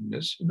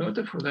nothingness in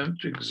order for them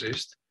to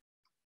exist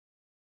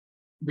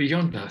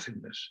beyond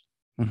nothingness.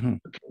 Okay.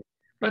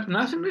 But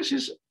nothingness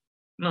is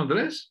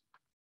nonetheless,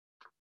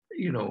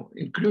 you know,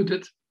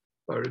 included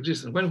our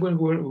existence. When we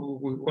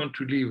want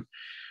to live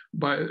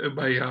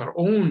by our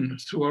own,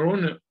 through our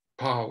own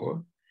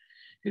power,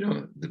 you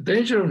know, the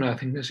danger of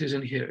nothingness is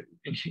in here,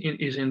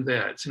 is in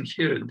there. It's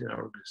inherent in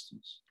our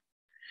existence.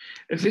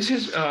 And this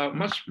is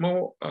much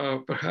more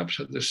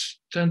perhaps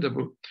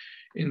understandable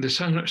in the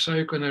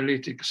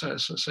psychoanalytic,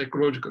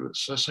 psychological,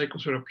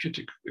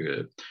 psychotherapeutic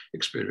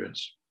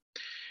experience.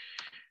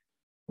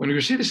 When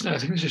you see this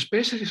nothingness,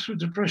 especially through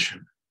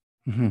depression,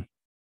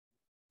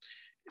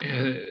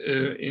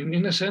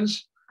 in a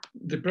sense,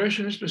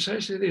 depression is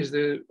precisely this,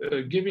 the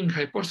giving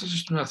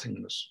hypostasis to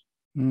nothingness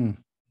on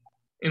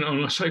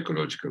a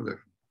psychological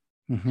level.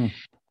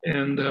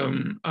 And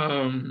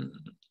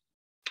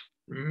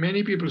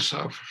many people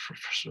suffer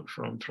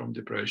from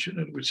depression,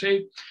 and would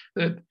say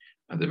that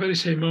at the very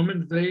same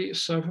moment they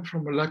suffer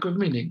from a lack of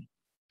meaning.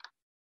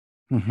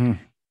 A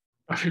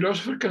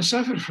philosopher can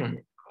suffer from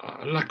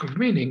a lack of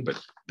meaning,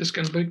 but this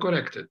can be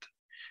corrected.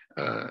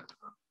 A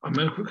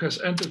man who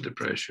has entered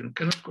depression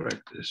cannot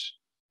correct this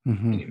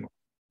anymore,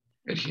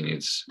 and he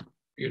needs,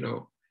 you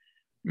know,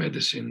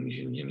 medicine.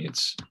 He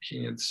needs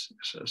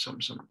some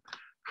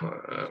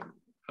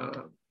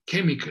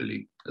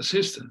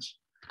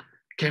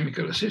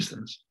chemical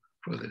assistance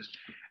for this,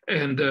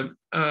 and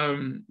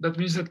that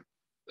means that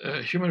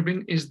a human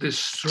being is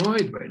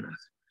destroyed by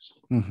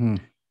nothingness,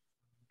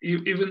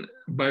 even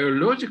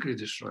biologically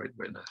destroyed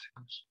by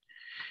nothingness.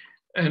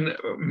 And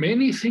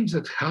many things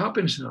that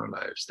happens in our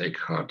lives, take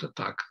heart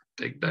attack,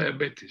 take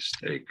diabetes,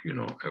 take, you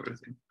know,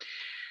 everything.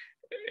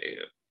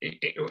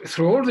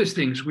 Through all these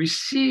things, we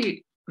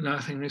see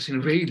nothingness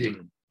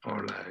invading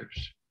our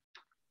lives.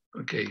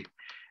 Okay,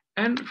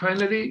 and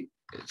finally,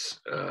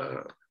 it's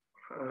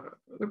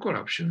the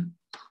corruption,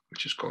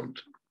 which is called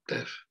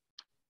death.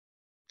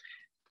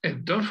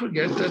 And don't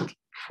forget that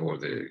for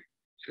the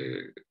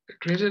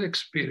Christian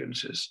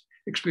experience,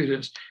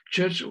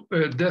 church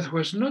death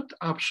was not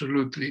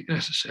absolutely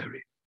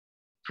necessary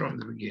from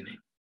the beginning.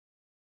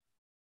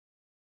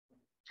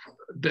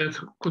 Death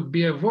could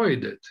be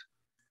avoided.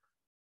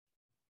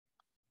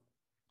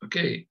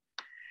 Okay,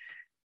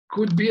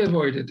 could be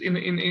avoided. In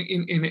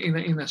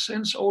a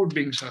sense, all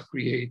beings are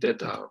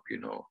created, you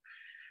know,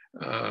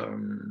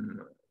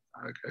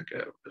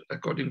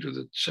 according to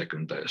the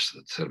second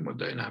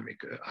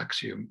thermodynamic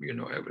axiom, you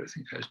know,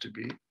 everything has to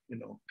be, you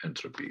know,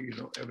 entropy, you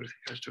know,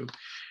 everything has to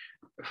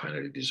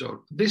finally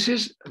dissolve. This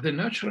is the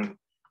natural,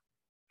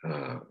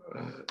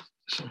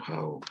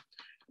 somehow,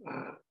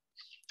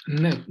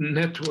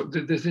 network.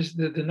 This is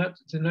the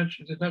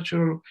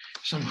natural,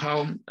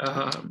 somehow,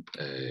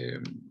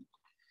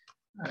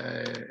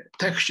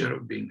 texture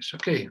of beings.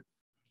 Okay.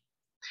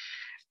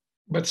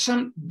 But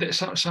in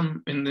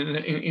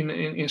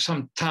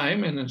some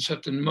time and in a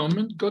certain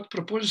moment, God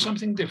proposes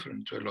something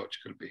different to a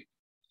logical being.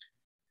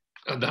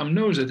 Adam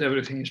knows that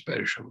everything is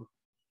perishable.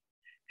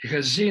 He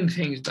has seen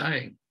things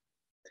dying.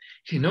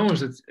 He knows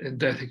that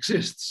death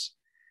exists.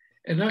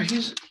 And now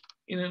he's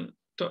in an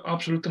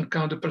absolute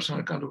encounter, personal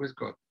encounter with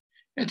God.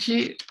 And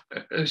he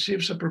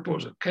receives a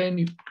proposal.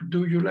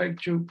 Do you like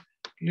to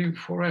live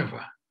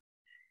forever?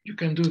 You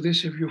can do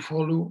this if you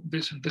follow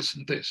this and this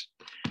and this.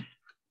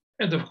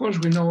 And of course,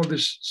 we know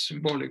this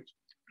symbolic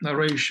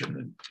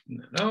narration.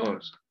 And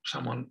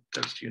someone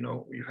tells you,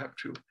 you have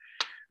to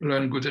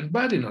learn good and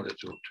bad in order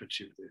to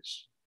achieve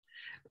this.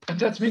 And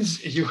that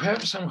means you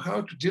have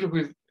somehow to deal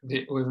with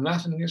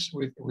nothingness,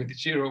 with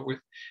zero, with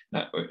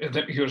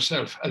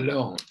yourself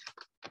alone.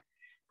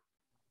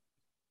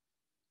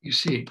 You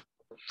see,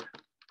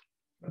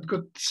 what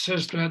God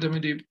says to Adam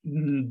and Eve,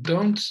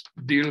 don't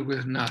deal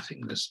with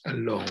nothingness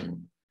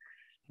alone.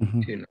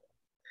 Mm-hmm.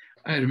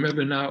 I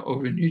remember now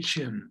of a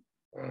Nietzschean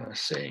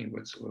saying,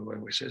 when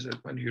he says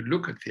that when you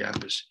look at the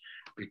abyss,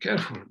 be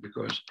careful,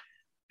 because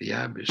the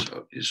abyss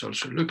is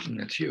also looking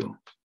at you.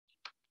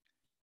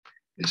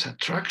 This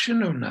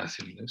attraction of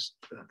nothingness,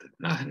 that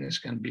nothingness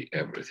can be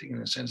everything,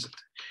 in a sense that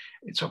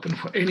it's open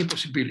for any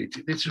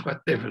possibility. This is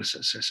what devil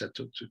says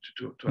to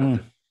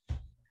Adam.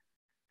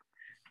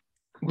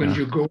 When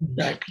you go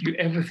back,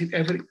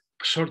 every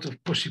sort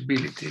of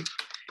possibility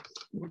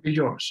will be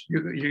yours.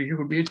 You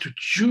will be able to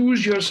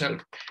choose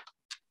yourself,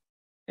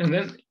 and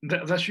then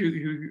that's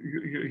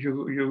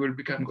you will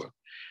become God.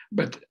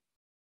 But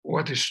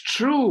what is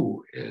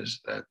true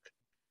is that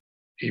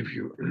if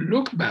you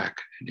look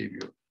back and if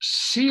you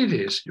see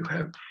this, you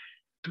have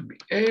to be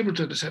able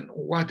to understand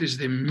what is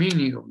the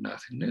meaning of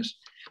nothingness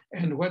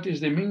and what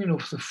is the meaning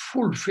of the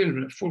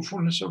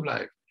fullness of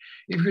life.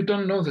 If you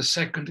don't know the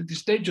second, it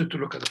is dangerous to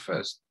look at the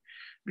first,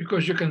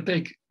 because you can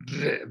take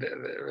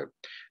the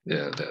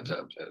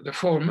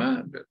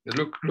former,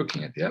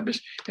 looking at the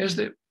abyss, as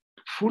the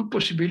full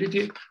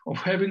possibility of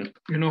having,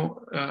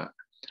 the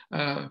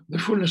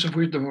fullness of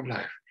wisdom of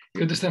life.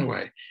 You understand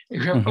why?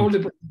 You have all the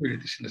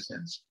possibilities in a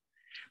sense,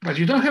 but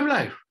you don't have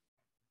life.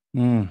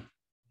 You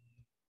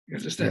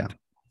understand? Yeah.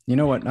 You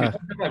know what?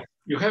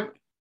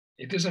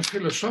 It is a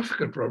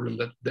philosophical problem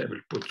that they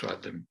will put to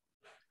Adam.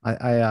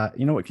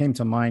 You know what came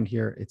to mind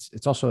here?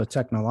 It's also a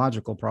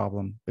technological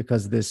problem,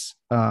 because this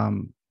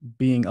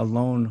being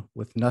alone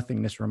with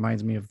nothingness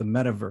reminds me of the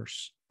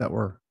metaverse that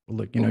we're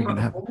you're going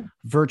to have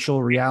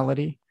virtual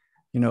reality.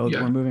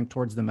 We're moving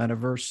towards the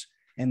metaverse,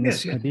 and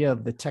this idea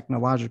of the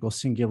technological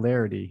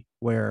singularity,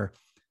 where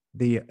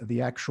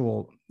the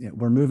actual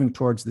we're moving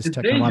towards this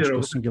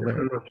technological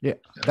singularity,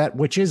 that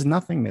which is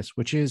nothingness,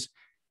 which is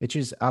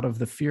out of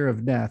the fear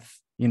of death.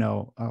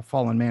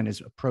 Fallen man is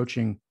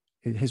approaching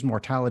his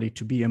mortality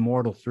to be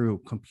immortal through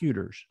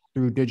computers,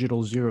 through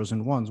digital zeros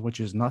and ones, which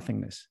is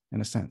nothingness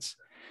in a sense.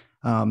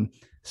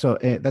 So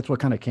that's what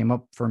kind of came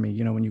up for me.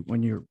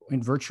 When you're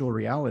in virtual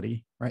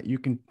reality, right, you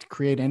can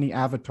create any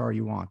avatar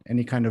you want,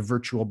 any kind of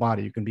virtual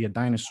body. You can be a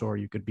dinosaur,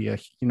 you could be a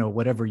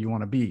whatever you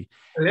want to be,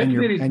 and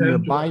you're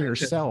by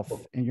yourself.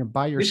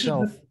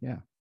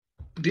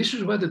 This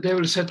is what the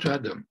devil said to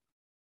Adam.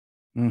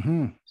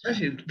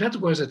 That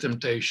was a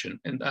temptation.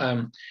 And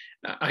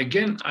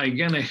again, I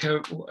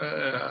have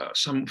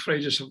some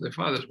phrases of the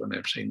fathers when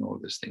I'm saying all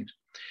these things.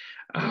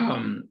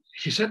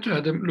 He said to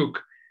Adam,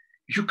 look,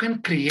 you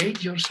can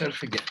create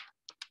yourself again.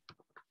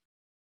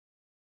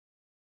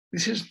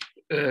 This is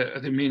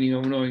the meaning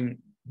of knowing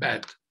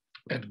bad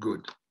and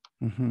good.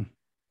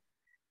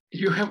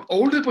 You have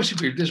all the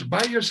possibilities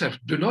by yourself.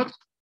 Do not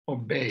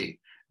obey.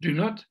 Do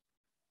not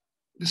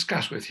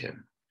discuss with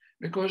him,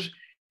 because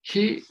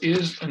he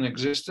is an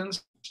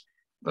existence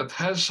that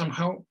has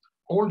somehow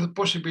all the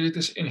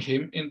possibilities in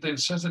him, in the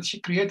sense that he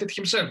created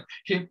himself.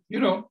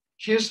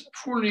 He's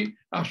fully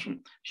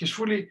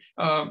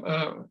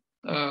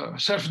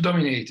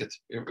self-dominated,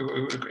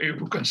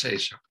 if we can say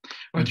so.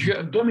 But you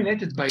are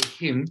dominated by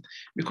him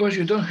because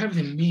you don't have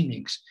the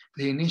meanings,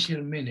 the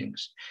initial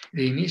meanings,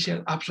 the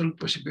initial absolute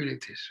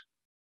possibilities.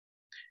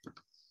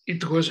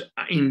 It was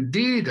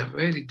indeed a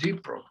very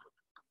deep problem,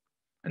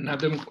 and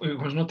Adam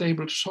was not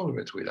able to solve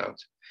it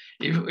without.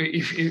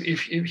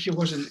 If he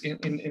was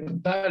in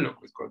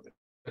dialogue with God,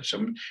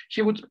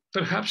 he would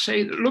perhaps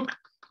say, look,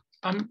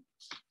 I'm,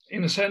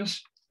 in a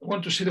sense,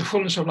 want to see the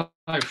fullness of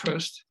life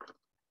first,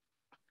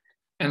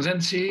 and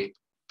then see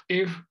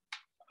if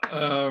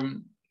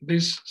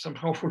this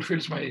somehow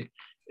fulfills my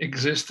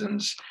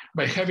existence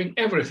by having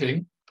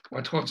everything,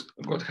 what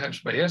God has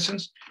by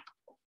essence,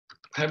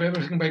 have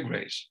everything by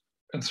grace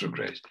and through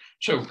grace.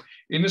 So,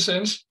 in a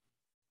sense,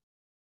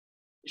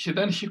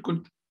 he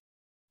could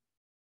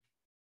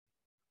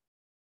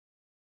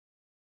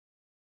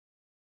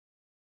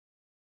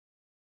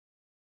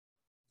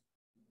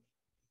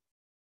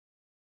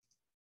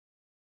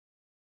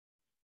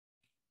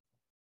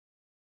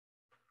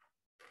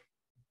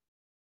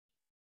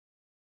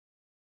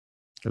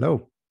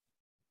Hello,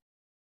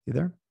 you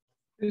there?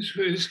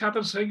 This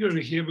happens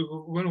regularly here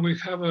when we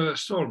have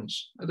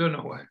storms. I don't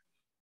know why.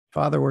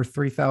 Father, we're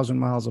 3,000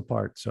 miles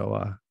apart,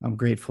 so I'm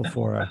grateful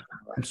for.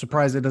 I'm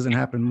surprised it doesn't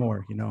happen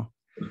more. You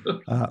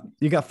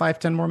got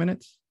 5-10 more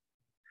minutes?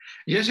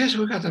 Yes, yes,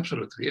 we got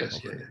absolutely. Yes,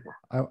 Okay.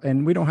 yeah.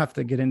 And we don't have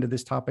to get into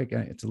this topic.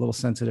 It's a little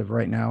sensitive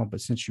right now,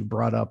 but since you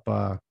brought up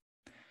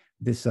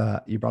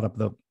you brought up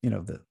the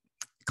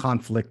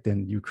conflict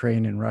in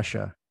Ukraine and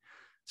Russia.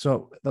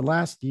 So the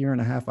last year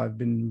and a half, I've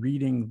been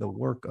reading the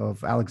work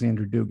of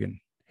Alexander Dugin,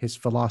 his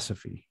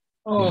philosophy.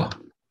 Oh,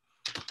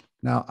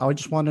 Now I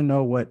just want to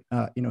know what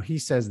he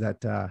says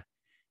that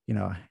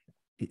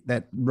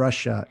that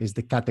Russia is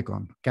the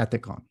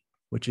katekon,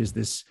 which is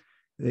this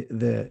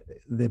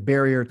the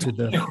barrier to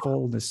the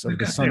fullness of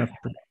the son of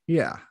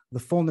the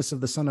fullness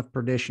of the son of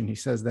perdition. He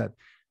says that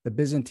the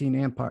Byzantine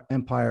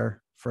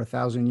Empire for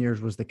 1,000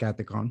 years was the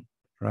katekon,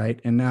 right?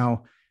 And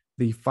now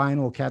the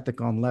final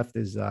katekon left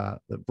is the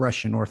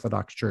Russian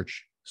Orthodox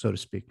Church, so to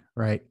speak,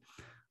 right?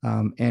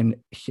 And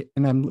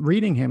I'm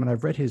reading him, and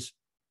I've read his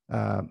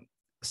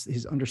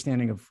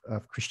understanding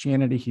of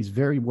Christianity. He's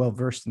very well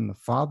versed in the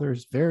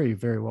fathers, very,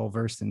 very well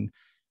versed in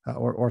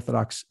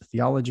Orthodox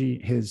theology.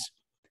 His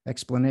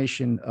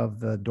explanation of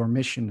the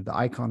Dormition, the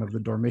icon of the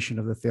Dormition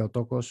of the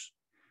Theotokos,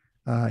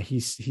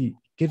 he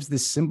gives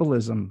this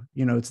symbolism.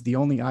 It's the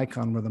only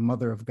icon where the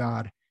Mother of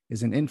God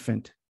is an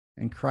infant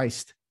and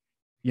Christ,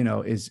 is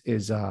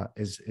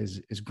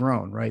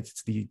grown, right?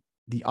 It's the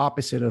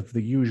opposite of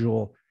the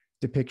usual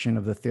depiction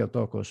of the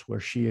Theotokos,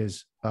 where she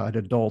is an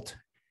adult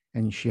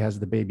and she has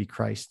the baby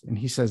Christ. And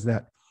he says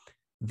that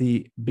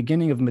the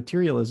beginning of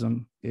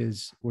materialism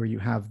is where you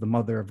have the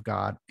Mother of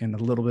God and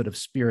a little bit of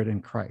spirit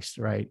in Christ,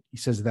 right? He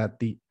says that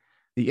the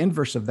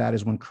inverse of that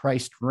is when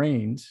Christ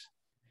reigns.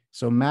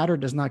 So matter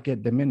does not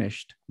get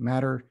diminished.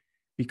 Matter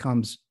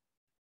becomes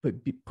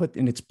put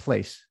in its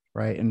place,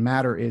 right? And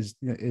matter is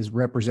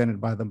represented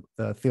by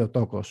the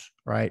Theotokos,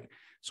 right?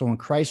 So when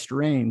Christ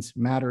reigns,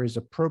 matter is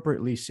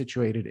appropriately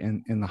situated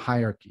in the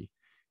hierarchy,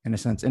 in a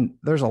sense. And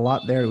there's a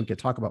lot there we could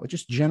talk about, but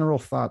just general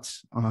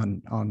thoughts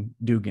on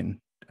Dugin.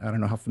 I don't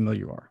know how familiar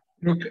you are.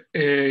 Look,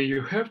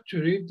 you have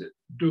to read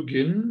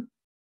Dugin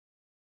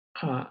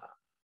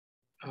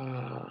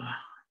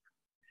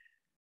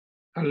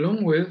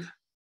along with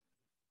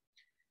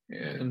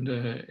and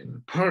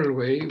in parallel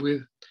way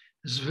with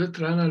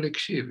Svetlana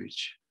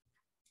Alexievich.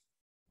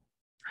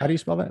 How do you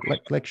spell that?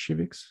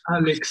 Alexievich?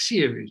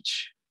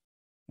 Alexievich.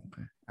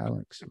 Okay,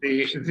 Alex.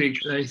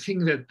 I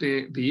think that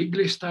the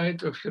English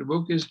title of her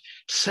book is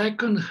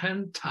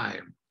Second-Hand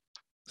Time.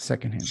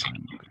 Second-Hand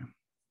Time, okay.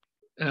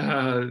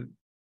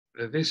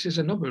 This is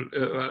a Nobel,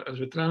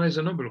 Svetlana is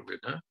a Nobel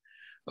winner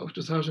of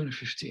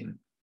 2015.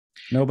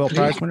 Nobel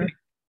Prize winner?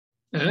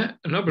 A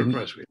Nobel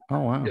Prize winner. Oh,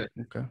 wow. Yeah.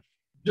 Okay.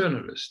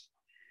 Journalist.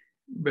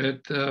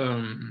 But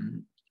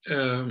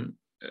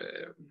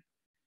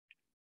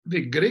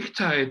the Greek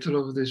title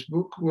of this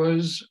book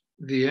was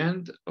The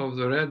End of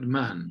the Red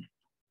Man.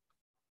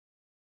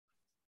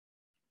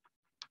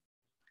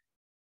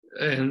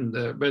 And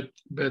but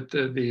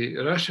the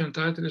Russian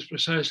title is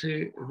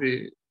precisely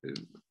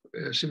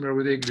similar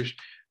with English,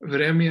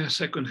 Vremya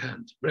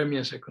Second-Hand,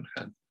 Vremya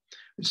Second-Hand,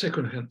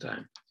 Second-Hand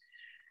Time.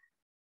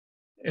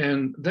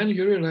 And then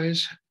you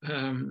realize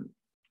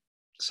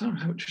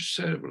somehow just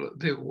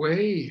the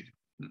way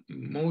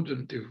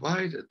modern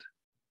divided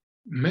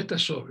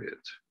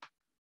meta-Soviet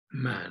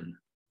man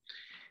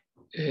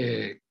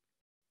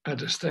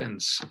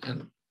understands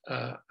and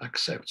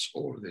accepts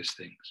all these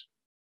things,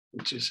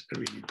 which is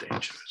really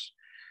dangerous.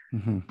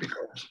 Mm-hmm.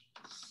 Because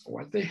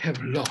what they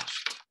have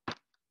lost,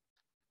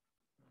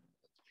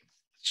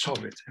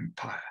 Soviet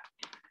Empire,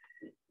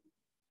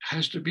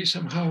 has to be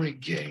somehow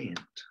regained,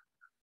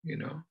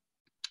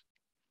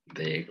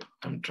 They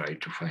try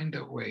to find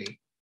a way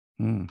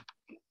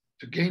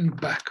to gain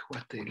back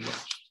what they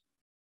lost.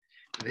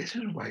 This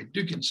is why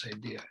Dugin's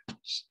idea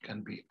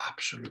can be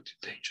absolutely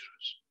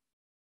dangerous.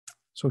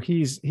 So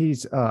he's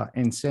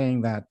in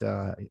saying that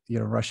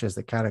Russia is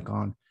the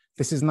katekon.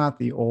 This is not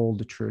the old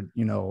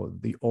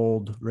the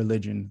old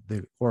religion,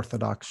 the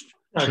Orthodox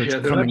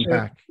Church coming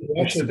back.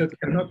 Russia that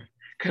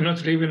cannot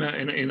live in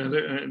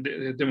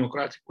a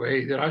democratic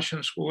way. The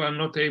Russians who are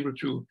not able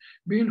to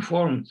be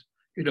informed,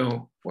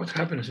 what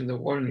happens in the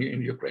war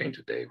in Ukraine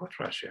today. What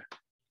Russia?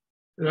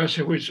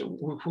 Russia,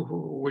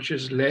 which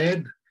is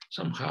led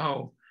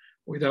somehow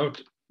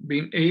without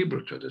being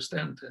able to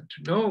understand and to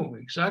know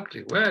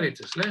exactly where it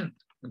is led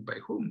and by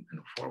whom and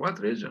for what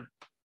reason.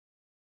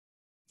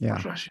 Yeah.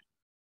 What Russia?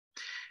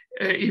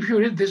 If you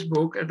read this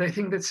book, and I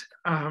think that's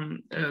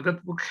that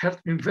book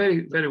helped me very,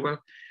 very well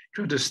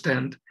to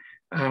understand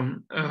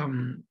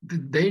the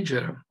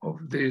danger of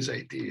these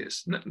ideas.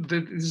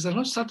 These are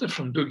not started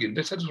from Dugin,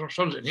 they started from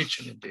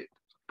Solzhenitsyn indeed.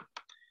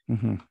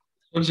 Mm-hmm.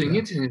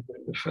 Solzhenitsyn is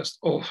the first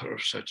author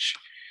of such.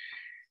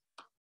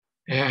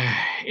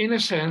 In a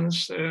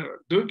sense,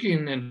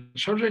 Dugin and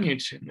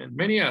Solzhenitsyn and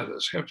many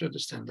others have to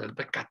understand that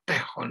the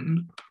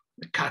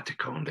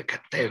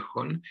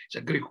katekon, is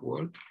a Greek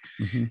word,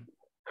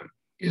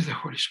 is the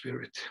Holy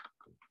Spirit,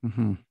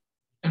 and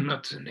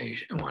not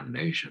one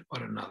nation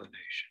or another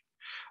nation.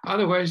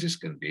 Otherwise, this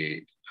can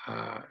be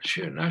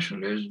sheer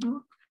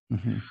nationalism.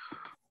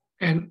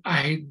 And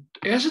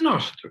as an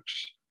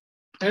Orthodox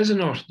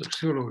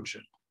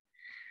theologian,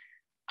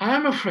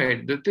 I'm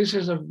afraid that this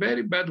is a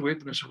very bad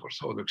witness of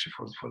orthodoxy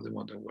for the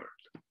modern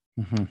world.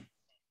 Mm-hmm.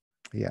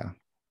 Yeah.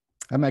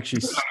 I'm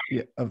actually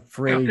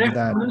afraid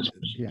that,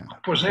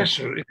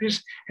 possessor, it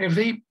is, if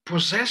they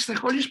possess the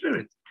Holy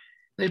Spirit,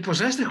 they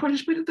possess the Holy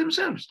Spirit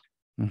themselves.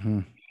 Mm-hmm.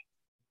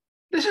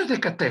 This is the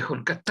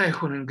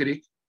katechon in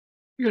Greek.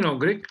 You know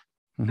Greek,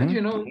 and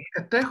you know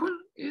katechon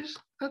is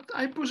that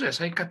I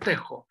possess, I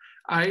katecho,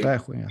 I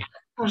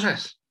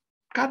possess.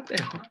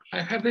 Katecho,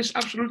 I have this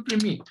absolutely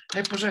me,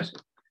 I possess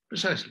it,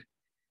 precisely.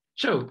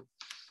 So,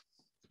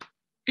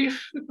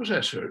 if the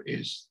possessor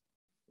is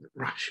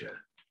Russia,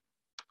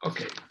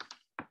 okay,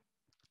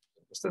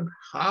 understand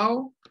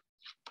how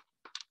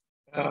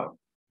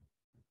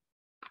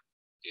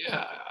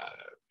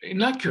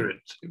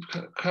inaccurate,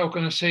 how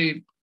can I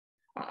say,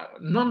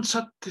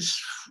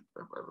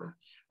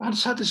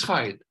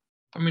 unsatisfied.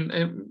 I mean,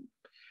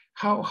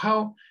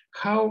 how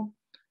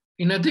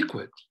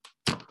inadequate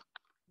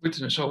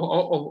witness of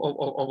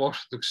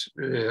Orthodox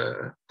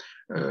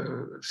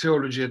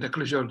theology and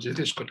ecclesiology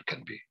this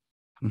can be.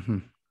 Mm-hmm.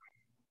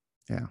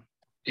 Yeah.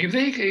 If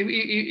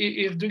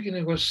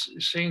Dugin was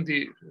saying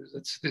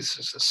that this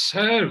is a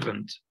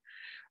servant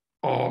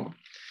or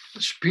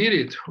a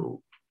spirit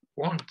who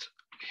want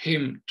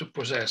him to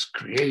possess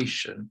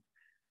creation,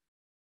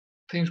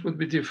 things would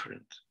be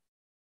different.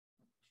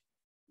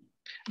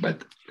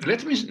 But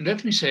let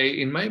me say,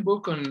 in my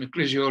book on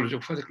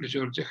ecclesiology, for the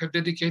ecclesiology, I have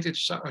dedicated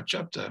a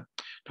chapter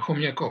to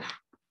Chomyakov.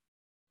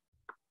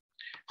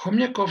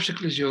 Chomyakov's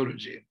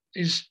ecclesiology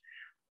is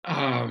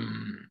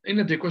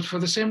inadequate for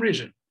the same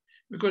reason,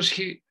 because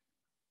he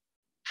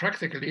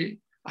practically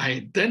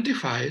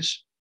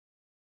identifies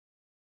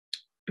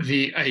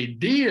the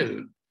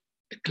ideal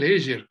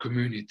ecclesial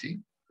community,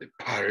 the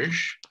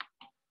parish,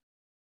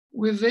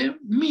 with the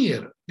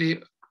mere,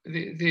 the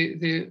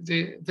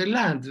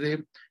land,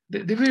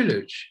 the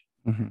village.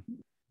 Mm-hmm.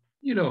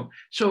 You know,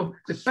 so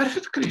the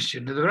perfect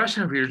Christian and the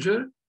Russian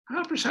villager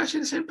are precisely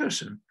the same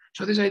person.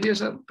 So these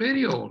ideas are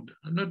very old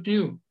and not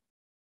new.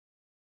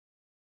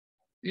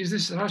 Is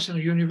this Russian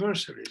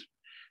universalism?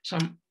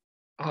 Some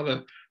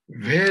other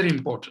very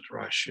important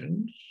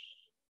Russians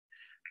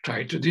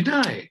try to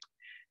deny,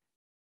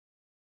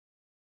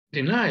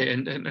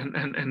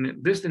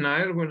 and this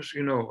denial was,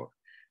 you know,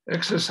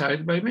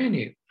 exercised by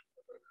many,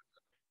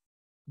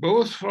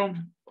 both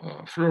from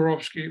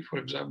Florovsky, for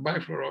example, by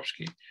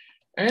Florovsky,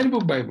 and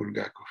by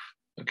Bulgakov.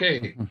 Okay,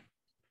 mm-hmm.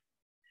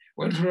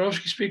 When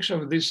Florovsky speaks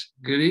of this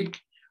Greek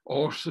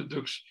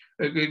Orthodox,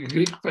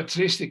 Greek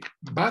patristic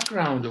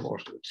background of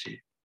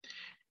Orthodoxy,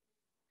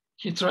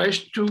 he tries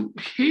to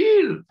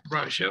heal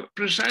Russia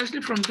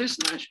precisely from this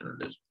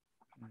nationalism.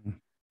 Mm-hmm.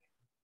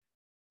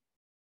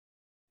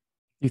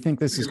 Do you think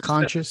this is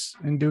conscious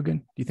in Dugin?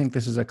 Do you think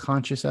this is a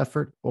conscious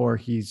effort, or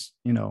he's,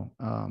 you know,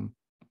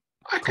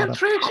 I can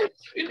trace it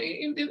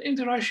in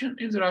the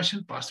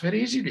Russian past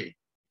very easily.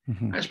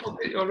 Mm-hmm. I spoke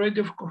already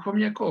of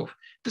Chomyakov,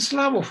 the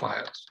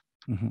Slavophiles.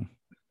 Mm-hmm.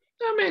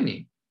 There are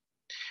many.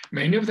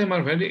 Many of them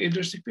are very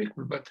interesting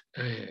people, but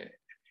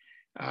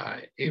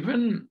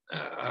even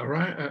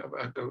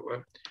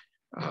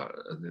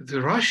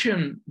the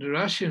Russian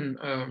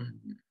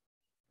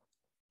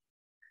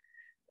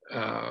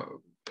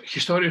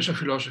historians of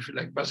philosophy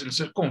like Basil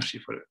Serkovsky,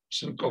 for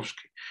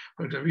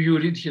example, you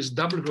read his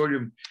double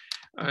volume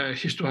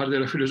Histoire de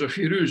la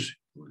philosophie russe,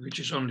 which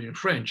is only in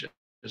French,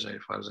 as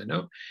far as I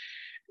know,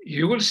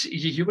 you will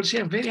see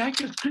a very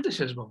accurate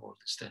criticism of all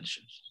these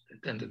tensions,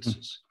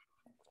 tendencies.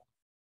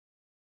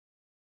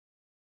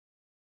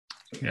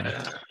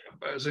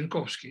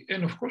 Zenkovsky,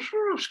 and of course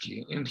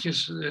Florovsky, in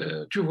his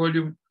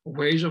two-volume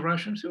Ways of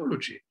Russian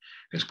Theology,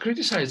 has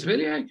criticized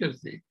very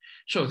accurately.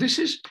 So this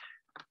is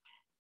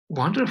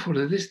wonderful.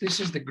 This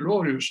is the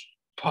glorious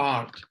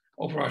part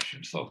of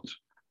Russian thought,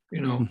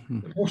 you know, mm-hmm.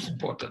 the most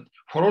important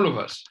for all of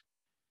us.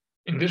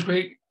 In this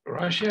way,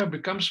 Russia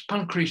becomes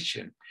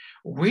pan-Christian.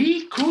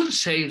 We could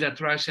say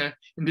that Russia,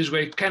 in this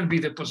way, can be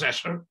the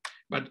possessor,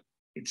 but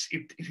it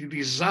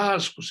is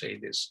ours who say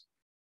this.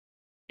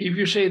 If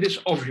you say this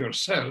of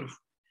yourself,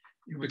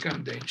 you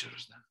become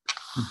dangerous then.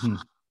 Mm-hmm.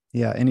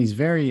 Yeah, and he's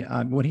very,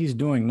 what he's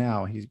doing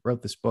now, he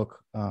wrote this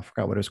book, I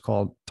forgot what it was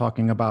called,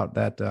 talking about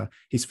that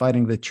he's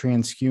fighting the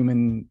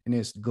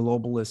transhumanist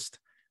globalist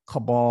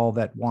cabal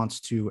that wants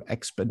to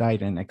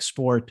expedite and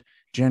export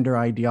gender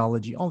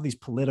ideology, all these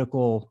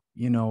political,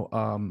 you know,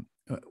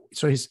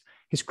 so his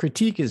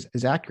critique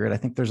is accurate. I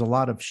think there's a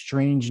lot of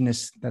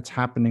strangeness that's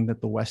happening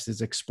that the West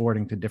is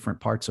exporting to different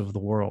parts of the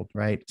world,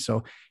 right?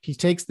 So he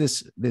takes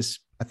this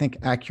I think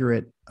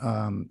accurate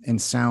and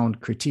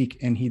sound critique,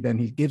 and he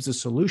gives a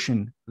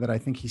solution that I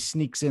think he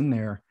sneaks in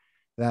there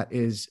that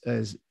is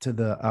to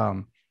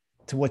the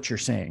to what you're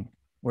saying,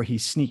 where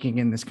he's sneaking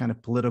in this kind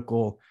of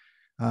political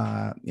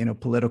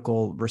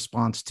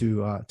response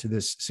to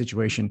this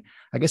situation.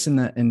 I guess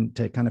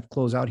to kind of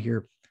close out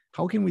here,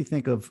 how can we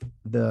think of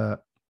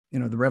the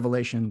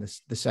revelation,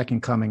 the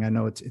second coming? I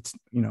know it's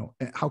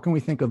how can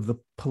we think of the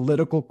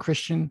political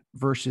Christian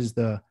versus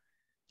the,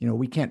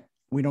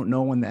 we don't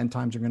know when the end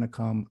times are going to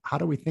come. How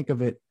do we think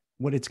of it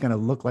what it's going to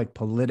look like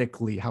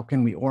politically. How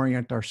can we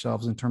orient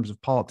ourselves in terms of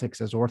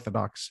politics as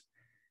Orthodox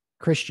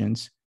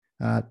Christians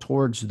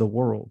towards the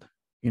world,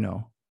 you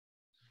know?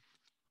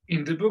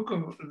 In the book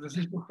of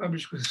this book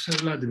published with Sir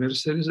Vladimir,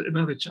 there is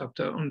another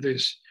chapter on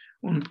this,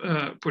 on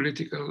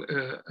political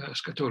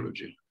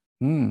eschatology.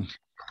 Mm.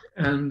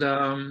 And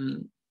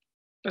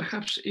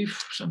perhaps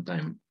if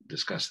sometime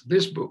discuss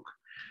this book,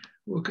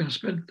 we can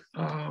spend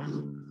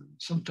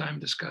some time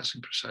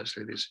discussing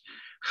precisely this.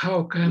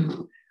 How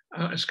can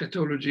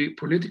eschatology,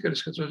 political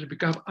eschatology,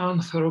 become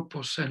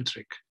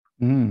anthropocentric,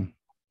 not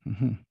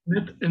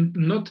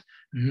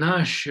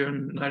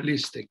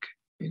nationalistic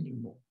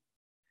anymore?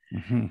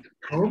 The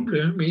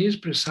problem is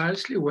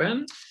precisely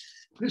when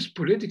this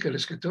political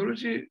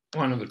eschatology,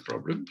 one of the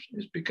problems,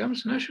 is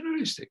becomes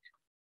nationalistic.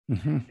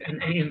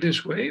 And in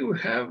this way, we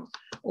have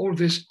all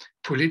this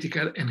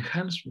political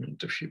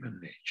enhancement of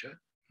human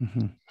nature,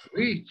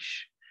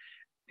 which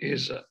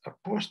is a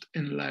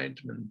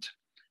post-enlightenment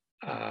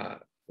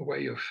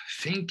way of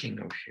thinking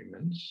of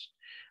humans,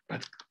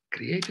 but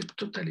created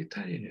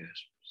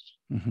totalitarianism.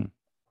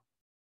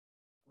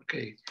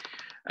 Okay,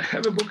 I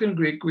have a book in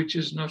Greek, which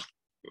is not,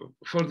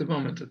 for the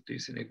moment at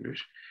least in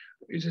English,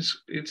 it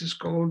is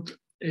called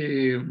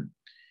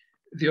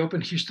The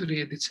Open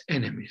History and Its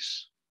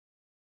Enemies.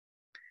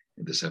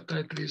 And the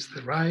subtitle is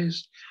The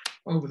Rise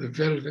of the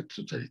Velvet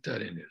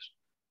Totalitarianism.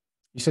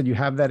 You said you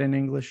have that in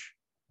English?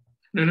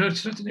 No,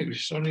 it's not in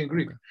English, it's only in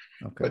Greek.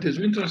 Okay. But it's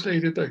been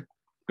translated. I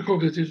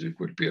hope that it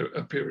would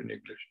appear in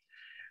English,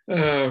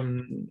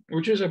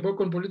 which is a book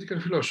on political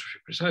philosophy,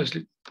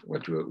 precisely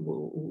what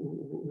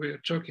we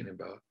are talking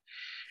about.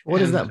 What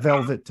does that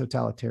velvet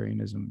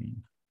totalitarianism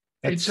mean?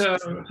 It's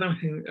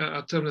something,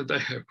 a term that I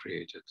have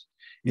created.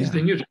 It's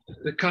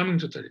the coming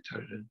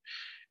totalitarian.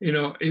 You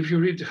know, if you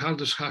read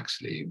Aldous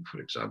Huxley, for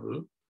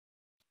example,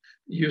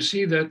 you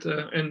see that,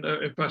 and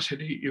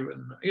partially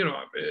even, you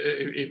know,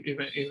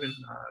 even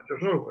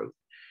George Orwell,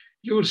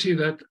 you will see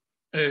that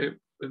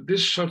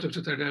this sort of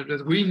totalitarianism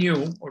that we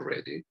knew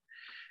already,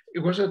 it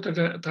was a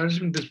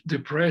totalitarianism that's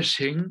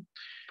depressing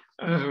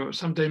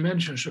some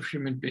dimensions of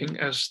human being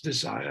as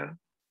desire,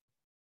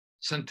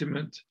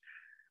 sentiment,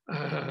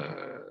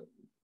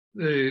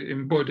 the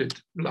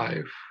embodied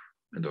life,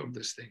 and all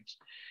these things.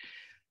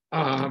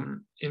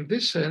 In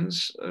this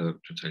sense,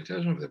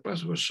 totalitarianism of the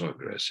past was so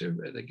aggressive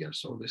and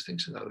against all these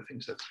things and other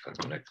things that are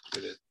connected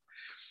with it.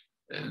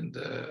 And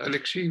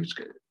Alexei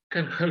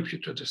can help you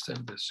to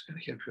understand this, can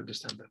help you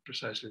understand that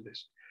precisely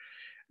this.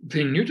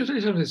 The new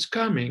totalitarianism that's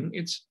coming,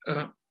 it's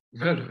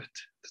velvet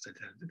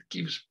totalitarianism. It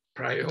gives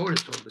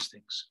priority to all these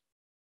things.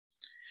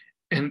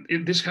 And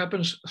this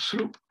happens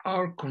through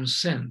our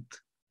consent.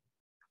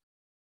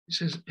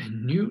 This is a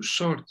new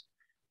sort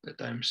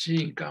that I'm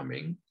seeing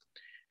coming.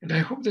 And I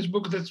hope this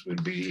book that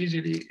will be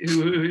easily,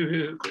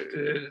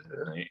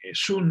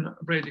 soon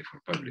ready for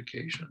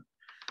publication.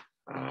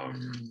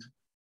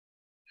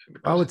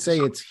 I would say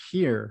it's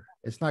here.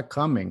 It's not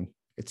coming,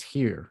 it's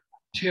here.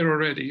 It's here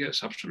already,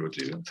 yes,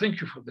 absolutely.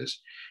 Thank you for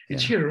this.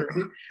 It's here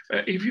already.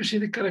 If you see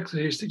the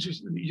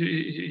characteristics,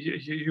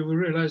 you will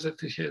realize that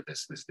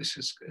this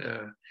is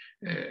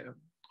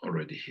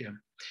already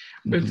here.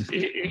 But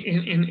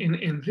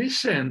in this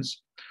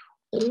sense,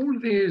 all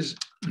these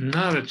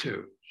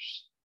narratives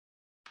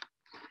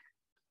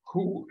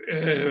who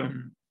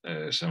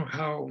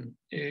somehow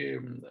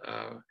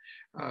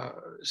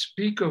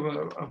speak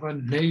of a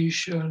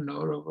nation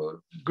or of a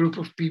group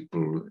of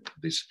people,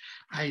 this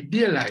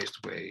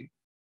idealized way,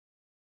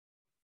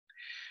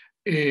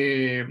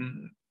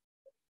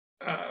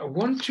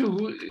 want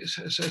to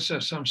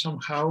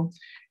somehow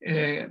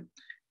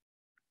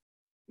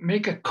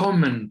make a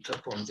comment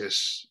upon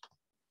this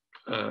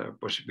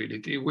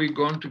possibility. We're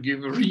going to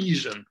give a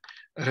reason,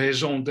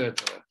 raison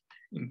d'être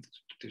in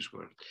this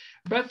word.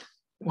 But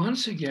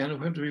once again,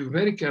 we have to be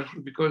very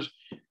careful because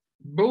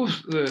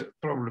both the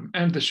problem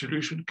and the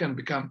solution can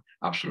become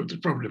absolutely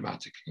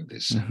problematic in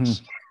this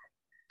sense.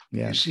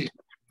 Yeah, you see,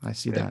 I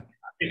see that.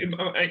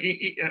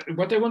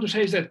 What I want to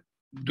say is that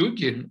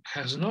Dugin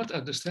has not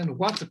understood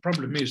what the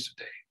problem is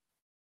today.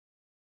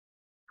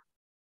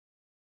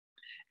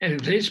 And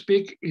they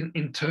speak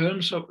in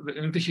terms of,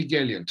 in the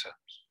Hegelian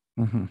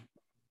terms.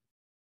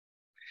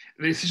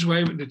 This is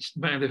why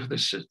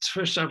the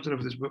first chapter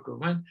of this book of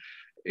mine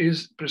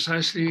is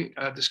precisely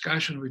a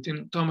discussion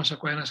between Thomas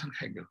Aquinas and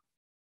Hegel.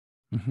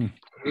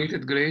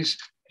 Created grace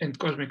and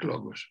cosmic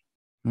logos.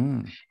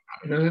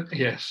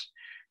 Yes,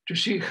 to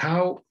see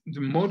how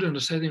the modern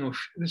understanding of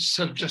the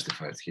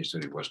self-justified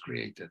history was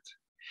created.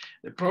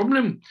 The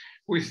problem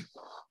with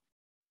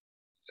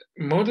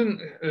modern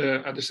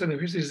understanding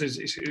of history is this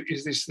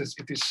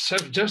it is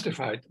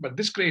self-justified, but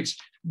this creates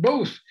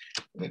both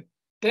the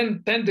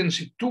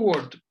tendency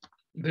toward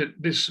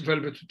this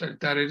velvet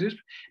totalitarianism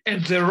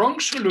and the wrong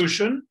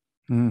solution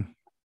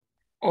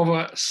of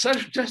a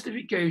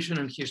self-justification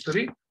in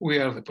history. We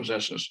are the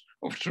possessors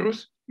of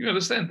truth. You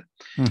understand?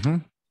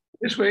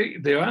 This way,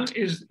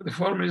 the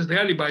form is the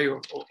alibi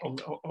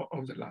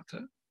of the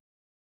latter.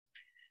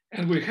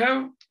 And we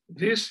have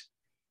this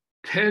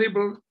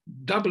terrible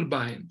double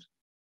bind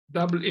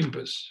double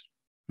impasse.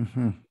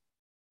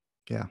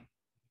 Yeah.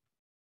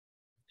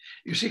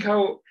 You see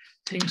how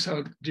things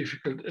are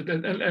difficult.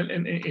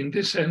 And in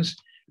this sense,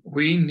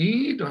 we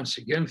need, once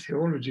again,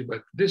 theology,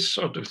 but this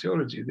sort of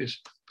theology, this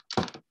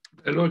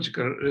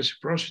dialogical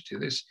reciprocity,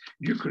 this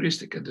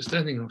Eucharistic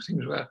understanding of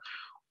things where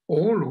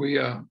all we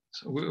are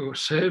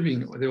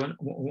serving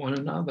one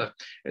another.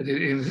 And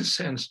in this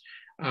sense,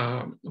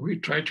 we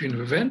try to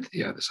invent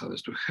the others,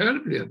 to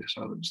help the others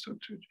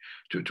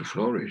to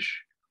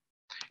flourish.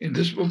 In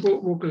this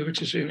book,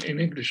 which is in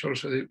English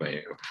also,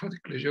 by Father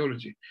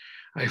Ecclesiology,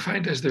 I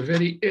find as the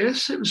very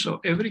essence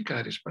of every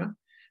charisma,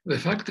 the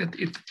fact that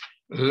it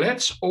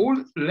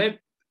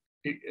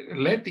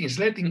is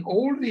letting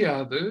all the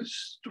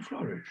others to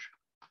flourish.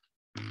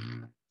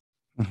 And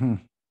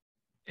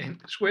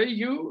it's where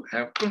you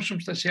have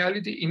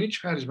consubstantiality in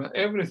each charisma.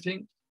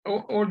 Everything,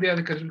 all the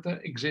other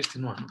charisma exist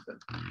in one of them.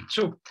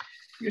 So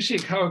you see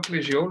how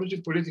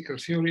ecclesiology, political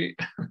theory,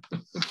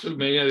 so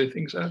many other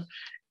things are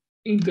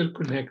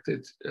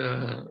interconnected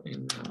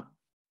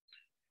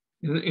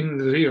in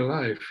the real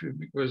life,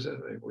 because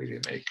they really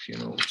make,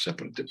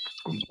 separate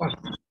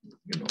compartments,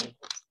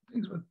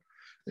 things, but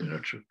they're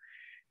not true.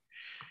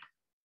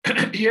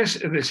 Yes,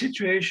 the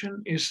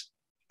situation is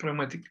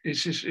pragmatic. The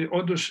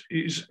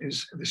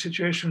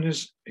situation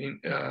is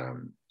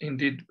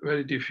indeed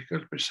very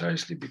difficult,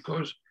 precisely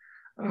because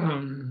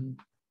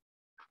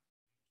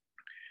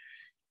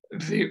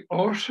the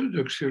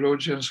Orthodox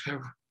theologians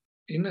have,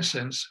 in a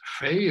sense,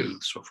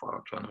 failed so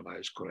far to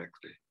analyze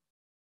correctly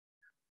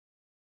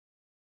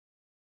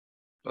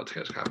what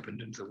has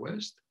happened in the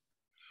West.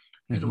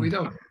 And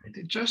without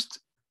it, just,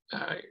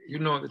 you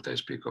know that I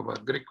speak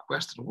about Greek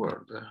Western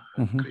world,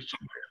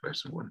 Christian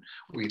Western world,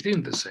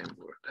 within the same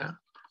world.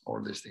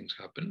 All these things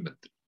happen, but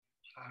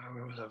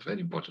there are very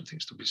important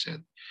things to be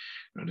said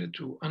in order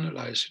to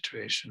analyze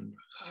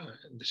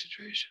the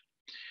situation.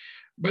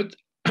 But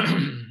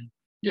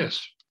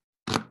yes.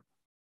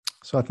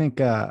 So I think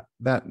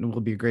that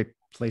will be a great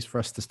place for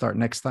us to start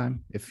next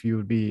time. If you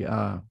would be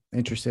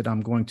interested,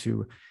 I'm going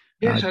to.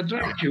 Yes, I'd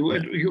like you.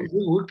 You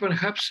would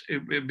perhaps,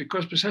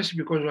 precisely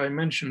because I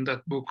mentioned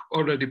that book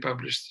already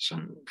published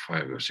some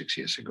 5 or 6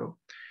 years ago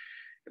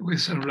with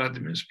St.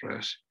 Vladimir's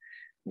Press.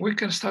 We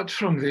can start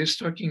from this,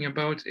 talking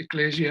about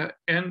ecclesia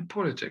and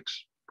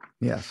politics.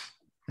 Yes.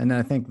 And then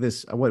I think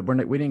this, what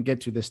we didn't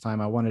get to this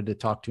time, I wanted to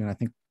talk to you, and I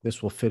think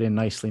this will fit in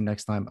nicely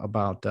next time,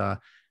 about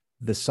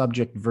the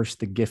subject versus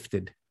the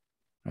gifted,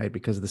 right?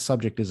 Because the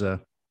subject is a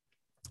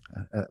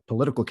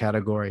political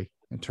category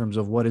in terms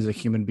of what is a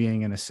human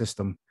being in a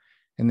system.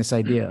 And this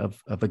idea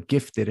of a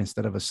gifted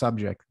instead of a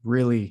subject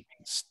really,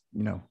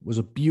 was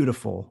a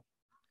beautiful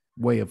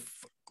way of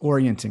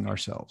orienting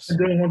ourselves. I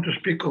don't want to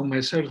speak of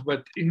myself,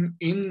 but in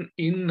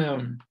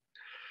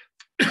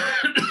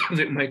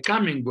my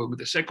coming book,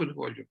 the second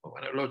volume of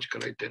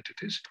Analogical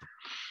Identities,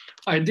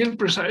 I deal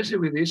precisely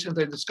with this, and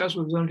I discuss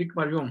with Jean-Luc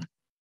Marion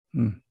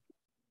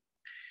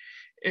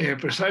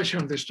precisely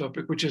on this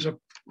topic, which is a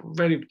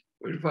very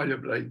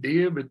valuable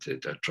idea, but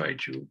I try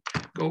to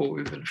go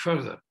even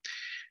further.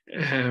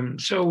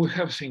 So we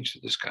have things to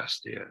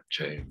discuss there,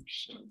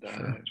 James.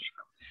 And,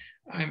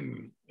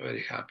 I'm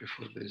very happy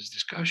for these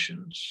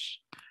discussions.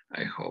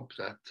 I hope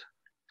that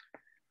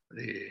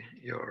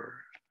your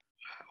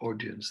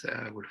audience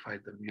there will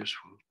find them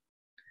useful.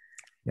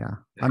 Yeah,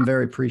 I'm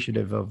very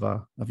appreciative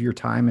of your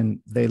time, and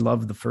they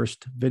loved the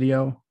first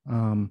video.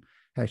 I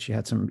actually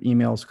had some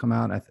emails come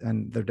out,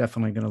 and they're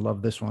definitely going to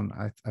love this one.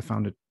 I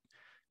found it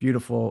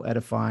beautiful,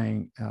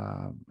 edifying,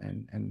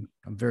 and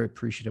I'm very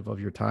appreciative of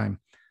your time.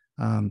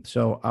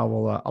 So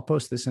I'll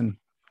post this in,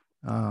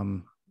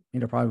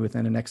 probably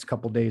within the next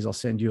couple of days. I'll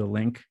send you a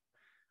link,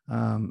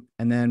 and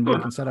then we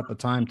can set up a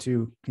time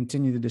to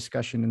continue the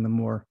discussion in the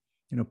more,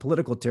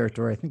 political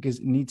territory. I think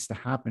needs to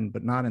happen,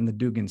 but not in the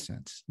Dugin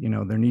sense.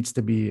 There needs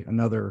to be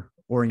another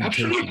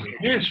orientation. Absolutely,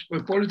 yes.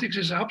 But politics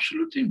is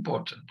absolutely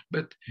important,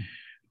 but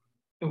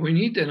we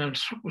need an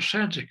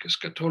anthropocentric,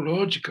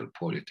 eschatological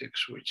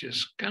politics, which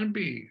can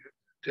be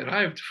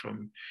derived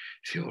from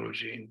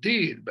theology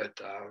indeed, but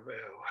we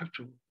have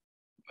to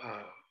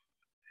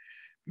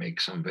make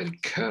some very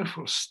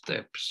careful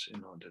steps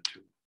in order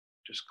to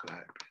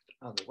describe it.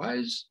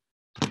 Otherwise,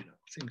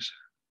 things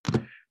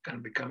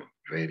can become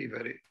very,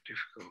 very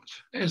difficult,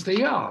 as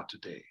they are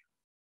today.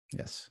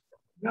 Yes.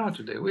 We are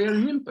today. We are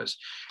in impasse.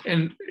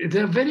 And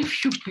there are very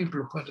few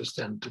people who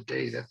understand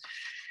today that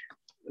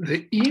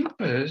the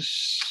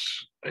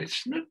impasse,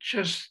 it's not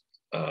just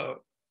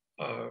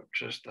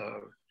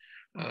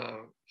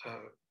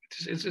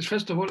it's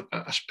first of all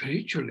a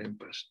spiritual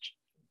impasse.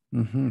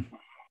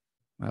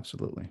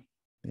 Absolutely.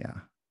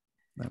 Yeah.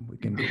 We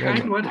can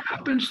behind what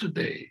happens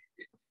today,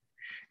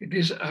 it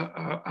is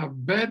a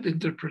bad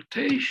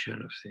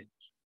interpretation of things,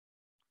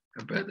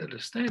 a bad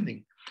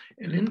understanding,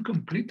 an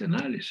incomplete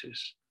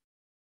analysis.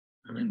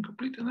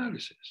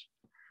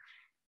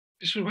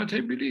 This is what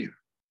I believe.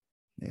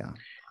 Yeah.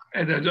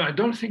 And I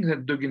don't think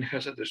that Dugin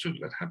has understood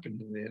what happened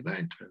in the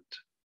Enlightenment.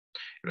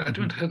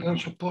 Enlightenment had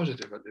also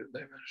positive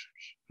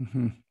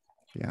dimensions.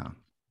 Yeah.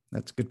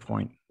 That's a good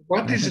point.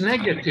 What is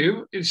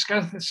negative is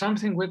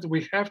something that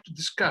we have to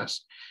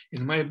discuss.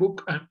 In my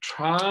book, I'm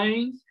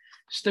trying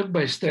step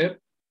by step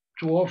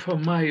to offer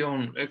my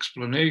own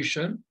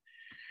explanation.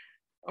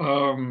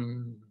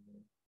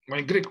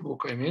 My Greek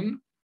book, I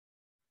mean,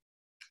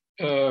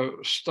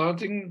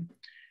 starting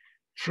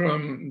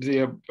from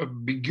the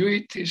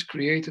ambiguities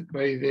created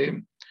by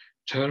the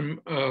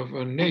term of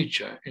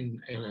nature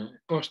in a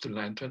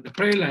post-Enlightenment, a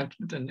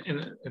pre-Enlightenment and in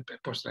a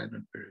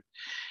post-Enlightenment period.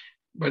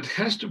 But it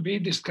has to be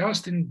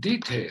discussed in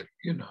detail,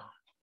 you know,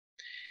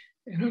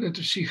 in order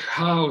to see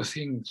how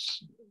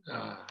things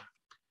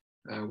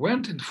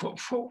went and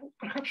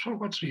perhaps for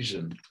what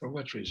reason,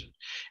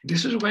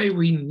 This is why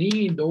we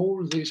need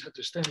all these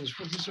understandings.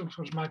 For this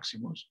was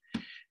Maximus.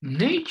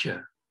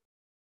 Nature,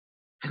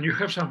 and you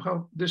have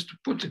somehow this to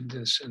put in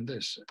this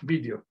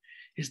video,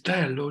 is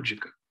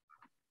dialogical.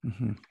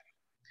 Mm-hmm.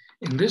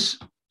 In this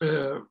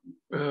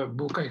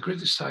book, I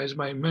criticize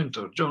my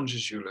mentor, John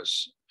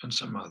Zizioulas, and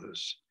some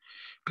others,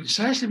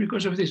 precisely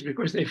because of this,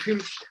 because they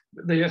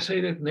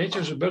say that nature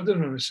is a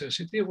burden of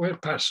necessity, where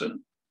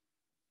person,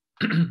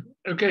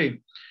 okay,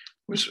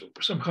 was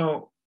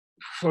somehow,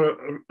 for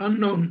an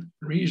unknown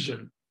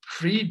reason,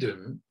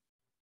 freedom,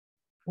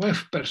 why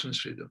person's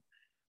freedom?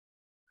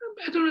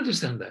 I don't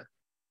understand that.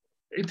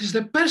 It is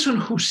the person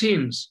who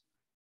sins,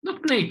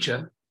 not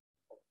nature.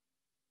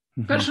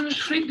 Mm-hmm. Person's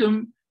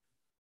freedom,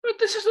 but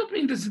this does not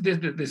mean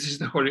that this is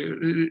the Holy,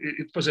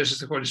 it possesses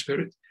the Holy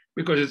Spirit,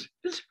 because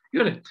it's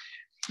you know,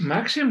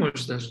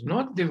 Maximus does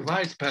not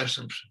divide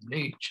person from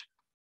nature.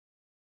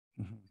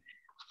 Mm-hmm.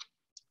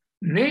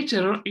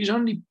 Nature is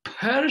only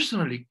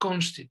personally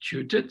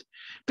constituted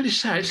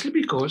precisely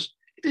because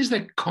it is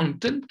the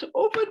content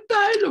of a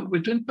dialogue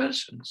between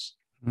persons.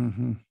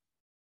 Mm-hmm.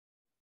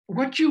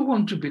 What do you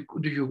want to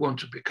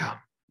become?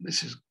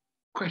 This is a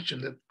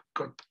question that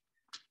God,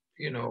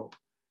 you know,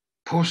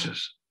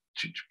 poses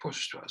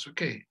to us.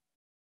 Okay,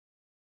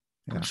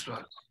 puts to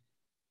us.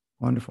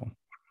 Wonderful.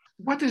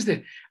 What is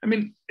the? I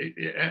mean,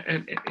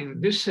 in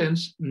this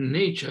sense,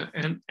 nature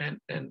and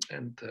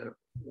the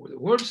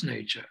world's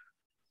nature,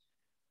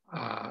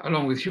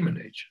 along with human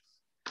nature,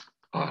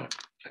 are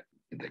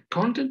the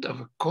content of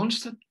a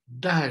constant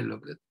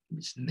dialogue. That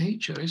means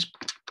nature is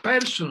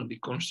personally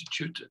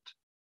constituted.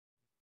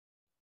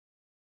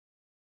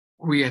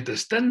 We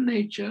understand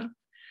nature,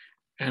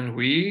 and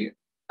we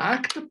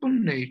act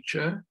upon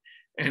nature,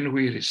 and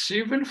we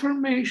receive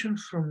information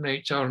from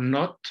nature or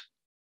not.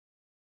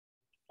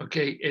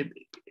 Okay,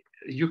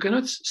 you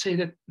cannot say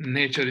that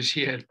nature is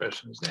here and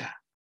person is there.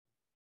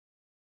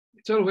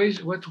 It's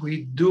always what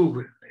we do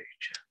with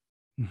nature,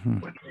 mm-hmm.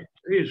 what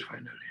nature is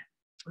finally,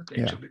 what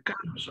nature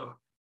becomes. So,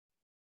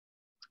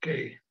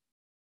 okay.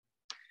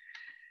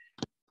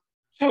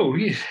 So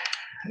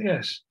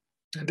yes,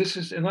 and this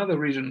is another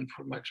reason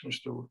for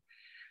Maximus to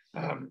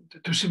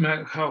see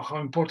how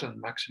important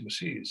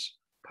Maximus is,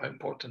 how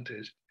important it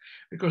is,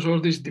 because all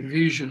these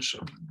divisions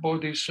of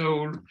body,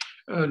 soul,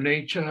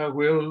 nature,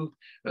 will,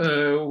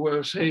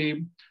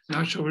 say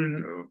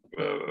natural,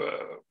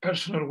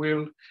 personal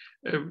will,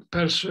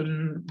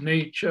 person,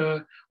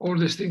 nature, all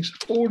these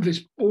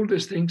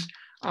things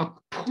are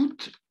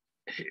put,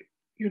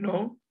 you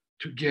know,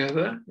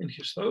 together in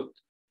his thought,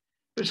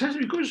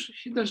 precisely because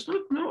he does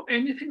not know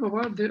anything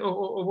about of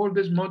all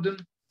these modern,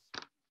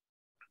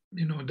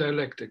 you know,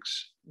 dialectic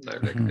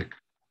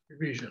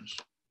divisions.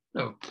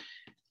 No.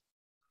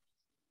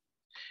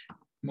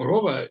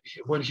 Moreover,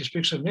 when he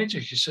speaks of nature,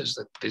 he says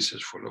that this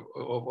is full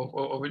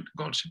of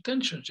God's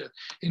intentions.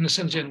 In a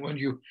sense, when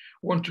you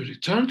want to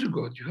return to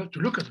God, you have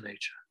to look at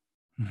nature.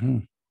 Mm-hmm.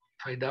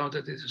 Find out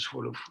that it is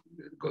full of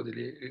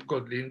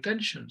godly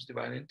intentions,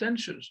 divine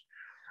intentions,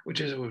 which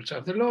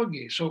are the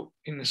logi. So,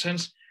 in a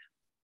sense,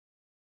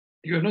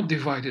 you are not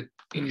divided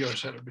in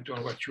yourself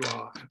between what you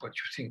are and what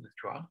you think that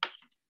you are.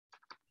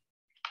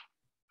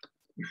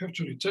 You have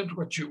to return to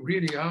what you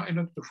really are in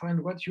order to find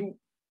what you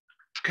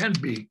can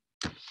be.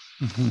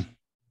 Mm-hmm.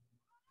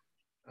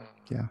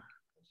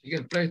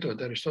 Again, Plato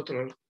and Aristotle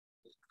are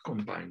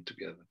combined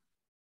together.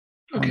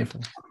 Okay,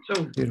 wonderful.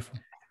 So beautiful.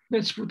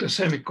 Let's put a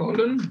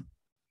semicolon.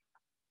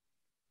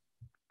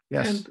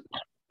 Yes. And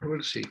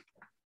we'll see.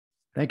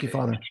 Thank you,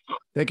 Father.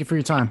 Thank you for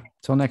your time.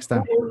 Till next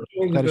time.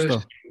 All the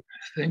best.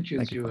 Thank you.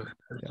 Thank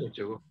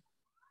you.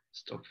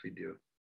 Stop video.